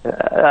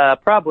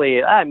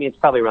 Probably. I mean, it's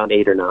probably around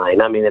 8 or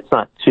 9. I mean, it's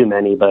not too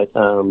many, but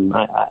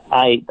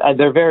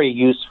they're very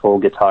useful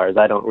guitars.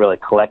 I don't really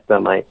collect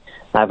them. I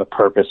have a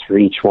purpose for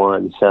each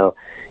one. So,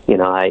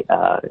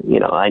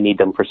 I need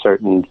them for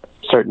certain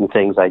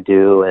things I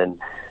do, and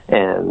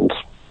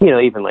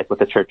even like with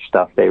the church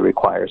stuff, they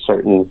require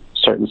certain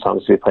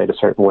songs to be played a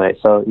certain way.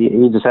 So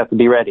you just have to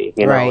be ready,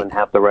 right, and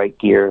have the right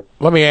gear.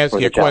 Let me ask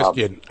you a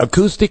question: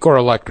 acoustic or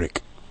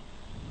electric?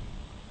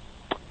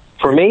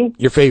 For me,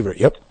 your favorite?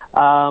 Yep.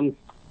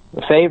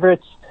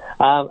 Favorites.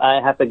 I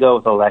have to go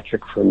with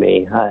electric for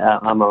me.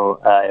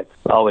 I've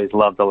always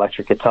loved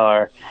electric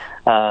guitar.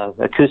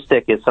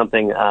 Acoustic is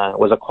something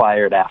was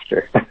acquired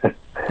after.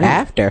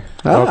 After?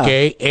 Oh.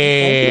 Okay.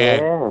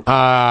 And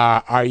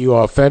are you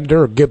a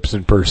Fender or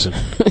Gibson person?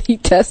 He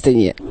testing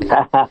you.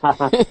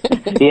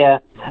 Yeah.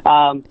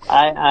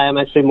 I am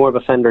actually more of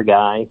a Fender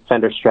guy,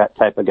 Fender Strat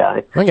type of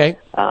guy. Okay.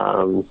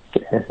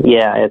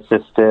 Yeah, it's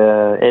just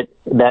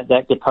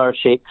that guitar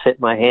shape fit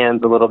my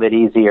hands a little bit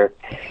easier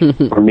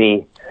for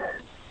me.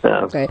 So,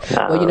 okay.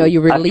 Well,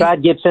 you I've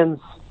tried Gibsons,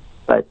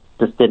 but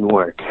just didn't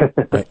work.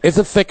 It's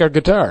a thicker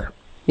guitar.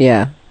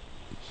 Yeah.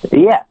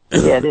 Yeah,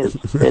 it is.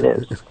 It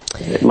is.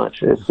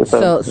 Much.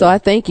 So I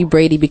thank you,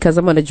 Brady, because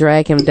I'm going to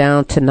drag him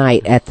down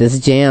tonight at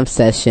this jam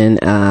session.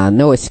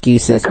 No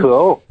excuses.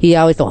 Cool. He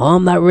always thought,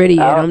 I'm not ready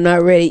yet. I'm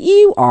not ready.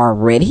 You are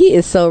ready. He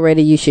is so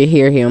ready. You should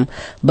hear him.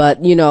 But,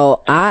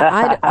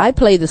 I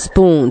play the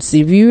spoons.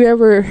 If you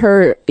ever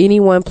heard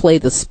anyone play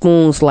the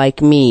spoons like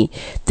me,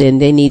 then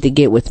they need to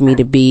get with me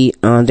to be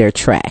on their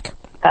track.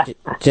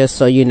 Just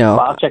so you know.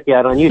 Well, I'll check you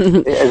out on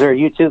YouTube. Is there a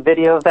YouTube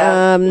video of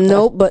that?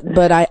 No,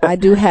 but I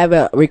do have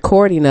a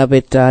recording of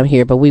it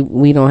here, but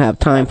we don't have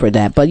time for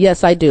that. But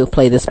yes, I do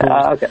play this.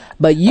 Okay.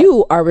 But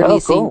you are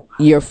releasing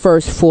your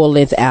first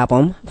full-length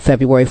album,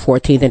 February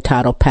 14th,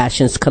 entitled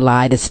Passions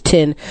Collide. It's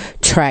 10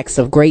 tracks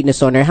of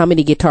greatness on there. How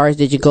many guitars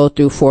did you go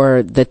through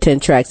for the 10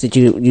 tracks? Did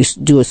you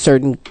do a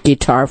certain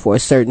guitar for a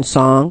certain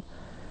song?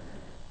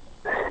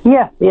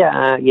 Yeah.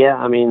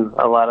 I mean,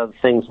 a lot of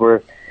things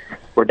were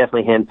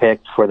definitely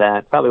handpicked for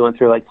that. Probably went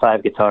through like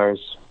 5 guitars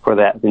for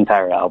that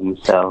entire album.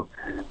 So,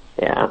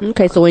 yeah.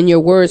 Okay, so in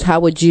your words, how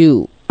would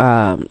you,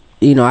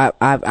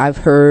 I've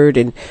heard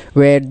and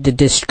read the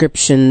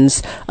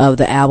descriptions of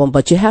the album,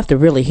 but you have to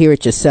really hear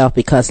it yourself,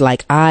 because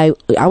like I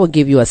would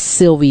give you a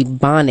Silvy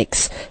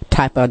Bonics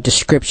type of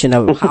description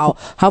of how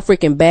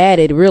freaking bad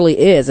it really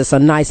is. It's a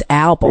nice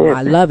album.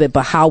 I love it,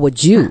 but how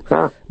would you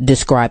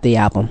describe the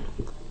album?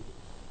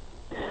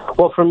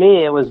 Well, for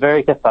me, it was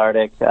very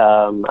cathartic.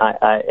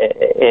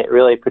 It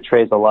really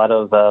portrays a lot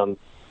of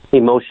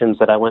emotions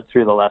that I went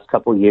through the last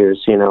couple of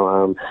years.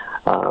 A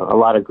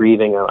lot of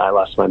grieving. I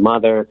lost my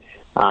mother.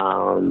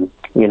 And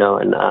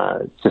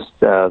just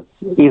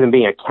even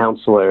being a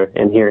counselor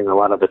and hearing a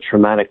lot of the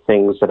traumatic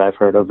things that I've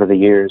heard over the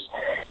years.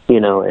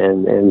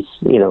 And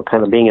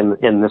kind of being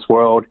in this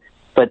world,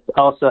 but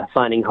also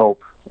finding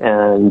hope.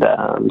 And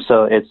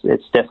so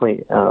it's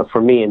definitely for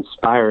me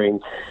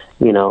inspiring.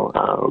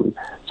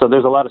 So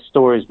there's a lot of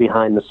stories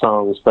behind the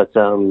songs, but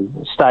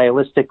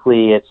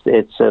stylistically,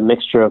 it's a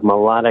mixture of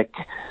melodic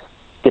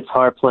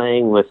guitar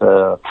playing with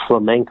a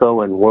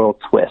flamenco and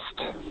world twist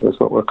is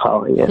what we're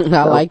calling it.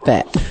 I like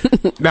that.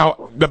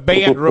 Now, the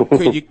band,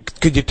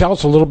 could you tell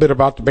us a little bit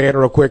about the band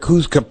real quick?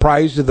 Who's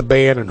comprised of the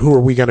band, and who are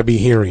we going to be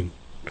hearing?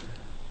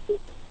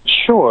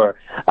 Sure.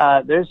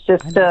 There's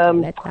just,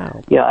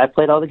 I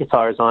played all the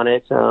guitars on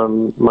it.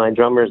 My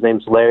drummer's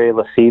name's Larry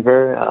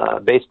Lefevre.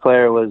 Bass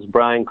player was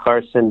Brian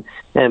Carson.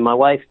 And my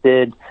wife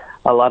did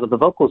a lot of the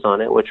vocals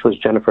on it, which was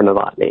Jennifer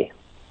Novotny.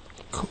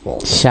 Cool.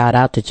 Shout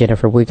out to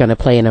Jennifer. We're going to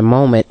play in a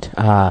moment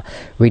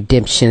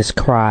Redemption's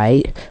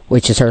Cry,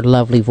 which is her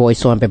lovely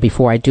voice on. But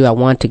before I do, I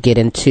want to get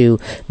into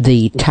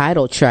the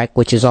title track,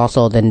 which is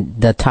also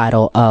the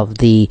title of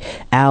the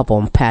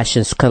album,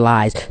 Passions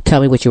Collide.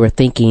 Tell me what you were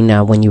thinking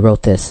when you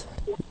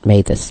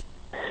made this.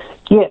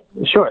 Yeah,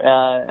 sure.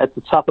 At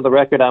the top of the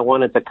record, I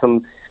wanted to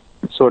come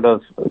sort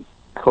of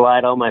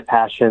collide all my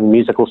passion,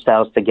 musical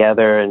styles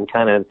together, and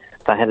kind of,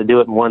 if I had to do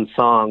it in one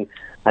song,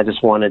 I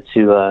just wanted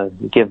to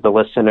give the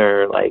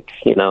listener,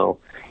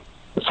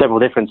 several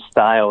different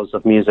styles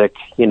of music,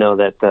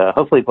 that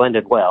hopefully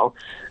blended well.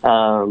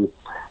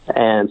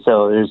 And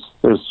so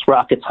there's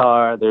rock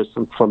guitar, there's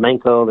some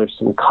flamenco, there's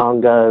some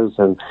congas,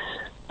 and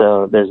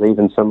so there's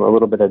even a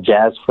little bit of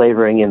jazz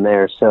flavoring in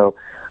there. So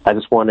I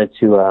just wanted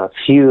to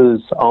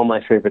fuse all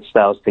my favorite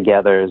styles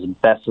together as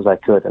best as I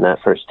could in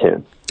that first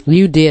tune.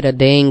 You did a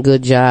dang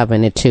good job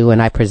in it, too,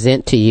 and I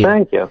present to you.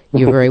 Thank you.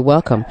 You're very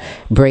welcome.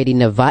 Brady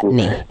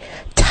Novotny,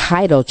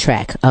 title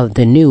track of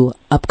the new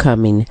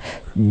upcoming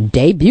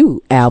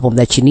debut album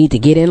that you need to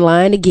get in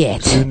line to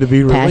get. Soon to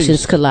be released.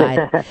 Passions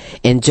Collide.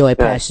 Enjoy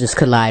Passions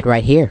Collide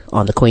right here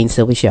on The Queen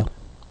Silvy Show.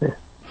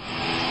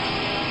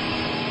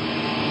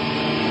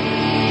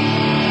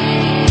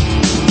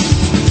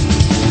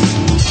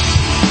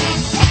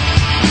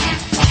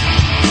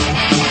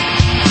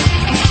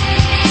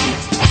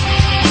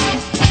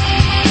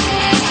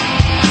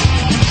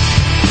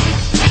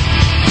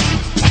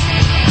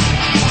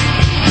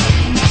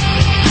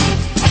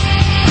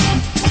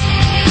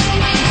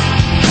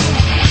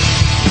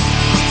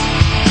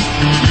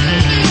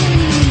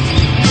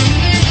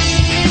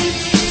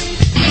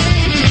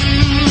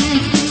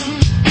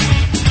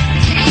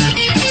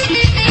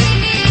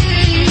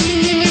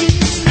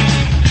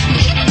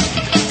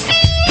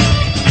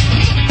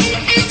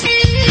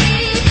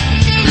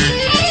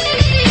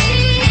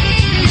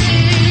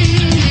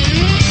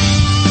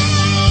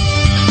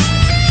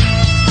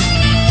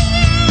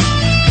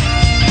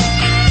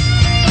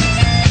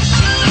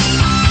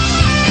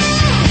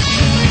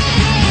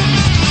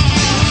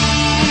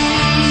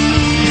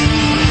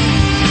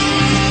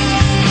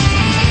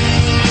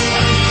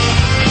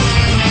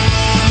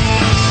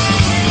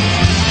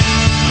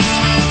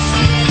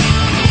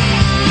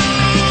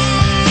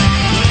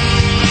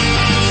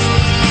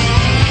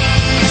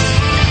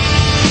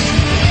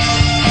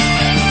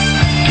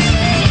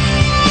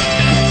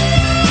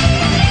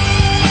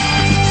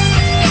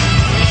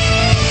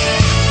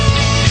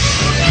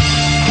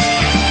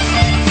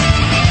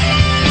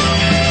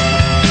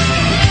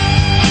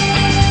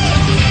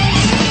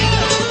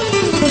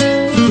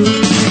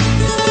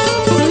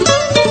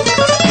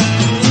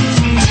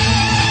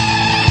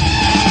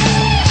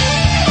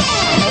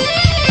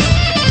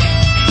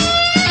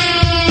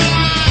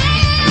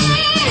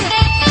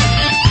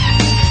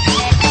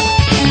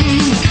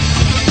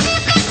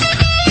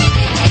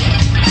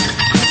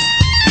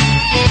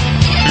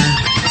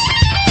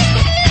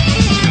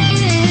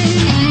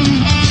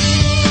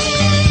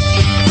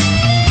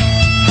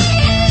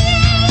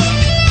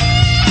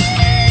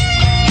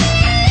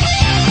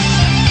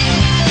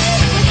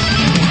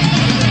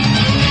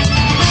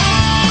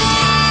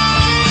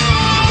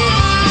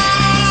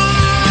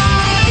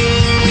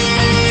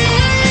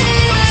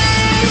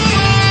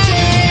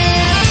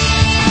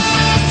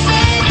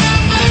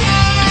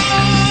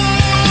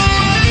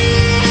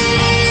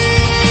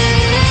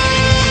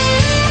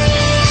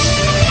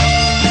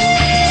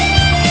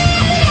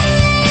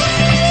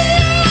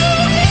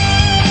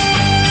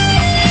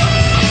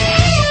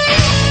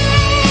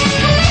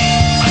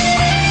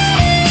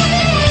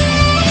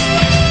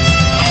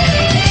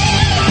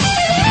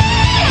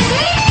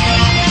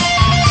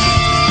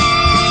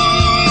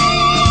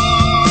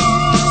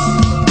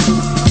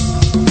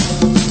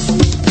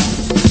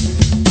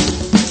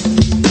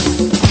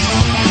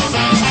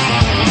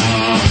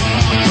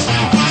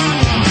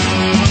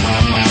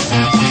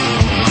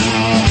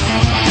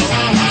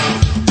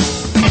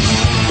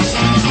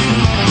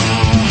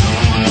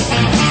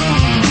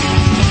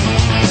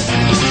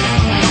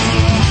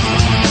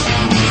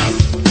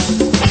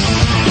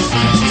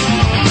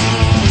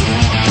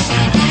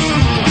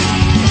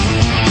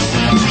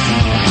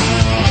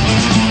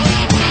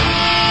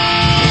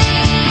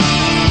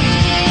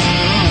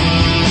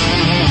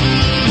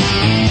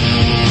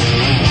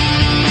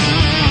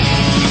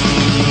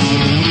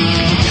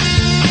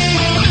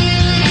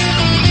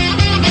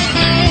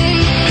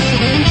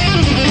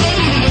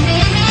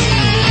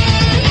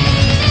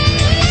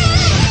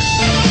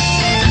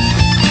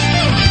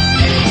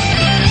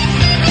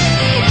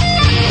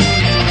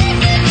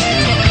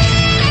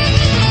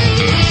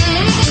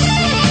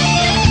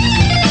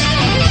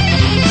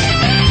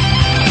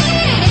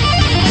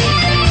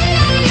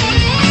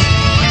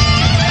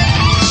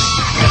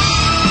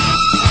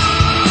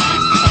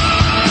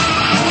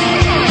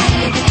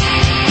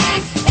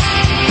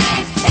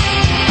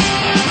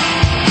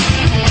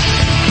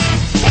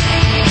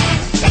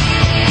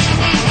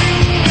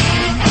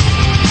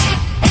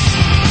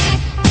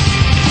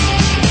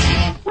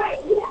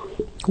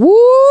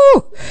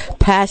 Woo!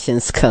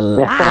 Passions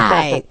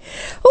collide.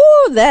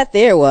 Ooh, that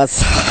there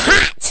was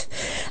hot.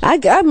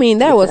 I mean,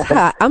 that was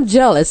hot. I'm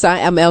jealous.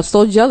 I'm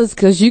so jealous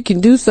because you can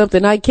do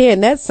something I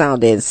can't. That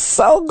sounded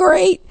so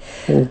great.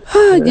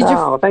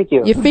 Thank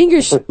you. Your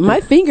fingers,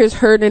 my fingers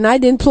hurt, and I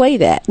didn't play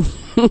that.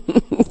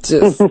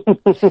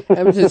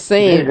 I'm just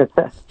saying.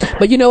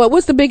 But you know what?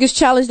 What's the biggest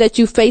challenge that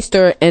you faced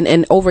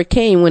and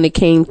overcame when it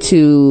came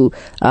to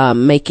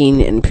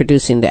making and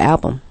producing the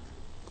album?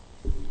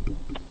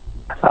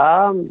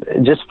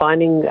 Just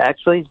finding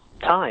actually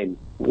time.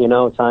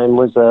 Time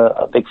was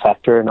a big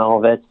factor in all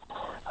of it.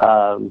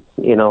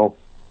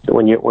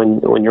 When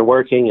you're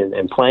working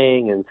and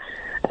playing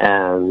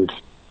and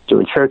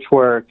doing church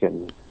work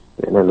and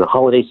then the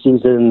holiday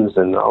seasons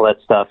and all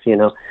that stuff,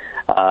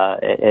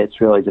 it's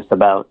really just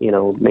about,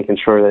 making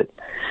sure that,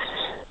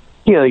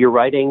 you're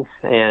writing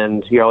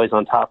and you're always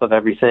on top of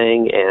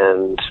everything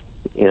and,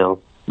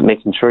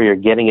 making sure you're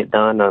getting it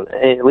done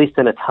at least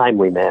in a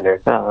timely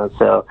manner.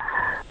 So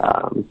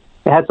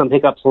it had some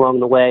hiccups along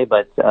the way,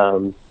 but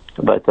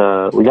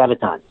we got it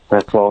done.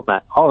 That's all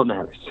that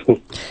matters.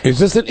 Is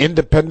this an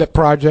independent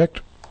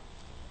project?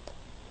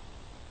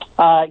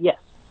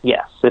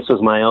 Yes. This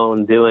was my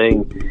own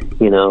doing,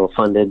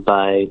 funded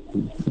by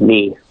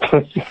me.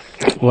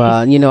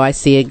 Well, I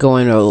see it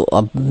going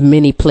to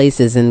many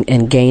places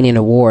and gaining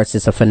awards.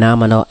 It's a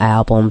phenomenal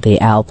album. The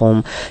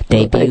album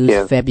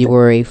debuts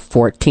February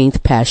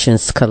 14th,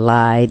 Passions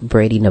Collide,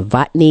 Brady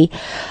Novotny.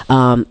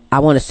 I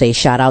want to say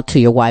shout out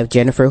to your wife,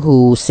 Jennifer,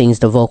 who sings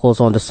the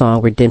vocals on the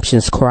song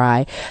Redemption's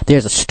Cry.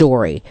 There's a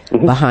story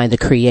behind the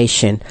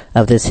creation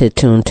of this hit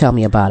tune. Tell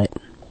me about it.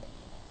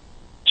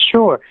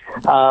 Sure.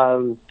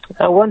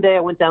 One day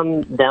I went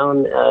down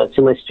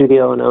to my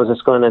studio and I was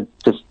just going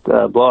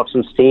to blow off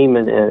some steam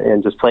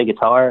and just play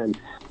guitar, and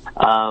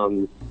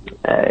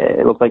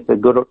it looked like the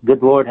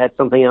good Lord had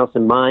something else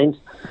in mind.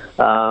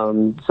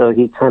 So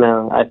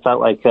I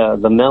felt like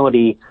the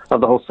melody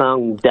of the whole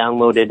song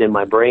downloaded in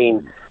my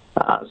brain.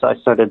 So I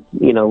started,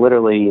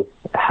 literally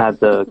had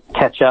to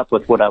catch up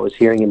with what I was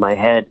hearing in my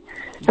head.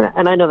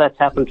 And I know that's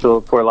happened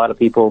for a lot of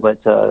people,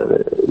 but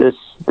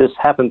this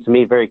happened to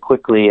me very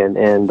quickly,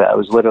 and I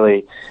was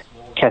literally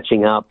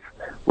catching up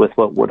with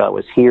what I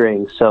was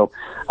hearing. So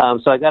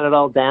I got it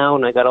all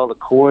down. I got all the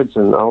chords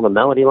and all the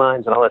melody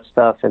lines and all that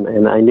stuff,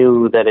 and I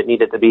knew that it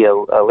needed to be a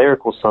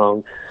lyrical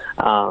song.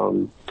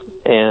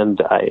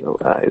 And I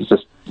was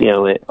just,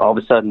 all of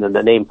a sudden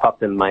the name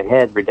popped in my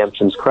head,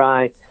 Redemption's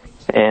Cry.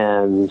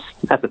 And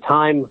at the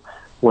time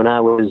when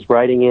I was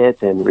writing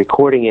it and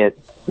recording it,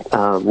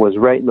 was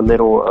right in the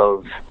middle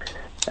of,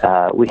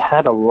 we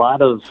had a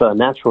lot of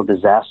natural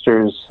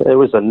disasters. It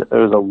was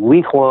a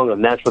week long of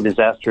natural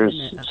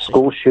disasters,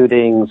 school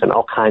shootings, and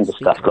all kinds of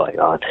stuff going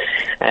on.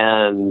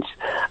 And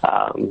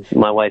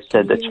my wife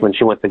said that when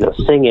she went to go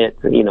sing it,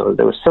 there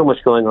was so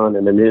much going on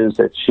in the news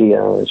that she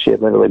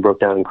had literally broke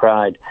down and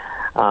cried.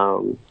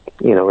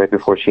 Right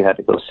before she had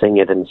to go sing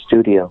it in the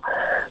studio.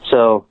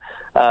 So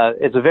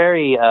it's a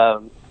very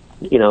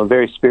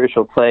very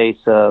spiritual place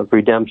of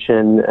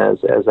redemption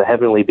as a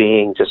heavenly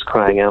being just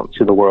crying out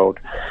to the world.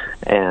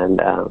 And,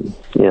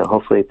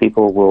 hopefully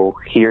people will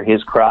hear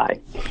his cry.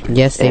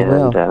 Yes, they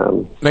will.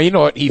 Now, you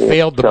know what he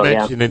failed to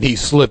mention, and he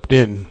slipped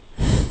in,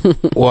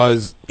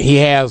 was he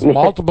has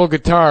multiple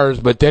guitars,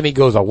 but then he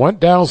goes, I went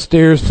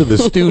downstairs to the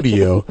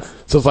studio.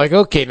 So it's like,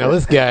 okay, now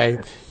this guy,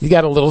 he's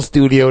got a little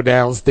studio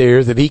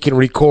downstairs that he can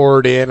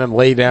record in and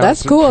lay down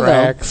some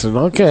tracks. And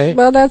okay.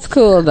 Well, that's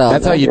cool, though.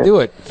 That's how you do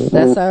it.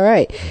 That's all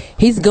right.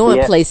 He's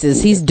going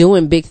places. He's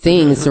doing big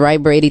things,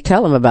 right, Brady?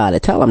 Tell him about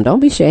it. Tell him.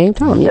 Don't be ashamed.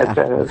 Tell him,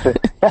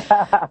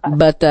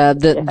 But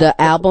the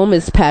album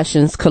is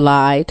Passions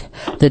Collide.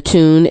 The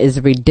tune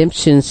is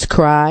Redemption's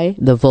Cry.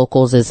 The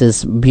vocals is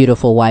his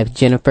beautiful wife,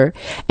 Jennifer.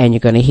 And you're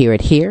going to hear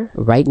it here,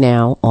 right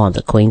now, on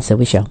The Queen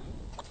Silvy Show.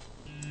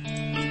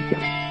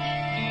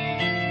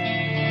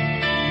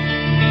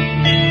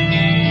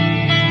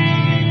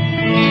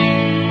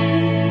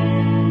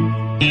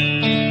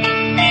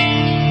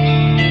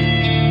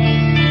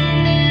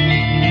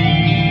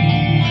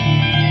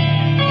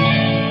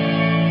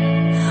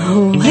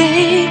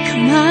 Awake,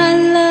 my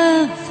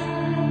love,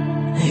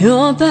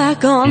 you're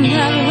back on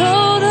that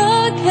road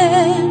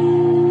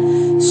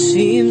again.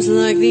 Seems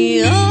like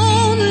the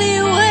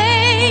only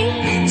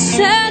way,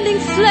 sending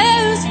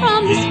flares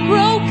from this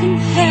broken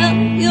hell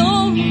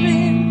you're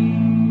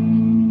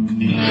in.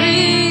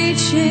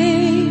 Reaching,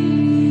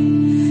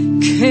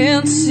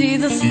 can't see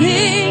the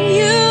thing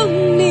you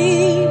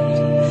need.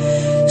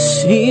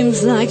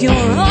 Seems like you're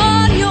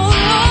on your own.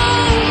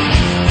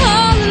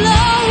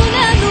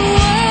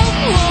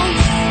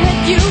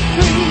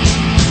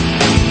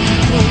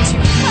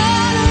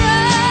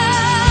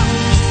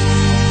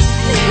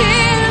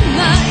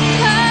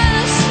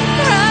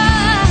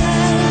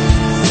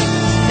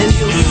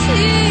 Will you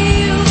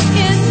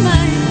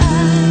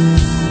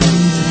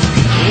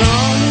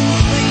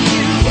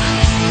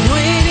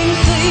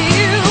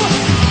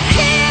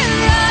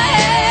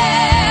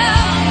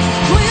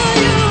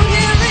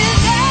hear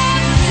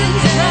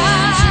redemption's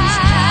cry?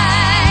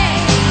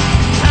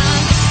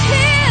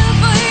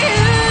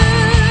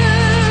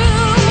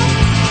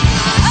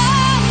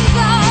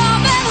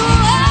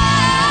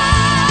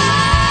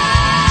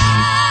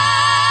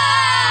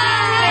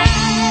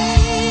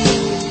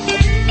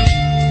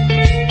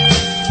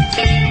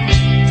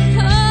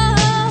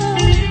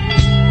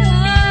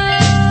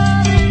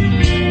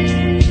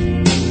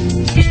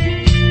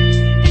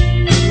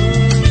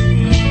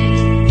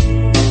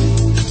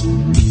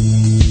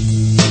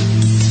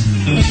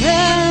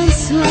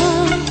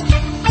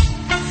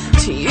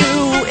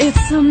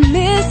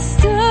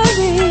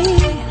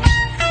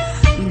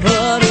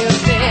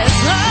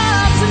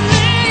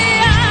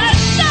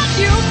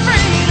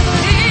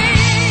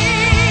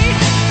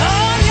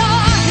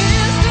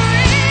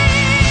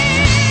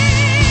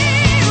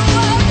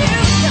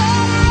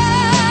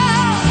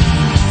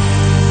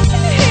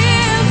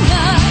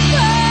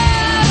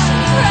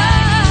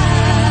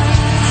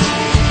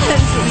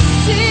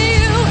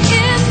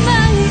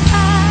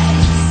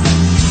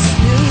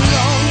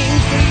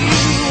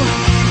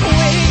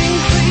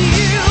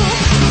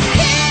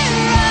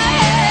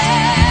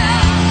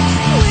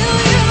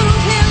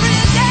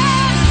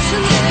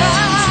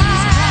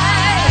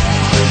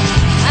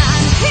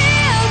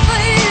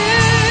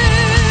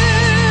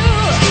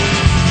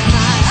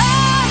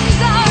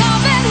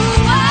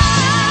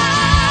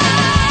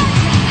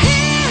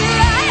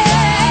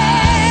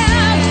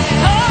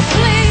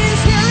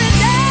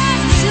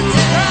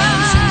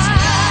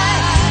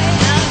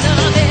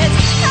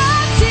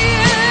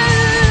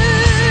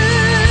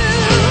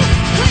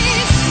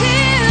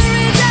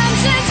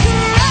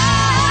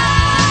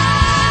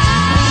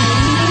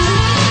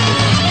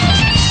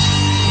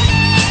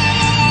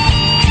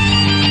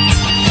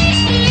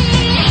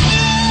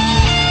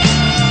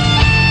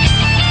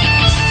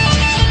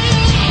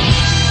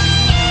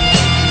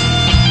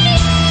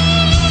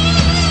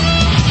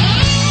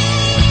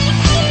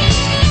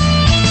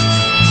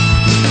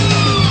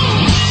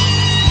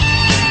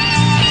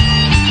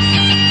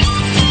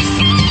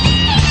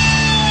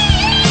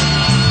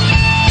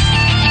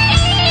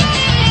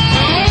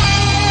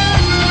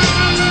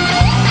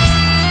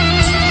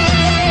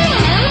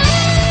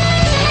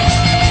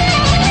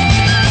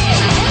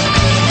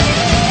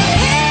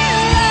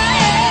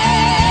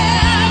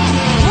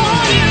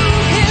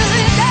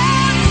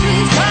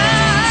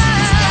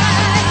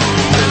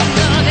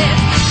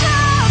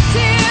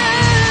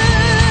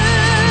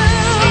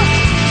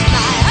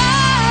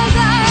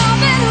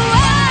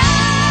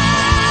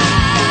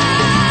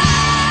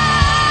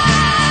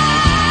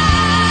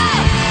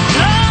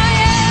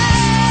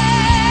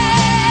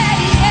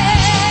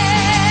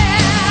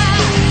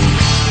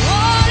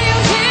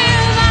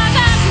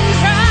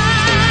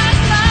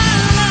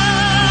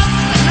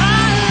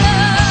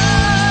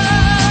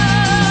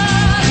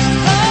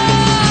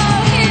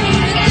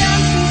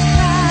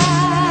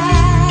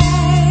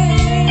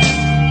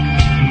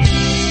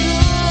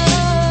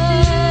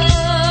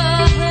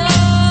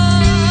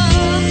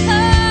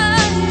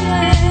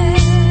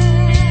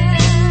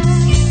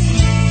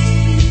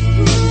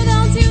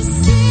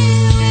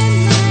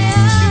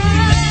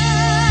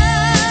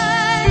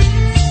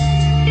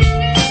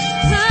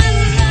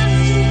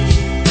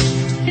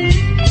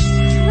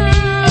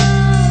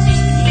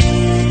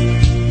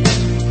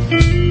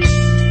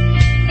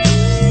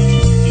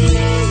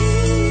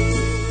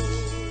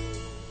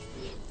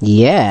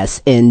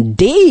 Yes,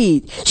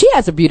 indeed. She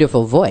has a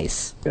beautiful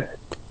voice.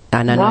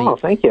 And I know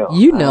thank you.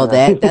 You know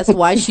that. That's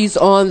why she's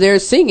on there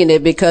singing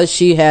it, because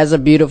she has a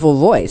beautiful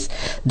voice.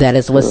 That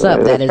is what's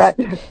up.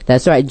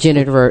 That's right.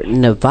 Jennifer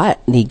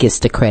Novotny gets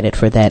the credit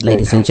for that,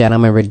 ladies and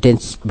gentlemen.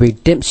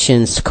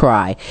 Redemption's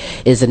Cry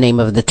is the name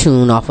of the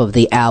tune off of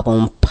the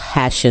album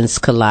Passions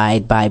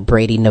Collide by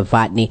Brady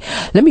Novotny.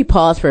 Let me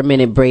pause for a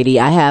minute, Brady.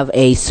 I have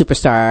a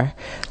superstar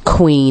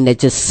queen that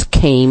just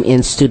came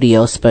in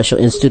studio, special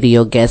in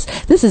studio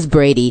guest. This is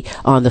Brady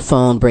on the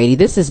phone. Brady,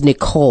 this is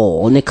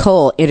Nicole.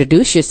 Nicole,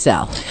 introduce yourself.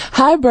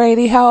 Hi,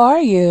 Brady. How are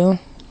you?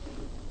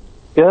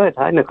 Good.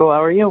 Hi, Nicole.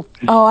 How are you?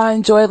 Oh, I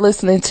enjoyed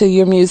listening to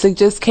your music.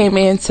 Just came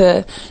in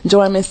to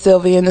join Miss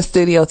Silvy in the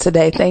studio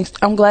today. Thanks.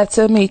 I'm glad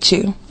to meet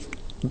you.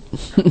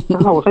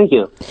 Oh, well, thank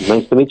you.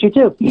 Nice to meet you,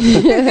 too.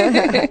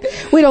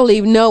 We don't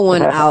leave no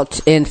one out.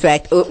 In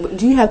fact,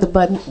 do you have the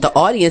button? The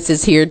audience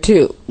is here,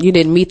 too. You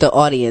didn't meet the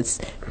audience,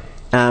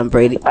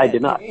 Brady. I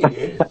did not.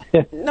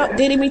 No,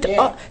 did he meet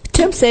the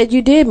Tim said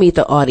you did meet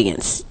the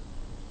audience.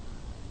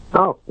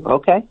 Oh,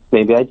 okay.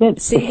 Maybe I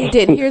did. See, you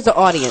did. Here's the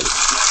audience.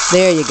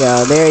 There you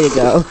go. There you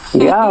go.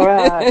 Yeah, all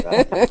right.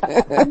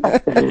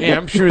 Yeah,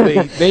 I'm sure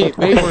they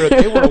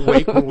were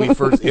awake when we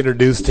first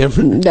introduced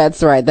him.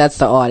 That's right. That's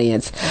the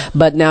audience.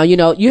 But now,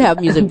 you have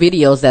music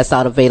videos that's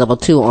out available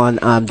too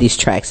on these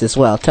tracks as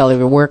well. Tell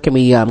everyone, where can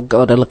we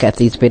go to look at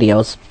these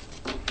videos?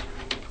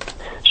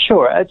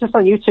 Sure. Just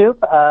on YouTube.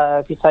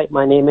 If you type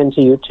my name into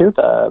YouTube,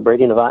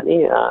 Brady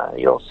Novotny,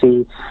 you'll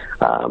see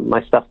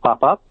my stuff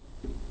pop up.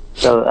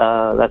 So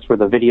that's where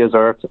the videos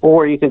are.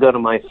 Or you can go to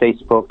my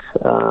Facebook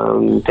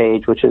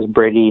page, which is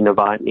Brady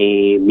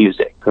Novotny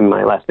Music. And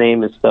my last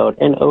name is spelled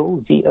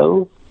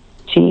Novotny.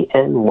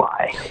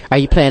 Are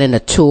you planning a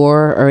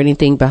tour or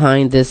anything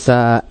behind this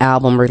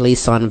album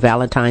release on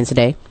Valentine's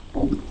Day?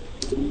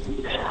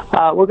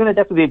 We're going to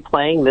definitely be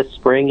playing this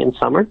spring and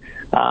summer.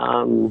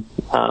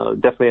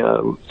 Definitely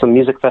some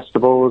music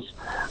festivals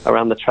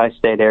around the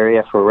tri-state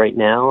area for right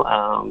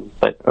now.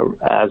 But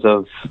as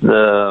of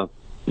the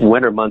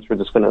winter months, we're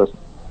just going to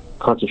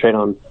concentrate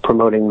on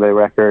promoting the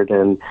record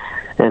and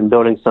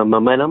building some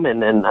momentum,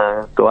 and then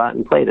go out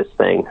and play this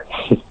thing.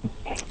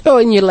 Oh,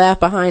 and you laugh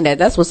behind that.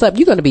 That's what's up.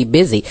 You're going to be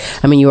busy.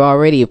 I mean, you're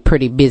already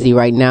pretty busy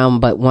right now,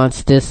 but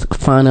once this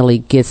finally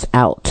gets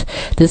out,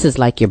 this is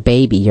like your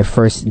baby, your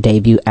first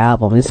debut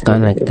album. It's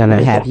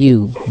gonna have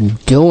you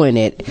doing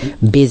it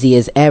busy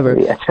as ever.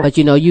 Yeah. But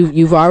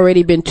you've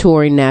already been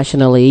touring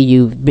nationally.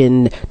 You've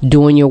been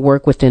doing your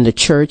work within the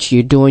church.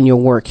 You're doing your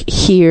work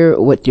here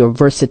with your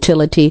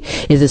versatility.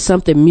 Is it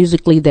something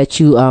musically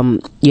that you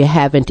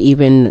haven't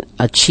even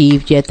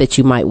achieved yet that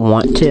you might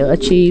want to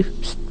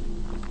achieve?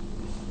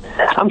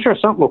 I'm sure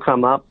something will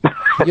come up.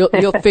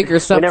 You'll figure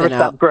something out. We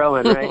never stop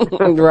growing, right?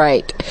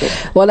 Right.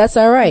 Well, that's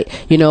all right.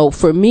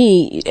 For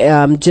me,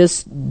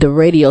 just the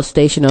radio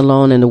station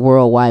alone and the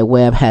World Wide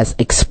Web has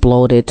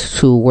exploded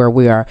to where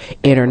we are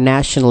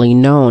internationally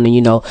known.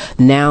 And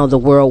now the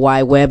World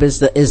Wide Web is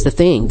the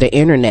thing, the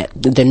internet,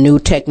 the new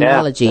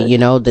technology.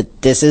 Yeah.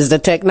 This is the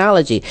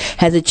technology.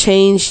 Has it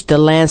changed the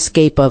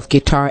landscape of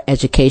guitar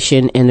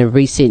education in the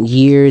recent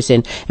years,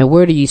 and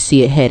where do you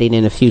see it heading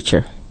in the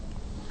future?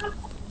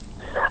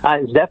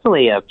 It's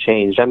definitely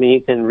changed. I mean, you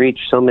can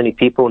reach so many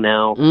people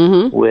now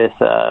with,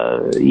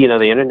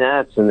 the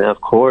internet, and of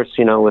course,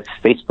 with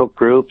Facebook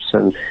groups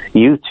and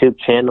YouTube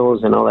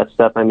channels and all that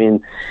stuff. I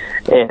mean,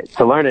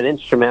 to learn an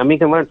instrument, I mean, you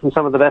can learn from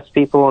some of the best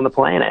people on the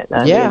planet.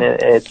 I mean,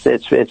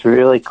 it's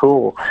really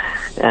cool.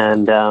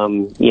 And,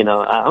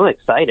 I'm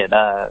excited.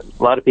 A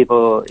lot of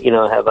people,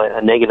 have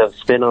a negative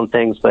spin on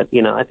things, but,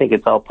 I think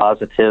it's all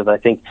positive. I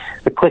think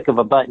the click of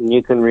a button,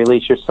 you can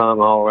release your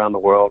song all around the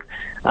world.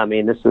 I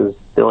mean, this is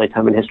the only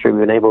time in history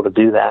we've been able to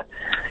do that.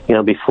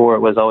 Before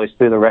it was always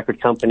through the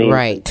record company.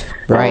 Right.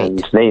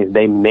 And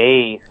they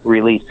may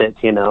release it,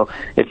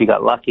 if you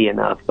got lucky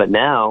enough. But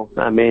now,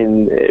 I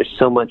mean, there's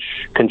so much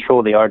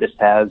control the artist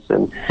has.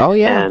 And,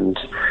 and,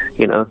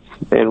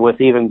 and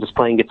with even just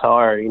playing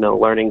guitar,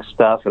 learning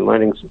stuff and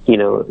learning,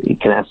 you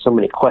can ask so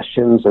many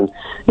questions. And,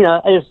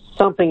 there's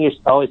something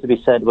always to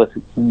be said with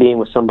being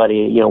with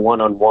somebody,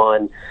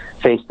 one-on-one,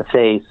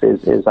 face-to-face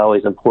is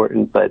always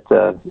important. But,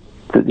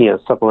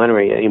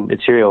 supplementary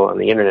material on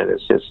the internet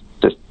is just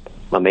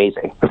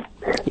amazing.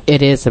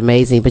 It is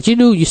amazing, but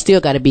you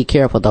still got to be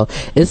careful though.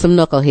 There's some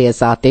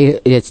knuckleheads out there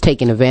that's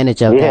taking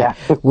advantage of that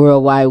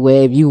World Wide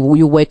Web. You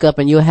wake up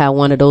and you'll have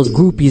one of those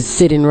groupies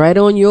sitting right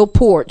on your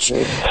porch.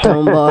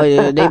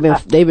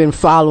 They've been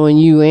following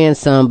you and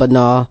some, but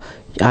no,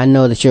 I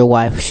know that your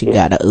wife, she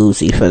got a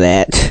Uzi for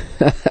that.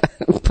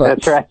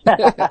 That's right.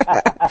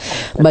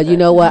 But you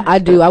know what?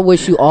 I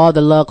wish you all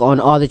the luck on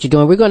all that you're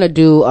doing. We're going to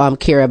do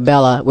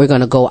Carabella. We're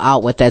going to go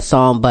out with that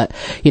song. But,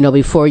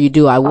 before you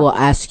do, I will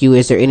ask you,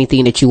 is there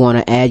anything that you want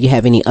to add? You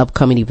have any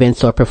upcoming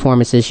events or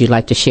performances you'd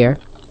like to share?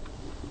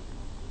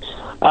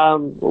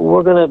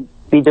 We're going to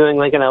be doing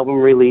like an album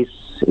release,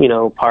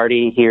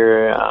 party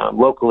here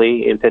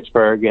locally in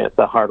Pittsburgh at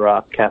the Hard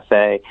Rock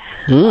Cafe,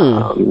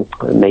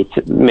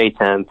 May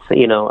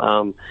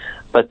 10th,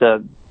 but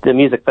the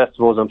music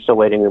festivals, I'm still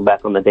waiting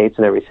back on the dates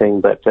and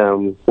everything, but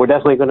we're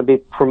definitely going to be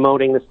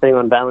promoting this thing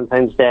on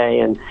Valentine's Day,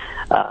 and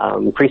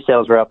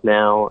pre-sales are up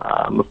now,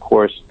 of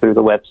course, through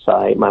the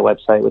website, my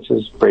website, which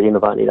is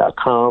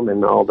BradyNovotny.com,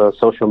 and all the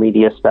social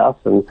media stuff,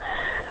 and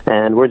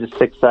we're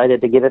just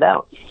excited to get it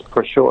out,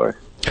 for sure.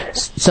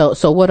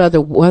 So what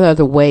other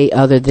way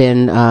other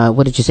than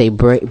what did you say,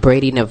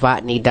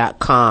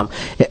 BradyNovotny.com?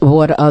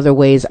 What other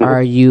ways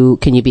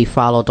can you be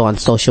followed on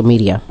social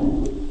media?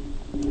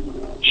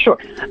 Sure.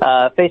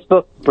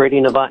 Facebook,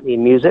 Brady Novotny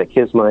Music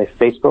is my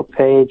Facebook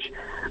page.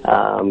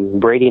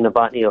 Brady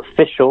Novotny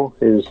Official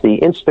is the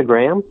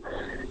Instagram,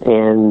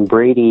 and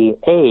Brady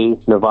A.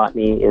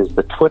 Novotny is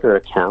the Twitter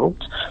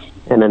account.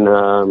 And then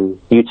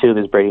YouTube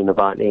is Brady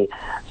Novotny.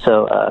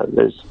 So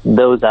there's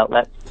those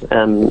outlets.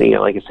 And,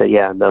 like I said,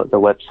 the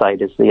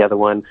website is the other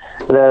one.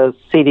 The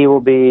CD will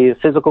be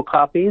physical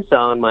copies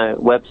on my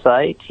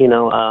website,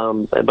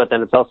 but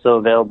then it's also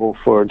available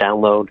for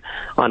download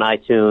on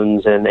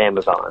iTunes and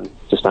Amazon,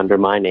 just under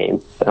my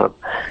name. So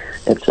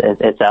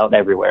it's out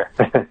everywhere.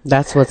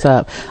 That's what's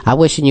up. I'm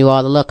wishing you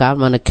all the luck. I'm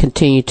going to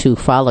continue to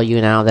follow you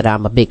now that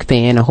I'm a big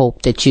fan. I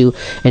hope that you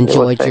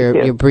enjoyed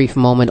your brief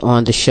moment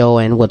on the show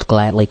and would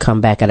gladly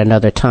come back at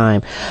another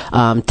time.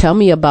 Tell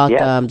me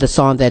about the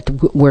song that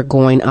we're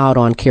going out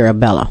on,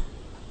 Carabella.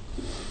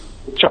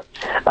 Sure.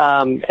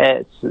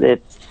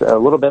 It's a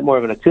little bit more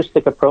of an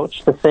acoustic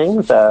approach to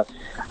things.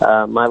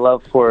 My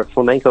love for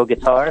flamenco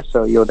guitar,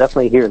 so you'll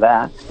definitely hear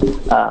that.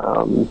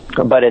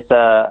 But it's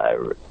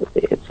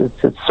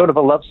sort of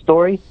a love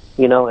story.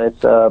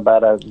 It's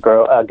about a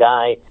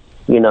guy,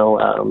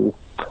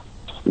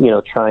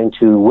 trying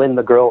to win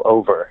the girl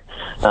over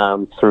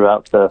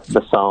throughout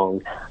the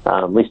song.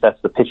 At least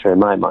that's the picture in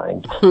my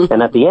mind.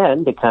 And at the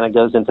end, it kind of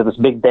goes into this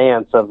big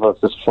dance of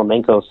this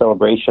flamenco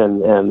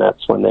celebration, and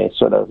that's when they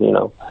sort of,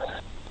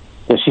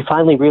 she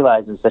finally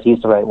realizes that he's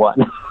the right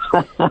one.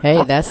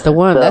 Hey, that's the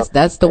one. So,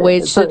 that's the way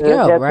it should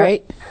go,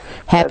 right?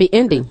 Happy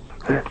ending.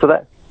 So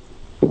that.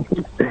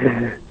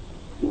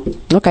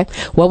 Okay.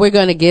 Well, we're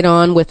going to get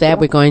on with that.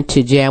 We're going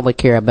to jam with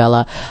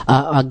Carabella.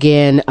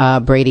 Again,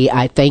 Brady,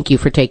 I thank you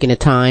for taking the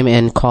time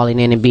and calling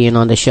in and being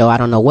on the show. I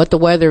don't know what the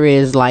weather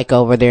is like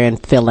over there in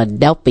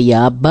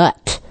Philadelphia,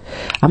 but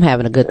I'm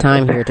having a good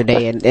time here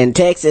today in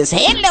Texas.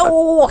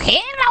 Hello.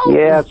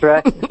 Yeah, that's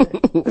right.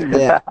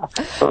 Yeah.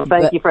 Well,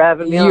 thank you for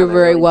having me on. You're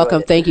very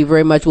welcome. Thank you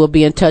very much. We'll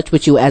be in touch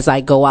with you as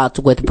I go out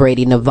with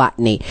Brady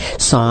Novotny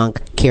song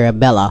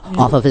Carabella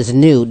off of his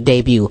new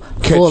debut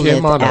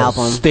full-length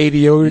album.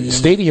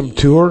 Stadium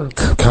tour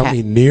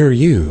coming near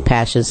you.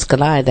 Passions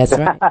Collide. That's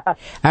right.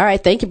 All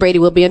right. Thank you, Brady.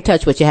 We'll be in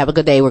touch with you. Have a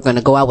good day. We're going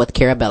to go out with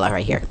Carabella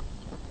right here.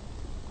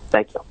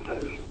 Thank you.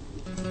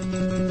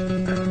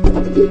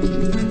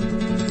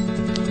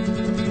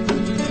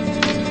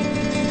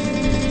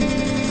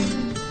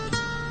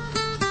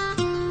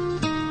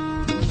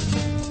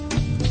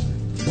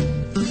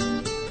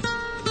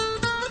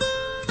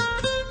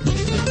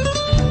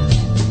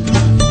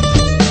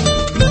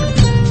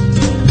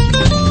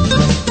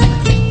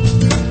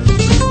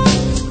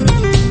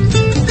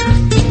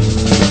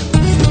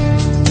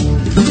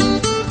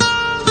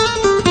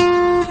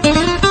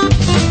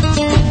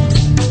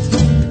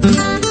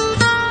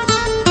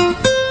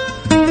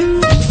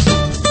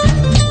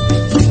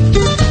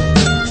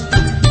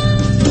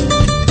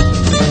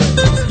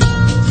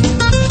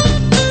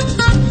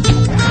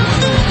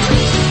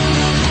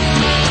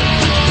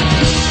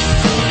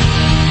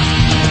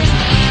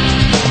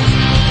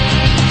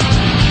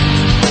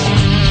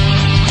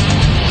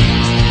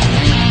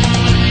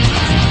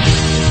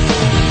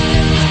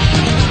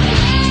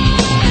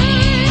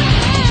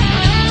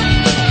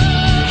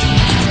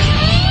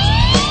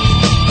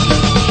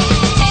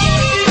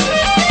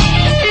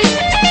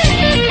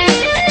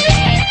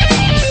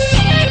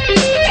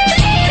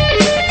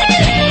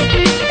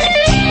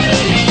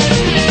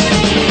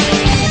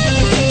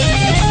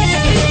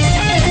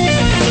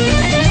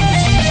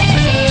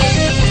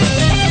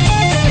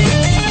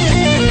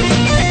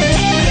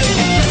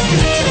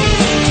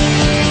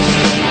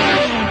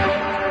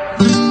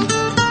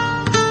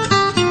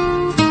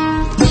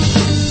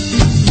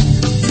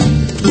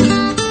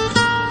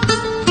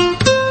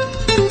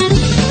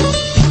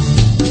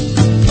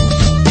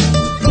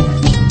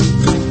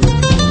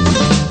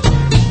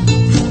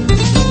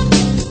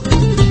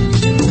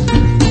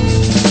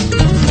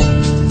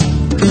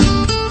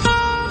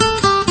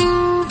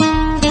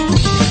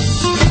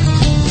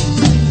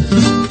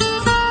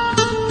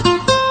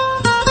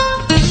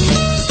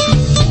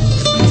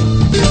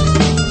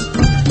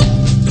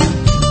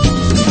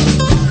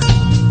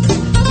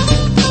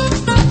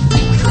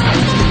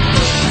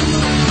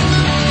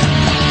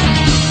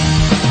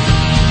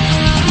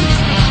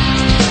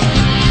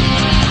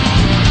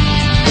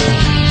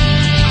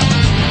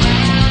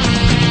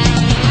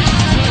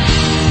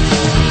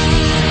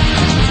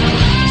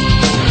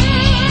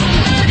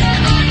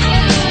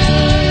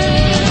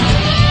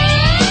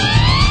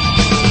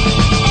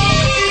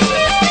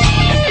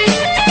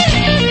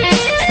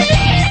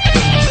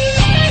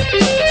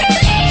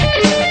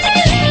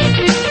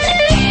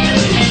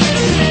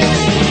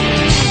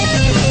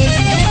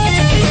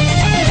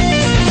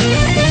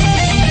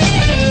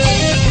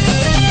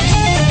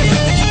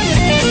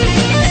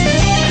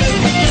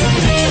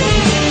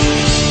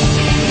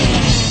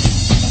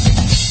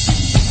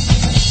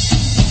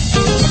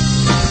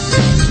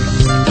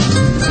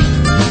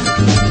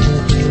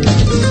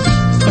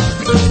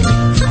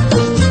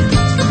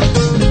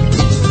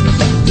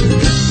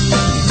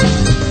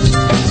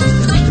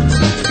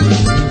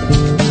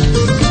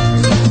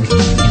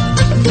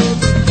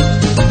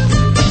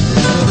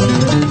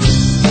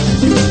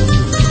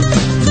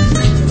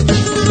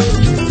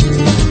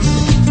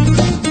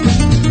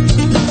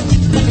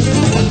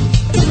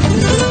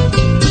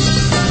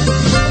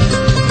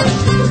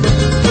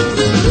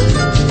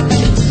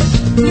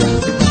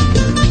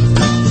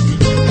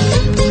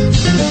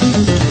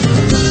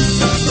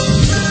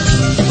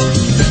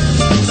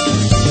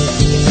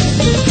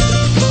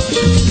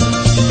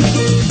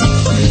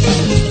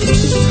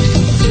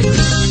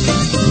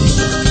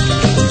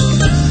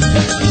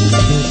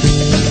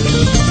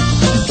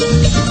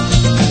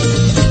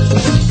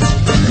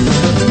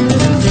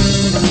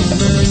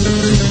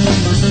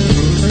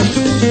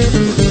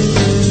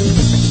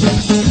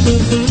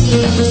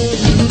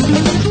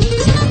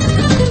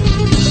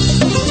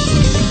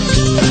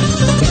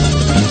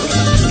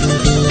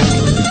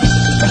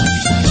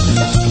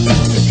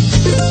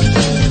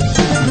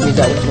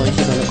 that which one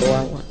she's going to go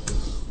out with?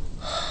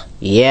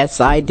 Yes,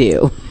 I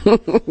do.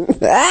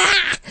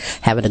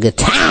 Having a good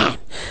time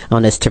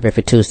on this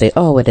Terrific Tuesday.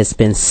 Oh, it has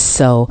been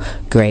so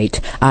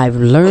great. I've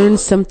learned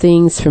some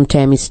things from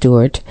Tammy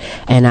Stewart,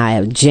 and I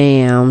have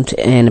jammed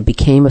and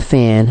became a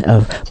fan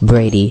of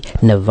Brady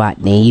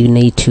Novotny. You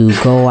need to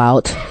go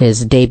out.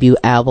 His debut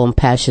album,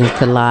 Passions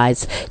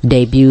Collides,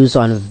 debuts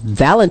on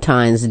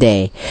Valentine's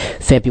Day,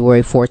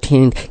 February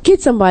 14th.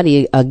 Get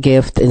somebody a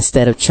gift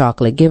instead of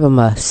chocolate. Give them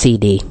a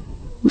CD.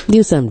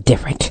 Do something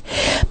different.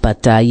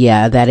 But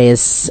yeah, that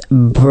is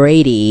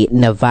Brady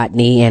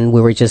Novotny, and we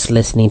were just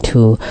listening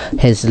to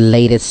his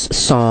latest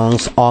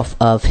songs off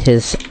of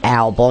his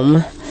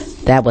album.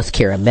 That was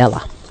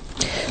Caramella.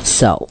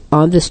 So,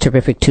 on this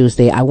Terrific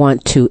Tuesday, I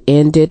want to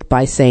end it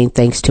by saying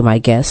thanks to my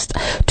guest.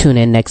 Tune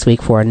in next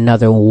week for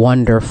another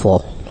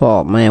wonderful,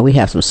 oh man, we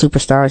have some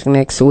superstars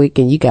next week,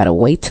 and you gotta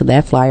wait till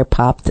that flyer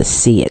pop to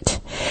see it.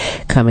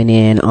 Coming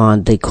in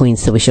on the Queen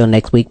Silvy Show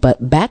next week.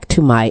 But back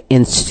to my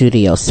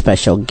in-studio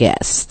special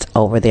guest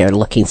over there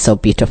looking so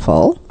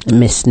beautiful,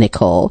 Miss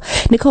Nicole.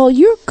 Nicole,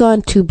 you're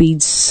going to be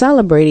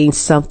celebrating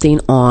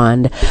something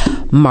on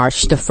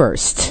March the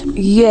 1st.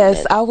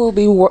 Yes, I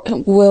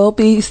will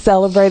be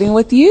celebrating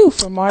with you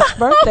for March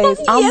birthdays.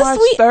 I'm March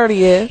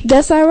 30th.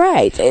 That's all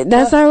right.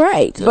 That's all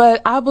right.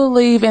 But I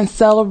believe in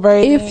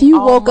celebrating. If you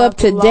woke up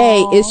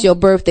today, it's your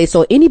birthday.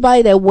 So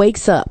anybody that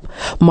wakes up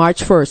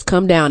March 1st,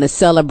 come down and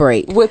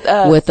celebrate with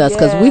us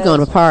because we're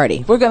going to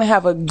party. We're going to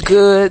have a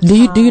good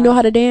time. Do you know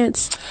how to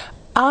dance?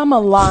 I'm a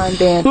line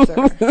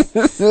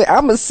dancer.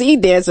 I'm a seat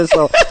dancer,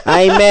 so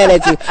I ain't mad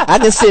at you. I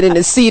can sit in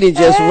the seat and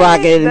just rock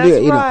it and do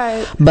it, you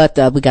know. But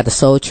we got the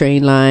Soul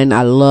Train line.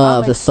 I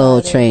love the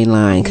Soul Train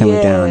line coming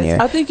down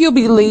there. I think you'll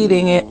be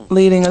leading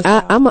us.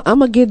 I'm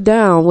gonna get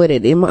down with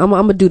it. I'm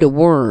gonna do the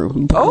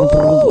worm.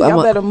 Oh,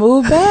 y'all better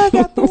move back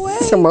out the way.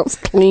 I'm gonna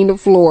clean the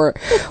floor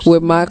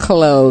with my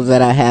clothes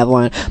that I have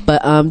on.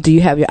 But do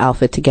you have your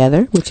outfit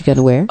together? What you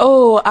gonna wear?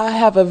 Oh, I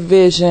have a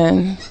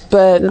vision,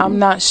 but I'm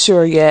not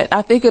sure yet.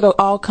 I think it'll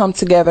all come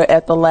together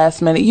at the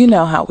last minute. You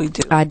know how we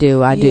do. I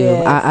do.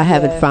 Yes, I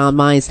haven't found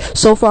mine.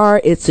 So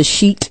far, it's a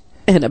sheet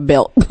and a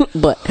belt,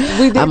 but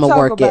I'm gonna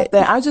work it.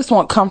 That. I just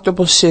want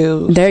comfortable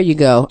shoes. There you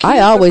go. I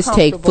always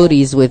take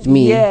footies with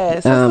me.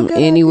 Yes,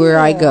 anywhere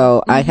I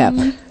go, I have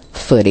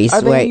footies. Are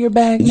they in your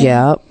bag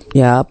now?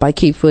 Yep. I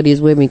keep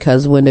footies with me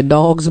because when the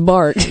dogs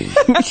bark, you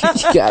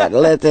gotta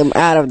let them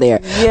out of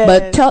there.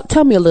 Yes. But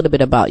tell me a little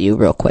bit about you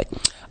real quick.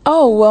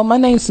 Oh, well, my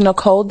name's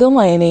Nicole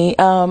Delaney.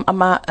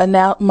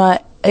 My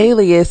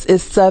alias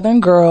is Southern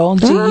Girl,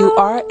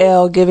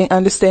 GURL, giving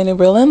understanding,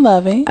 real and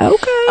loving.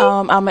 Okay.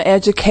 I'm an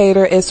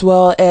educator as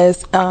well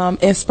as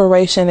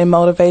inspiration and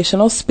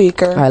motivational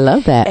speaker. I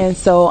love that. And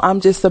so I'm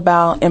just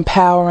about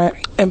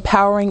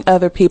empowering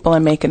other people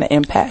and making an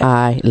impact.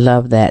 I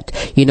love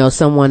that. You know,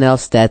 someone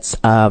else that's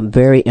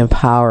very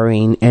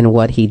empowering in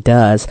what he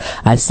does.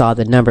 I saw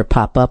the number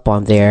pop up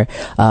on there,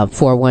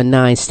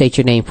 419. State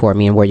your name for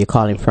me and where you're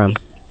calling from.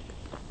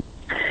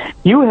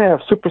 You have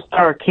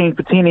superstar Kane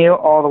Patinio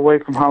all the way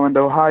from Holland,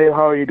 Ohio.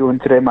 How are you doing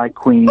today, my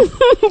queen?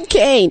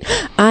 Kane,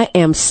 I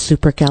am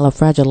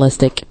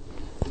supercalifragilistic.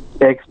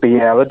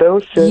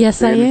 Expialidocious.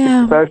 Yes, I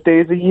am. 5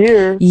 days a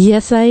year.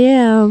 Yes, I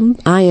am.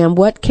 I am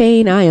what,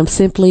 Kane? I am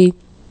simply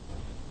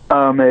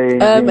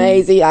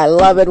amazing. I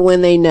love it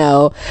when they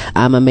know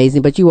I'm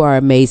amazing, but you are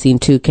amazing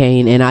too,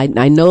 Kane. And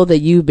I know that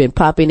you've been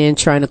popping in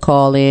trying to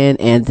call in,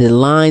 and the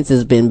lines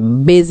has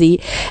been busy,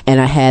 and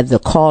I had the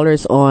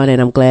callers on,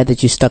 and I'm glad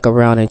that you stuck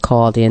around and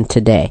called in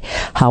today.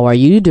 How are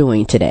you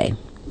doing today?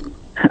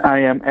 I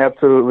am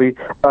absolutely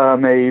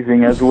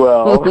amazing as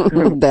well.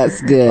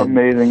 That's good.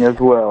 Amazing as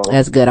well.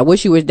 That's good. I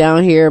wish you were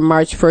down here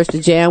March 1st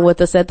to jam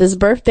with us at this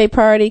birthday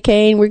party,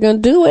 Kane. We're going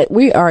to do it.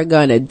 We are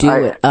going to do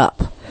it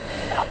up.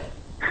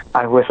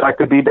 I wish I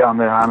could be down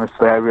there,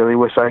 honestly. I really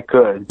wish I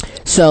could.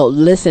 So,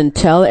 listen,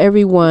 tell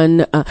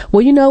everyone,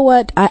 well, you know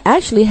what? I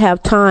actually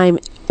have time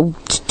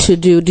to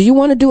do you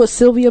want to do a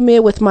Sylvia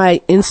Mid with my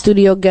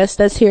in-studio guest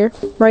that's here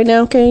right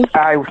now, Kane?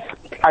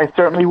 I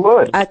certainly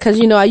would. Because,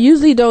 you know, I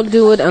usually don't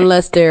do it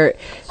unless they're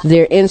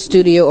in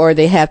studio or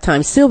they have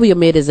time. Sylvia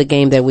Mid is a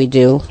game that we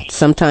do.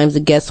 Sometimes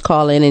the guests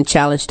call in and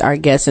challenge our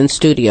guests in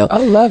studio. I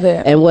love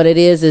it. And what it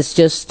is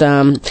just,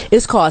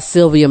 it's called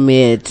Sylvia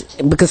Mid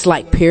because it's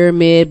like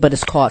pyramid, but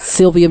it's called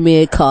Sylvia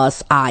Mid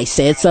because I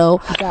said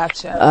so.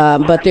 Gotcha.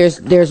 But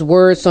there's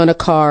words on a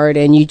card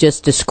and you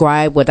just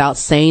describe without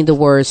saying the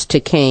words to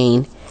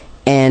Kane.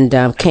 And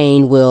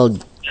Kane will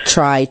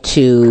try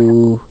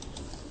to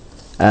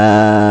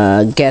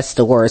guess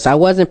the words. I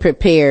wasn't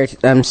prepared,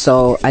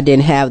 so I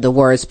didn't have the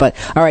words. But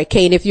all right,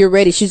 Kane, if you're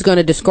ready, she's going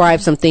to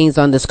describe some things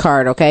on this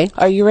card. Okay?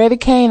 Are you ready,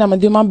 Kane? I'm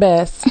gonna do my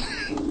best.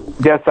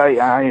 Yes,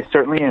 I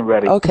certainly am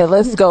ready. Okay,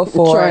 let's go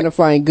for trying to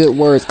find good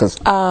words, cause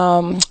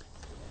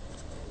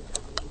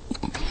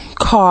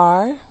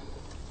car,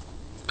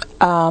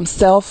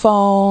 cell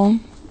phone,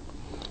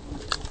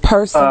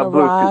 person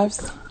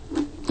arrives.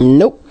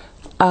 Nope.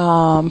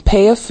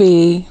 Pay a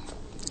fee.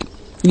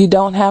 You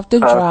don't have to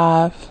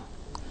drive.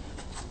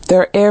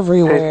 They're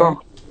everywhere.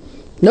 Payphone?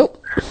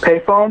 Nope.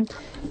 Payphone?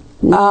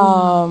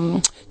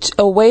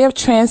 A way of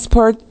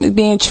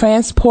being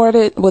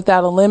transported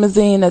without a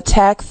limousine, a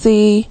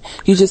taxi.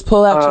 You just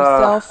pull out your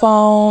cell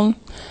phone,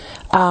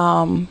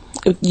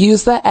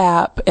 use the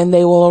app, and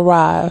they will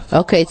arrive.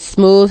 Okay,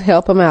 Smooth,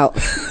 help them out.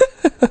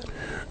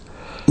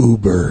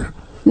 Uber.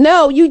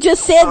 No, you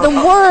just said the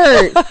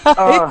word.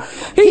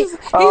 He's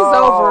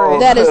over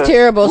it. That is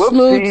terrible.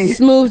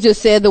 Smooth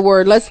just said the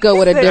word. Let's go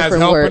with a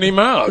different word. Helping him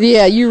out.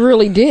 Yeah, you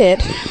really did.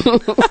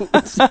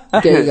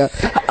 There you go.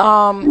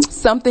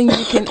 Something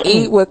you can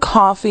eat with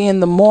coffee in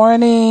the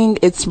morning.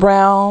 It's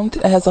round.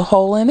 It has a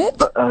hole in it.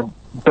 A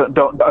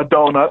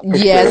donut.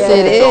 Yes,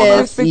 it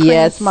is. Krispy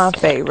Kreme's my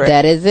favorite.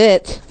 That is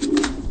it.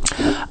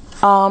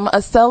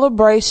 A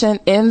celebration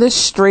in the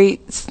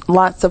streets,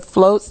 lots of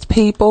floats,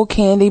 people,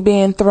 candy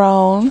being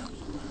thrown.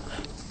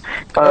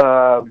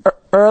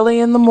 Early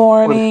in the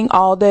morning,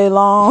 all day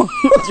long.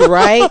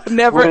 Right?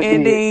 Never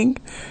ending.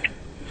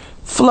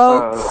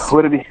 Floats.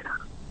 Would it be?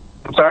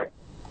 I'm sorry?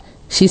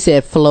 She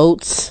said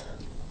floats.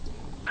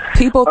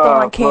 People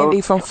throwing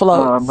candy from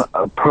floats.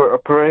 A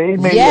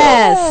parade, maybe?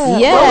 Yes.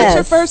 What was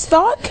your first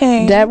thought,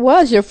 Kane? That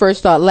was your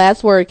first thought.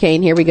 Last word,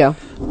 Kane. Here we go.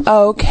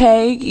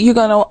 Okay. You're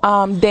going to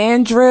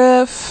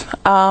dandruff,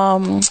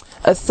 a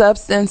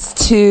substance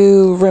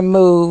to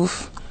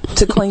remove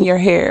to clean your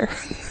hair.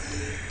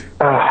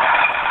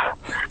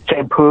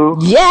 Shampoo.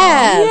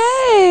 Yes.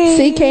 Yay.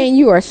 See, Kane,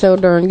 you are so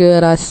darn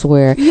good, I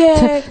swear.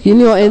 Yeah. You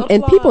know,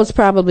 and people's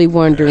probably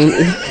wondering,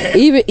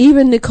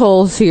 even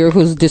Nicole's here,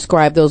 who's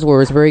described those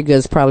words very good,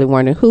 is probably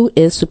wondering, who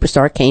is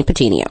superstar Kane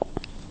Patino?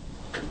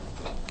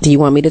 Do you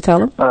want me to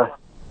tell him?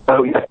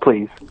 Oh, yes,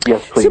 please.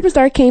 Yes, please.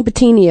 Superstar Kane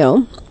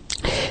Patino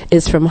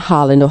is from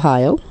Holland,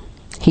 Ohio.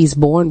 He's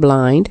born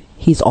blind.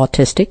 He's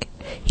autistic.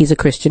 He's a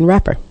Christian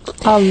rapper.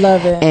 I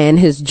love it. And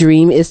his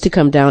dream is to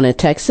come down in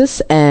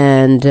Texas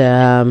and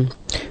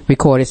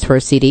record his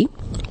first CD,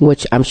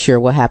 which I'm sure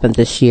will happen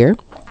this year.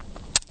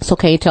 So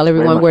can you tell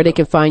everyone where they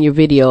can find your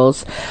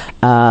videos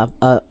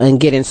and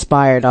get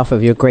inspired off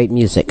of your great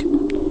music?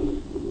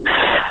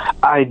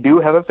 I do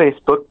have a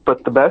Facebook,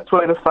 but the best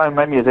way to find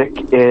my music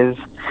is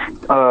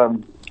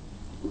to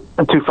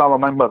follow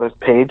my mother's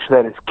page.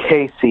 That is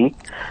Casey,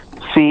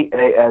 Casey,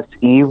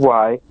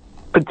 Patino,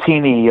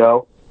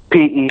 Petiniot.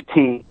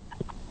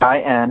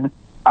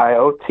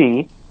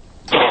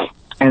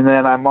 And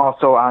then I'm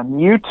also on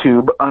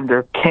YouTube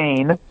under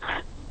Kane,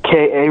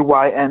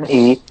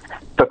 Kayne,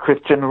 the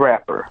Christian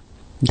rapper.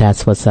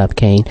 That's what's up,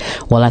 Kane.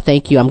 Well, I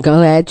thank you. I'm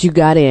glad you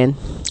got in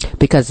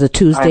because the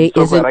Tuesday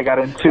I'm so glad I got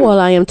in too. Well,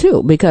 I am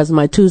too because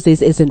my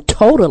Tuesdays isn't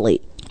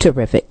totally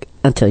terrific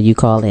until you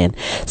call in.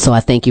 So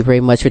I thank you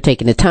very much for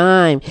taking the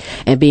time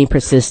and being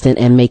persistent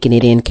and making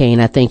it in, Kane.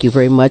 I thank you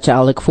very much.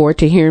 I'll look forward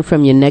to hearing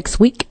from you next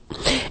week.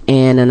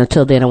 And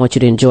until then, I want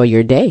you to enjoy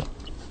your day.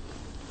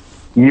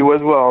 You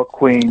as well,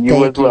 Queen.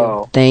 You as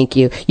well. Thank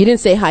you. You didn't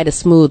say hi to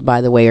Smooth,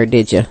 by the way, or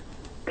did you?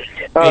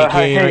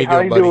 Hey, how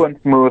you doing,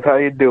 Smooth? How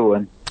you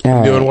doing?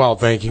 I'm doing well,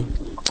 thank you.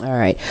 All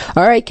right,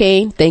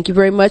 Kane. Thank you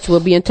very much.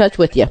 We'll be in touch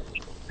with you.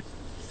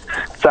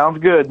 Sounds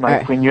good,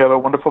 my Queen. You have a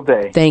wonderful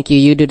day. Thank you.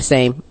 You do the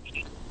same.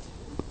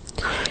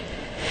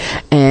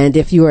 And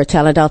if you are a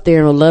talent out there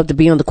and would love to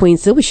be on the Queen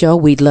Silvy Show,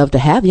 we'd love to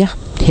have you.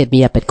 Hit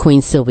me up at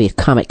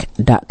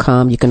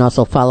queensylvycomic.com. You can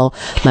also follow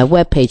my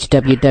webpage,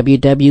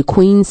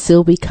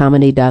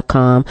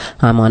 www.queensylvycomedy.com.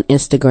 I'm on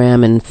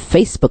Instagram and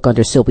Facebook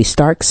under Silvy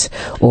Starks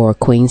or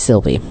Queen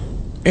Silvy.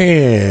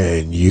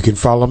 And you can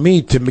follow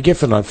me, Tim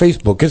McGiffin, on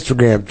Facebook,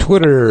 Instagram,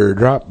 Twitter,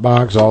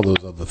 Dropbox, all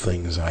those other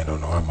things. I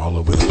don't know. I'm all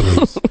over the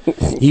place.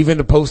 Even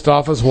the post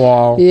office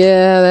wall.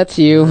 Yeah, that's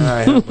you.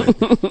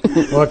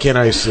 What can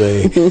I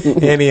say?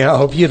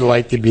 Anyhow, if you'd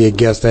like to be a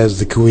guest, as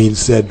the Queen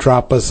said,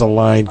 drop us a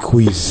line,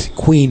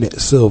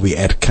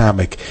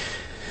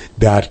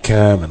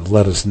 queensylvy@comic.com, and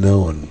let us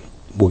know, and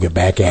we'll get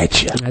back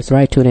at you. That's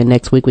right. Tune in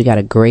next week. We got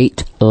a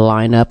great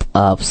lineup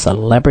of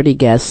celebrity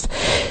guests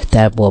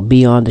that will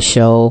be on the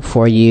show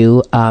for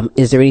you.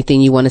 Is there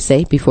anything you want to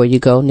say before you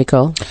go,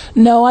 Nicole?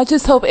 No, I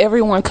just hope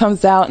everyone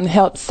comes out and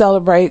helps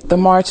celebrate the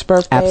March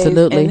birthdays.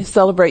 Absolutely. And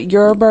celebrate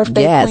your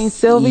birthday, yes. Queen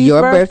Silvy's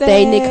your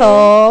birthday,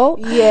 Nicole.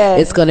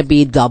 Yes. It's going to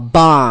be the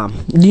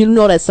bomb. You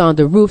know that song,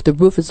 The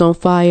Roof is on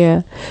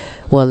fire?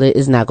 Well, it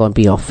is not going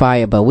to be on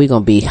fire, but we're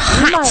going to be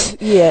hot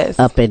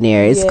up in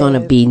there. It's going to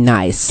be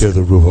nice. Tear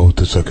the roof out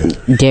the sucker.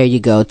 There you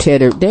go.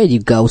 There you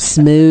go.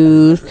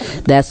 Smooth.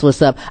 That's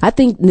what's up. I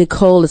think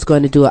Nicole is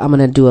going to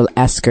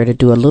ask her to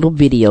do a little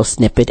video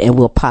snippet, and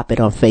we'll pop it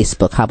on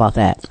Facebook. How about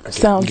that?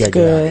 Sounds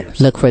good.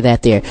 Look for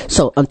that there.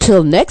 So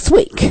until next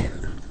week.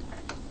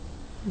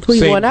 Who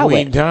you going out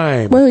Queen with?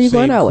 Time. Where are you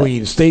going out with?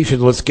 Queen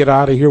Station. Let's get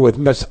out of here with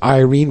Miss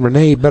Irene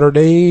Renee, Better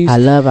Days. I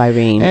love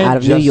Irene, and out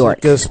of New York.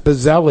 Jessica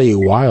Spazzelli,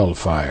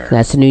 Wildfire.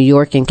 That's New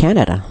York and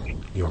Canada. New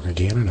York and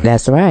Canada.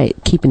 That's right.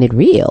 Keeping it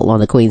real on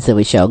the Queen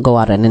Silvy Show. Go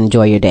out and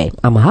enjoy your day.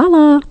 I'm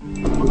holla.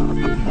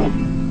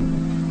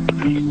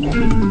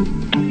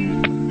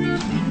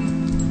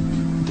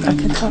 I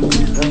can talk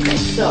now. Okay,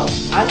 so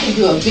I can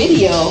do a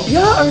video.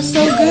 Y'all are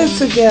so good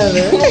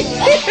together.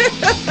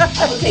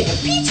 I will take a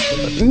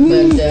picture.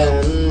 But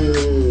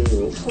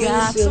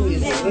Queen Silvy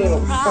is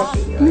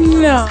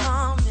No.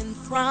 Coming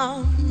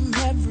from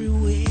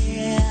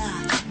everywhere,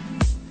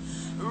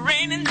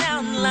 raining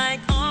down like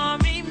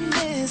army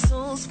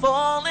missiles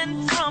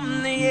falling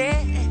from the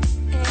air.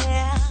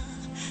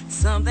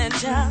 Something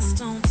just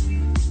don't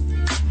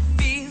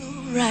feel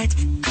right.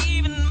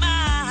 Even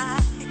my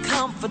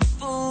comfort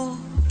food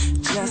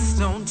just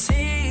don't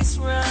taste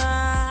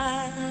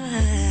right.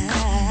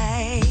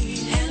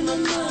 And my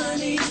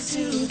money's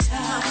too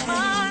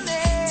tight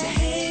to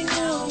hang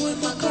out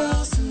with my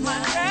girls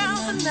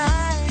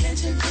tonight.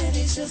 Pension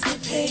pennies just to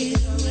pay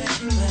the rent,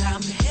 but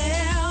I'm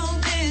hell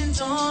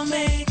bent on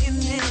making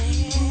it.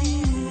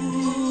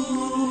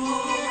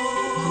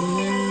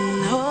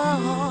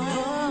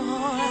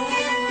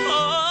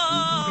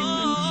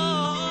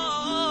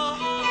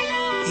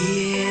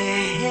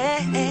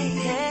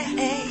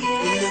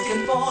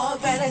 Looking for a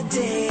better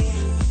day,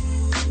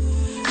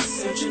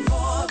 searching for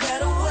a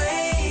better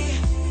way.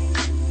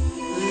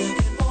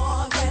 Looking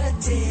for a better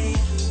day,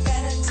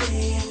 better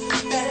day,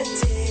 better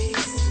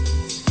days.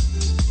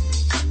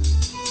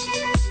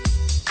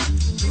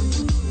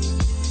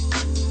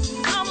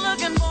 I'm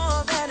looking for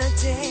a better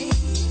day.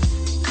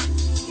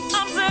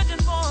 I'm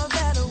searching for a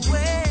better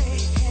way.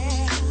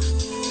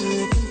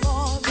 Looking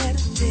for a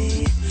better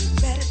day,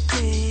 better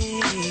day.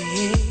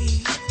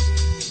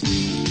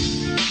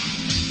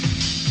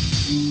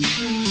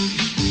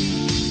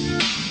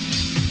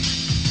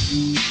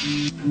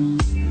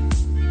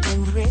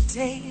 Every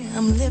day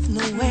I'm lifting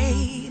the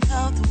weight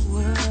of the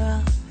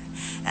world.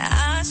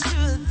 I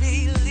should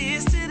be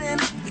listed in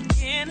the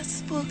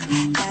Guinness Book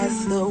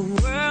as the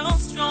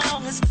world's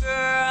strongest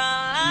girl.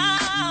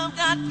 I've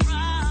got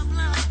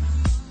problems,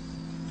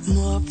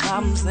 more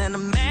problems than a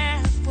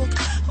math book.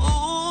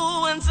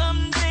 Ooh, and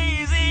some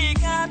days it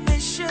got me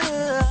shook,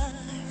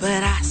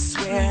 but I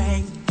swear I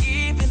ain't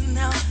giving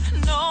up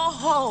no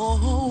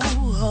hope.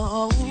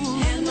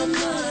 And my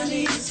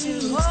money's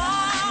too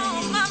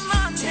tight. My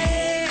money,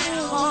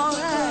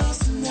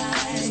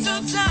 it's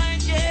too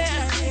tight,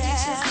 yeah.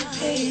 Just to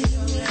pay the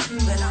rent,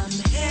 but I'm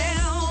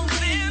hell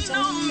bent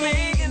on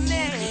making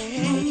it.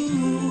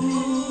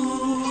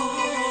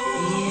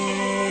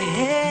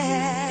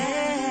 Yeah.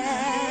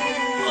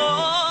 Oh,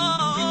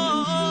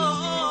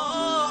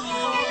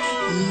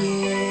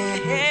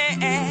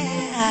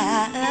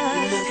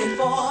 yeah. Looking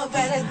for a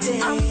better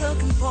day. I'm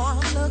looking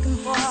for,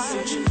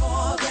 searching for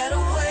a better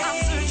way.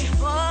 I'm searching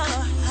for,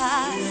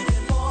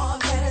 looking for a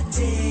better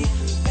day,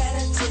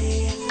 better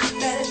day,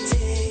 better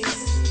days.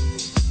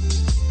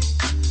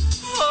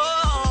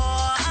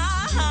 Oh,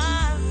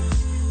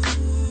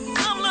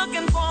 I'm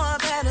looking for a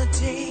better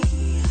day.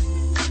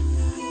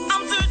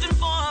 I'm searching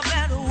for a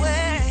better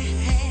way.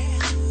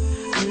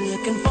 I'm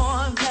looking for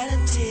a better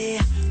day,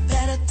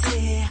 better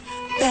day,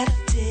 better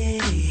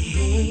days.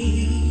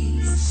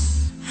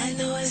 I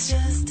know it's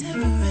just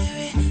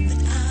temporary,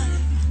 but I'm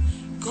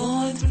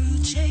going through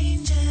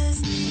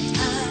changes.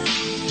 I'm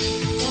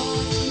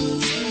going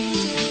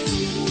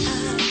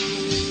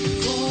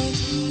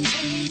through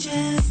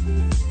changes.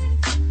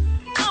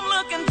 I'm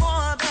looking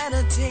for a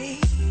better day.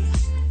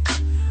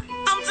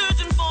 I'm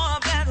searching for a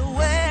better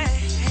way.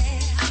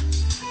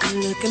 I'm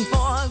looking for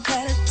a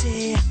better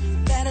day,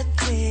 better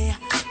day,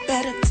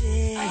 better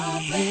day.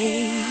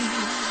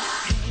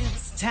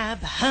 Hands tied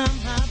behind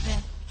my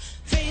back,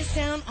 face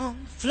down on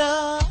the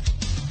floor.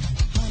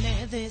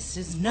 Honey, this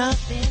is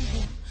nothing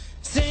new.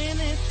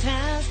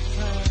 Sanitize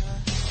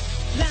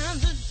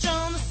lines are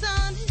drawn, the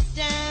sun is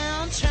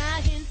down,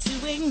 trying to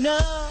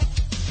ignore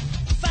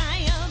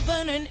fire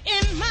burning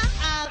in my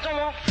eyes. I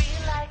don't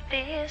feel like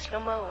this no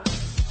more.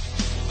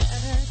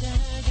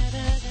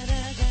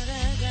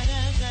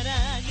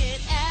 Gotta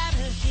get out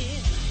of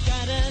here.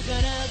 Gotta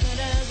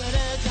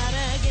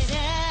get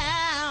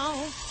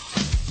out.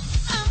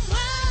 I'm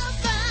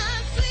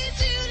wildfire, sweet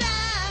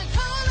July,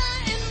 colder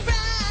and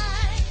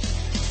bright.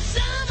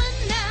 Summer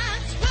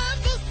nights,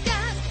 purple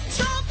skies,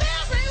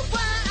 strawberry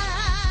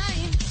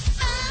wine.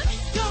 I'm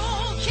your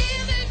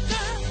kitty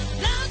girl,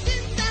 lost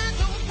inside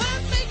your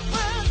perfect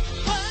world.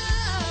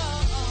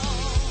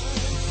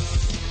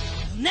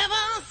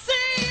 Never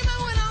see me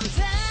when I'm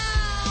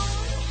down.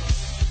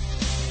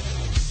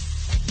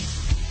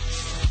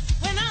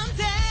 When I'm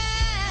down,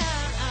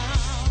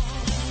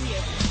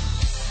 yeah.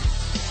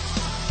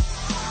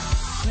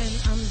 When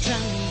I'm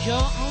drowning, you're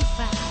on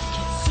fire.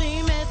 Can't see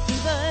me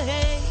through the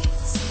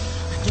haze.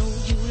 I know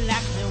you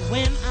like me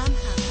when I'm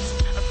hot.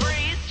 I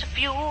breathe to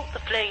fuel the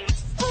flames.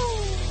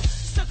 Ooh,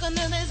 stuck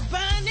under this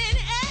burning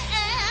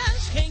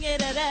ash. Can't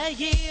get out of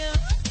here.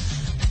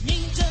 I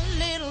need a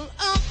little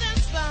of that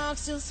spark.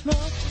 Still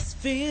smoke just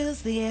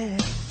fills the air.